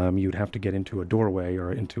 you'd have to get into a doorway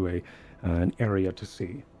or into an area to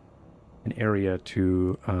see. An area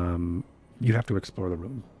to... you'd have to explore the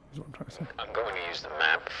room, is what I'm trying to say. I'm going to use the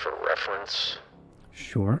map for reference.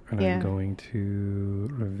 Sure, and Yeah. I'm going to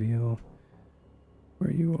reveal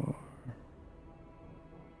where you are.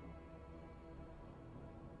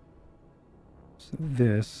 So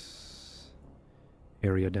this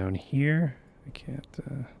area down here, I can't,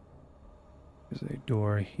 there's a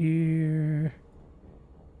door here,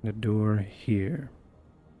 and a door here.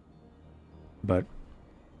 But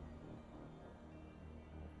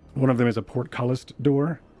one of them is a portcullis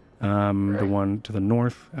door. The one to the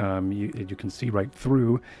north, you can see right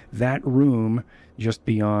through. That room just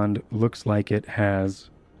beyond looks like it has...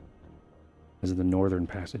 This is the northern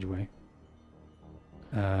passageway.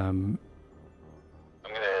 I'm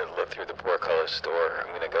going to look through the portcullis door. I'm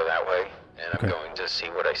going to go that way, and Okay. I'm going to see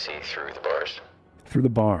what I see through the bars. Through the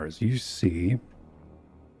bars, you see...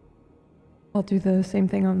 I'll do the same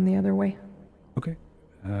thing on the other way. Okay.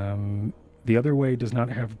 The other way does not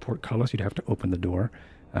have a portcullis. You'd have to open the door.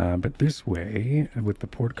 But this way, with the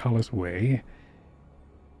portcullis way,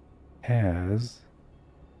 has...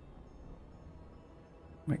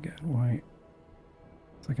 Oh my God, why?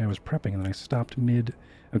 It's like I was prepping and then I stopped mid...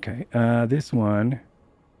 Okay, this one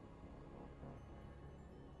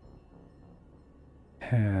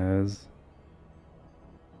has...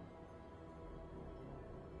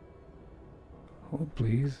 Hold,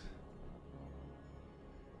 please.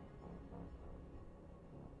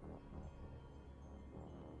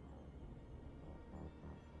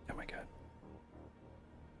 Oh my God.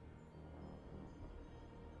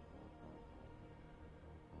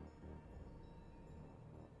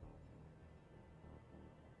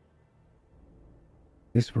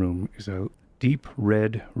 This room is a deep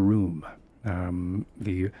red room.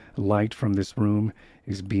 The light from this room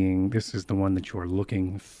is this is the one that you are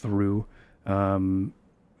looking through,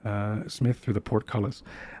 Smith, through the portcullis.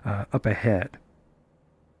 Up ahead,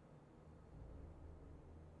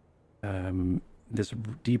 this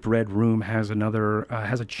deep red room has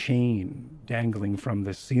has a chain dangling from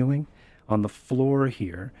the ceiling. On the floor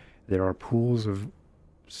here, there are pools of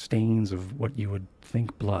stains of what you would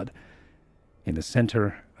think blood. In the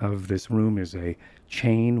center of this room is a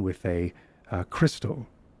chain with a crystal,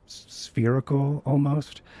 spherical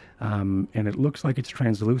almost, and it looks like it's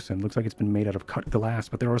translucent. Looks like it's been made out of cut glass,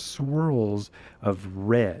 but there are swirls of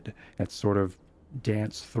red that sort of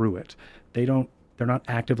dance through it. They're not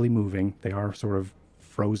actively moving. They are sort of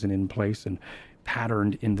frozen in place and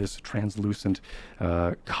patterned in this translucent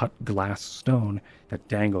cut glass stone that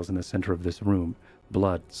dangles in the center of this room.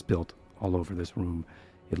 Blood spilt all over this room,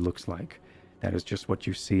 it looks like. That is just what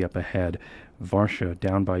you see up ahead. Varsha,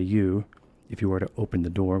 down by you, if you were to open the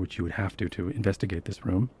door, which you would have to investigate this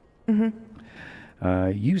room,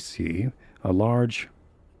 you see a large,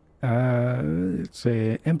 it's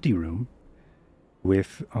an empty room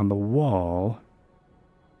with, on the wall,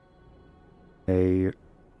 a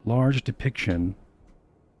large depiction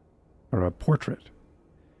or a portrait.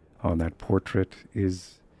 On that portrait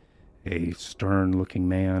is a stern-looking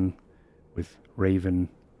man with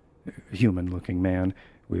human-looking man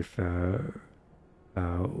with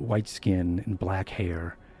white skin and black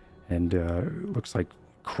hair, and looks like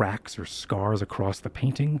cracks or scars across the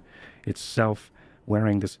painting itself,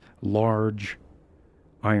 wearing this large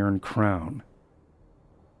iron crown.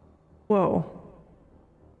 Whoa.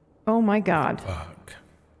 Oh my God. Fuck.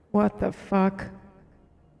 What the fuck?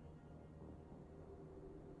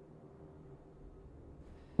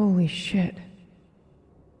 Holy shit.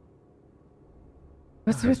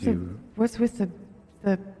 What's with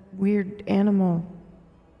the weird animal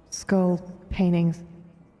skull paintings?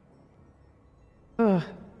 Ugh.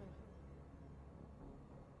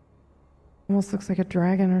 Almost looks like a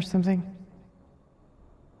dragon or something.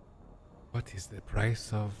 What is the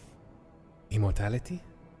price of immortality?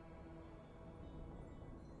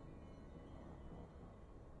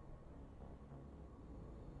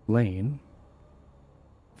 Lane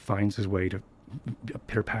finds his way to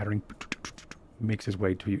pitter-pattering, makes his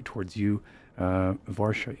way towards you.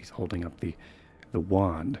 Varsha, he's holding up the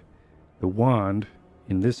wand. The wand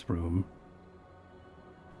in this room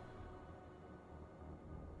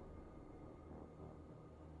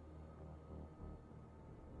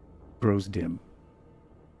grows dim.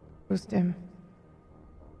 Grows dim.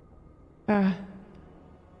 I'll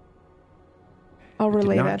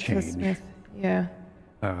relay that to Smith. Yeah.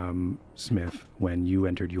 Smith, when you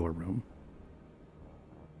entered your room.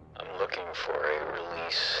 I'm looking for a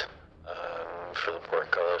release for the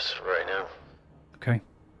portcullis right now. Okay.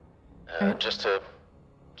 Just to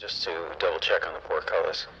double check on the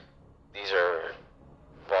portcullis. These are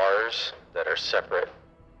bars that are separate,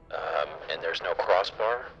 and there's no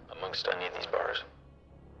crossbar amongst any of these bars.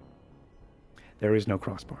 There is no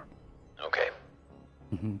crossbar. Okay.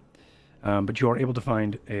 But you are able to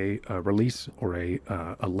find a release or a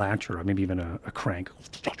latch or maybe even a crank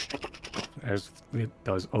as it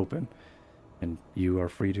does open, and you are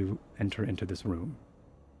free to enter into this room.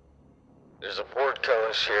 There's a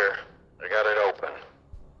portcullis here. I got it open.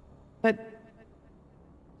 But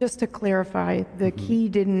just to clarify, the key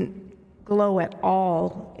didn't glow at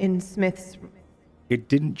all in Smith's. It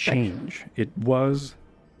didn't change. It was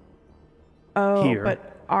here.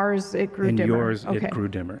 But ours, it grew and dimmer. Yours, okay. it grew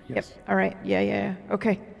dimmer. Yes. Yep. All right. Yeah.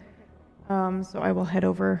 Okay. So I will head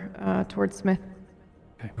over towards Smith.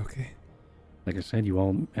 Okay. Like I said, you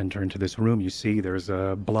all enter into this room. You see there's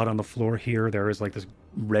blood on the floor here. There is like this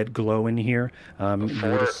red glow in here. You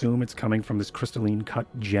would assume it's coming from this crystalline cut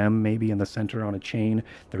gem maybe in the center on a chain.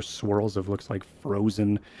 There's swirls of looks like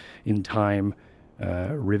frozen in time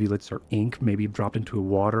rivulets or ink maybe dropped into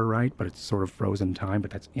water, right? But it's sort of frozen in time,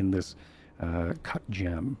 but that's in this cut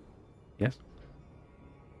gem. Yes?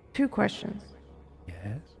 2 questions.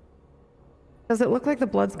 Yes? Does it look like the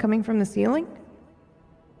blood's coming from the ceiling?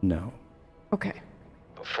 No. Okay.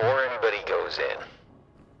 Before anybody goes in,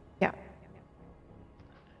 Yeah.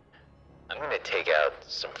 I'm gonna take out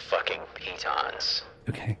some fucking pitons.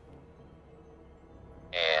 Okay.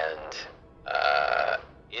 And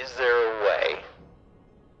is there a way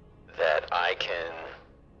that I can,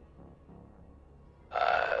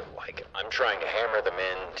 I'm trying to hammer them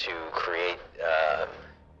in to create,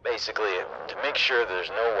 basically, to make sure there's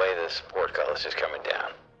no way this portcullis is coming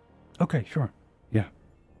down. Okay, sure. Yeah.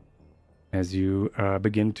 As you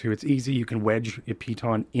begin to, it's easy. You can wedge a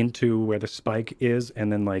piton into where the spike is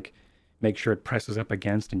and then like make sure it presses up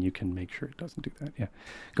against, and you can make sure it doesn't do that. Yeah.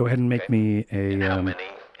 Go ahead and make me a... And how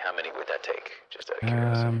many would that take? Just out of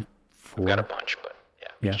curiosity. 4. I've got a bunch, but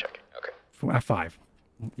yeah. Just checking. Okay. 5.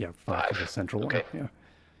 Yeah, 5 is the central okay. one.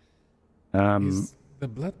 Yeah. Is the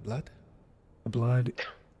blood? The blood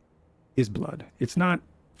is blood. It's not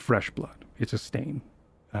fresh blood. It's a stain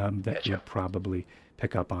that you'll probably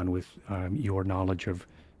pick up on with your knowledge of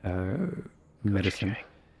medicine. Okay.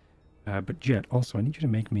 But Jet, also, I need you to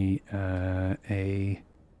make me a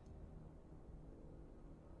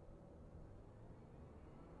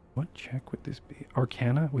What check would this be?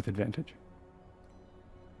 Arcana with advantage.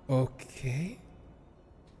 Okay.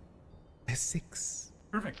 A 6.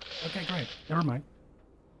 Perfect. Okay, great. Never mind.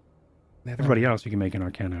 Never Everybody mind. else, you can make an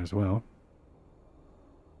Arcana as well.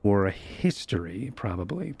 Or a history,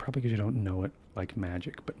 probably. Probably because you don't know it like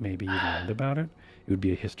magic, but maybe you learned about it. It would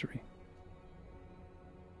be a history.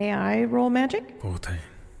 May I roll magic? 14.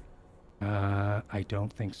 I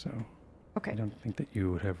don't think so. Okay. I don't think that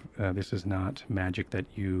you would have... this is not magic that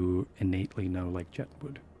you innately know like Jet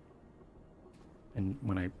would. And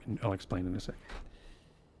I'll explain in a sec.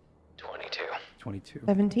 22. 22.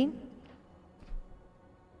 17?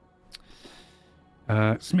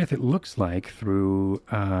 Smith, it looks like through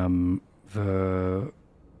how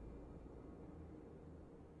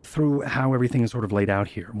everything is sort of laid out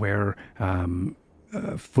here, where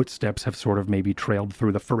footsteps have sort of maybe trailed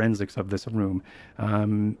through the forensics of this room,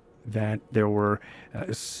 that there were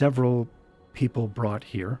several people brought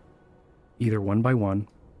here, either one by one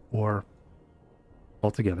or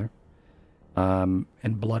all together, and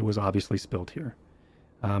blood was obviously spilled here.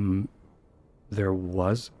 There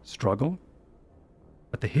was struggle.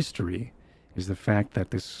 But the history is the fact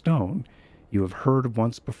that this stone you have heard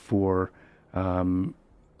once before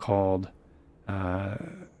called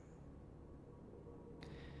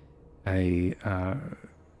you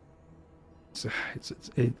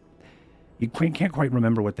can't quite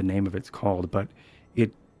remember what the name of it's called, but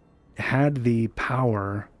it had the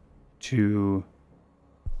power to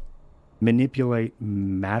manipulate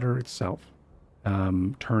matter itself,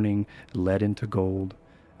 turning lead into gold.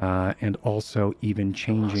 And also even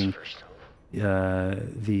changing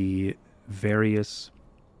the various...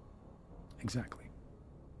 Exactly.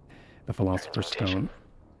 The Philosopher's Stone,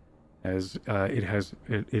 as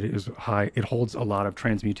it holds a lot of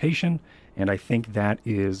transmutation, and I think that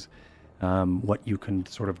is what you can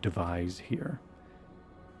sort of devise here.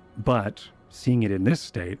 But seeing it in this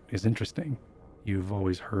state is interesting. You've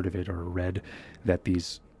always heard of it or read that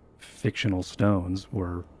these fictional stones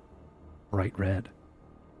were bright red.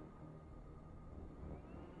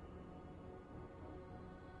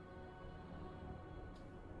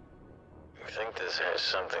 I think this has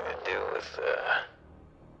something to do with the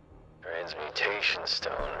transmutation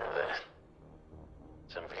stone, or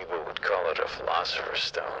some people would call it a philosopher's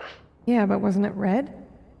stone. Yeah, but wasn't it red?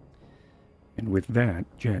 And with that,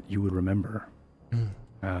 Jet, you would remember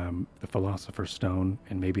the Philosopher's Stone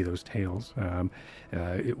and maybe those tales.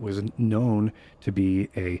 It was known to be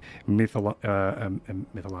a mythological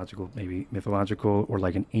or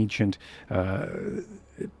like an ancient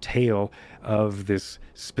tale of this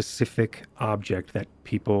specific object that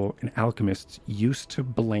people and alchemists used to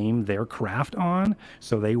blame their craft on,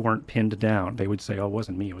 so they weren't pinned down. They would say, oh, it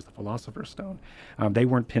wasn't me, it was the Philosopher's Stone. They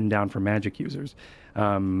weren't pinned down for magic users.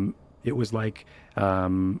 It was like...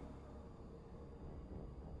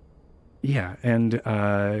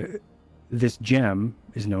 this gem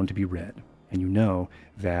is known to be red, and you know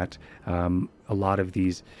that a lot of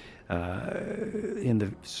these in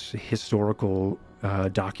the historical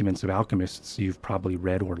documents of alchemists you've probably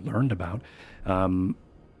read or learned about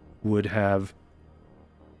would have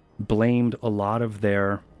blamed a lot of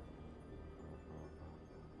their...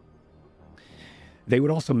 They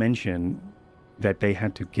would also mention that they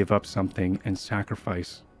had to give up something and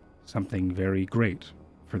sacrifice something very great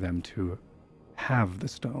for them to have the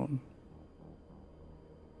stone.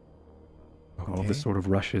 Okay. All this sort of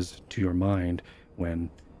rushes to your mind when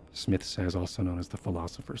Smith says, also known as the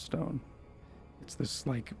Philosopher's Stone. It's this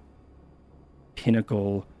like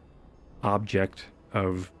pinnacle object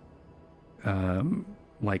of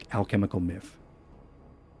like alchemical myth.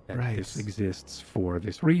 That right. This exists for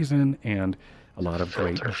this reason, and a lot of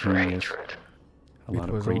great genius. A lot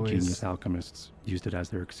of great genius alchemists used it as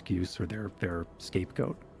their excuse or their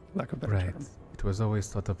scapegoat, for lack of a better term. It was always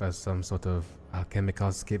thought of as some sort of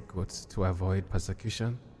alchemical scapegoat to avoid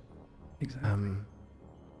persecution. Exactly.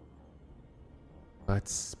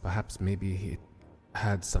 But perhaps maybe it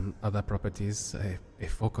had some other properties, a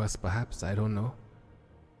focus perhaps, I don't know.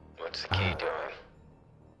 What's the key doing?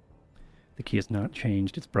 The key has not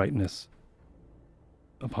changed its brightness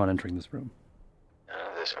upon entering this room. None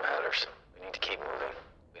of this matters. We need to keep moving.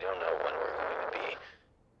 We don't know when we're going to be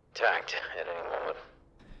attacked at any moment.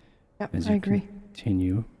 Yep, As I you agree.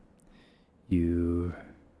 Continue, you...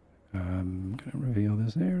 I'm going to reveal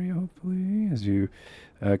this area, hopefully. As you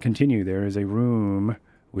continue, there is a room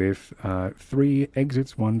with 3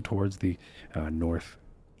 exits, one towards the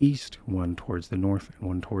northeast, one towards the north, and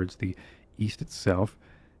one towards the east itself.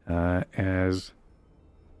 As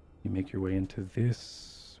you make your way into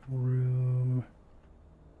this room...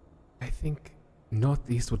 I think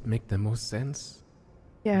northeast would make the most sense.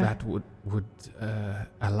 that would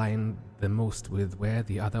align the most with where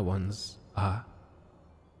the other ones are.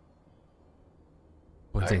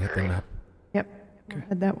 Pointing at the map. Yep. Okay.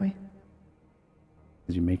 Head that way.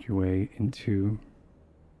 As you make your way into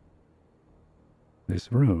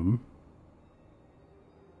this room,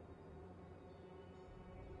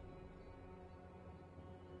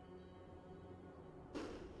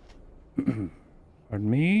 pardon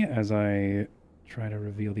me as I try to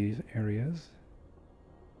reveal these areas.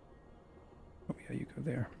 Oh yeah, you go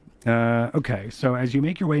there. Okay, so as you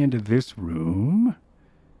make your way into this room,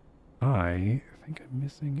 I think I'm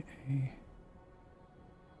missing a image.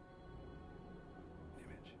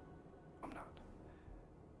 I'm not.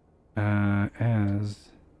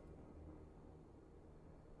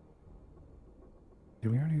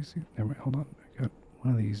 Did we already see? Hold on. I got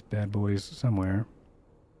one of these bad boys somewhere.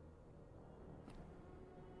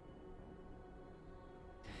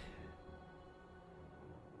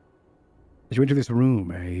 As you enter this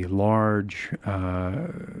room, a large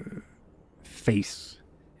face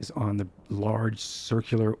is on the large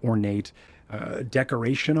circular ornate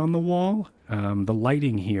decoration on the wall. The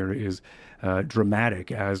lighting here is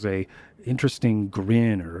dramatic as a interesting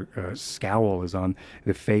grin or scowl is on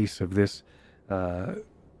the face of this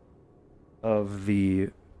of the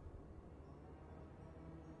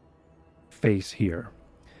face here.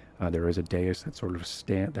 There is a dais that sort of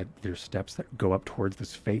that there's steps that go up towards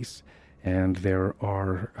this face. And there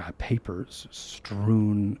are papers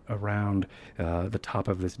strewn around the top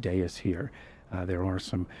of this dais here. There are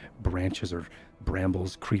some branches or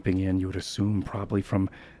brambles creeping in, you would assume probably from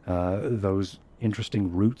those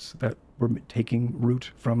interesting roots that were taking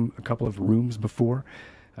root from a couple of rooms before.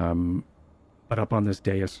 But up on this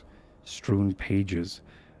dais, strewn pages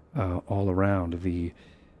all around. The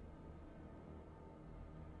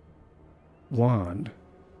wand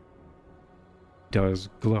does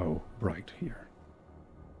glow bright here.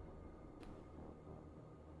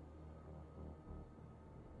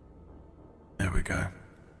 There we go.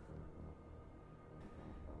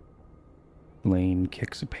 Lane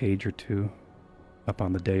kicks a page or two up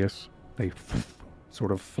on the dais. They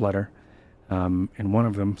sort of flutter. And one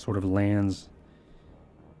of them sort of lands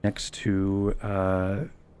next to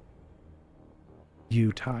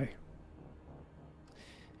you, Ty.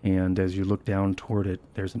 And as you look down toward it,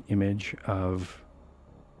 there's an image of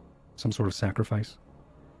some sort of sacrifice.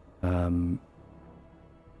 There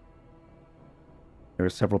are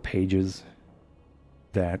several pages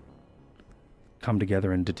that come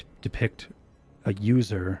together and depict a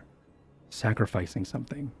user sacrificing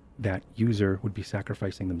something. That user would be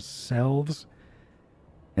sacrificing themselves,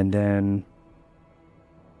 and then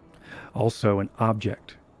also an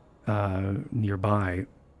object nearby.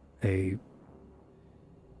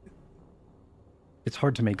 It's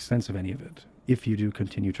hard to make sense of any of it. If you do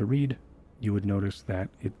continue to read, you would notice that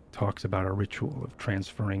it talks about a ritual of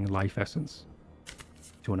transferring life essence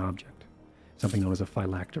to an object, something known as a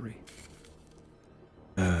phylactery.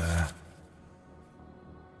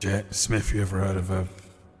 Jet Smith, you ever heard of a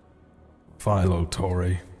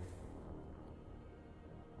phylactery?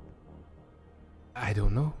 I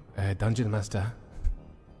don't know. Dungeon Master.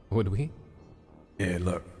 Would we? Yeah,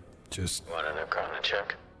 look, just... Want an Arcana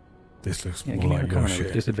check? This looks Yeah, more give me like Arcana your with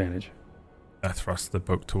shit. disadvantage. I thrust the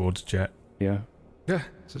book towards Jet. Yeah. Yeah.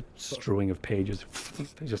 It's a strewing of pages.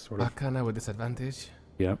 They just sort of... Arcana with disadvantage.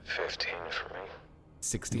 Yeah. 15 for me.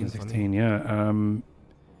 16 for me. 16, yeah.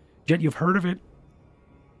 Jet, you've heard of it,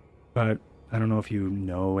 but I don't know if you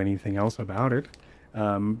know anything else about it.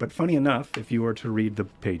 But funny enough, if you were to read the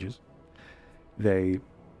pages, they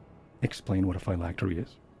explain what a phylactery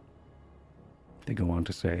is. They go on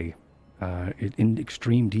to say, in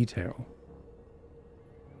extreme detail,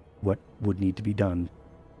 what would need to be done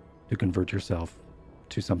to convert yourself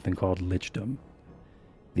to something called lichdom.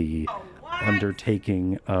 The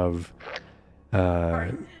undertaking of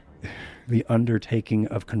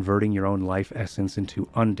converting your own life essence into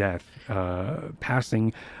undeath,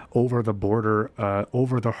 passing over the border,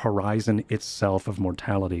 over the horizon itself of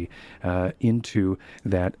mortality, into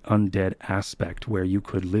that undead aspect where you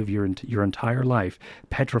could live your entire life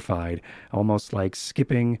petrified, almost like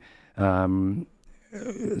skipping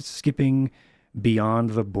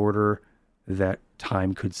beyond the border that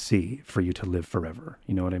time could see for you to live forever.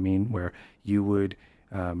 You know what I mean? Where you would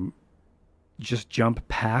just jump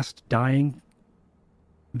past dying,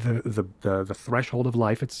 the threshold of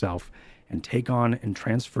life itself, and take on and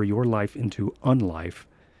transfer your life into unlife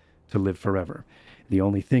to live forever. The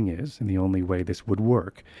only thing is, and the only way this would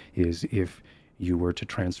work, is if you were to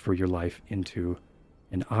transfer your life into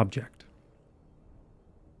an object.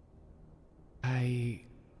 I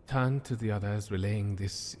turn to the others relaying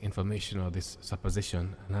this information or this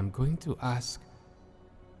supposition, and I'm going to ask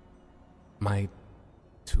my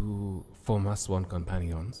 2 former sworn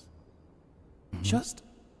companions just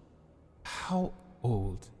how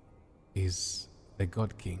old is the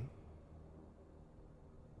God King?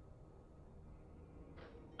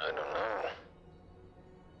 I don't know.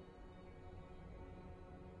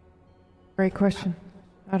 Great question.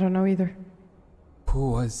 I don't know either.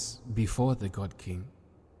 Who was before the God King?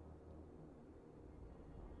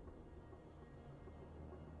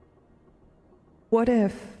 What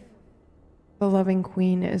if the loving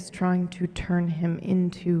queen is trying to turn him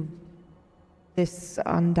into this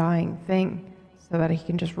undying thing so that he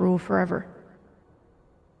can just rule forever?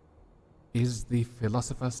 Is the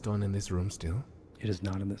Philosopher's Stone in this room still? It is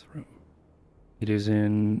not in this room. It is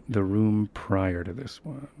in the room prior to this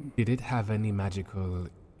one. Did it have any magical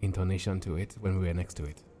intonation to it when we were next to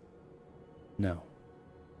it? No.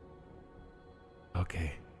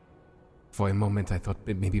 Okay. For a moment I thought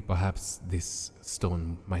maybe perhaps this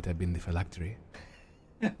stone might have been the phylactery.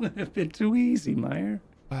 That would have been too easy, Meyer.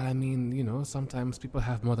 But I mean, you know, sometimes people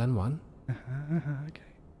have more than one. Okay.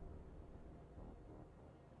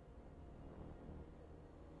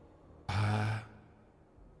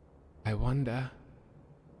 I wonder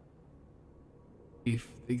if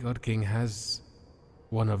the God King has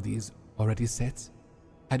one of these already set.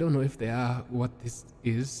 I don't know if they are what this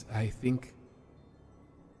is. I think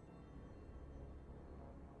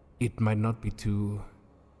it might not be too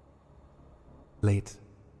late.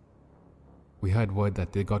 We heard word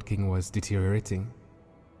that the God King was deteriorating.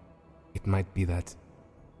 It might be that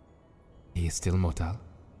he is still mortal.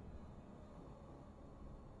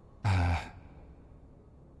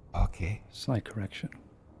 Okay. Slight correction.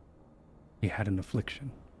 He had an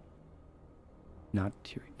affliction. Not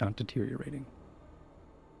deteriorating.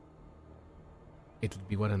 It would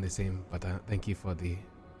be one and the same, but thank you for the...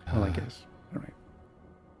 Well, I guess. All right.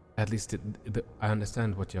 At least I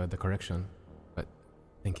understand what the correction, but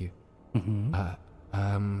thank you.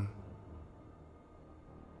 Mm-hmm.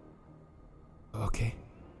 Okay.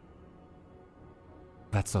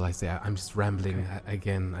 That's all I say. I'm just rambling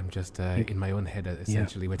again. I'm just in my own head,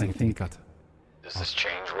 essentially waiting to be cut. Does this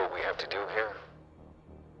change what we have to do here?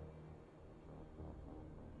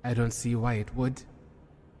 I don't see why it would.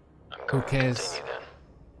 Who cares? Continue then.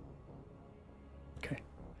 Okay.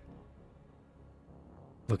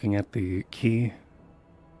 Looking at the key,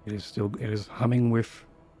 it is humming with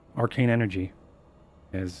arcane energy,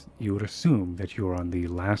 as you would assume that you are on the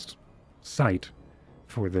last site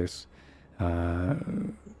for this,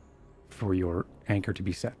 for your anchor to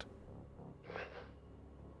be set.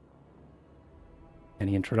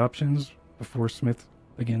 Any interruptions before Smith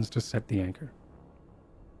begins to set the anchor?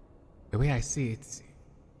 The way I see it,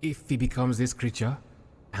 if he becomes this creature,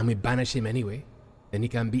 and we banish him anyway, then he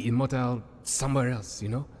can be immortal somewhere else, you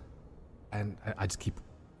know? And I just keep...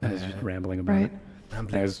 Just rambling about it.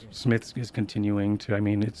 Rambling. As Smith is continuing to, I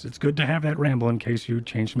mean, it's good to have that ramble in case you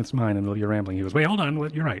change Smith's mind in the middle of your rambling. He goes, wait, hold on,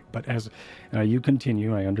 you're right. But as you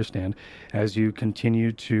continue, I understand, as you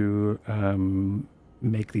continue to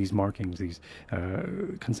make these markings, these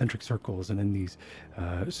concentric circles, and then these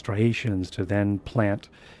striations to then plant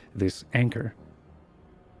this anchor,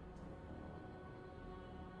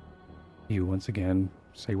 you once again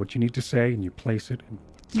say what you need to say, and you place it.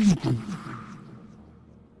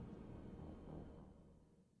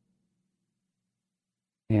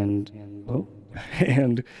 And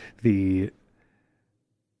the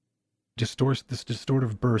this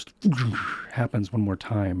distortive burst happens one more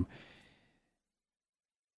time,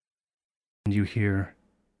 and you hear,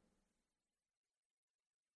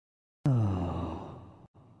 Oh.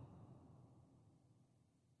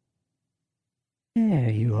 There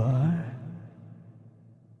you are.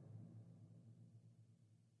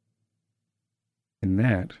 and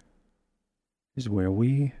that is where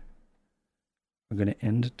we are going to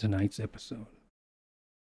end tonight's episode.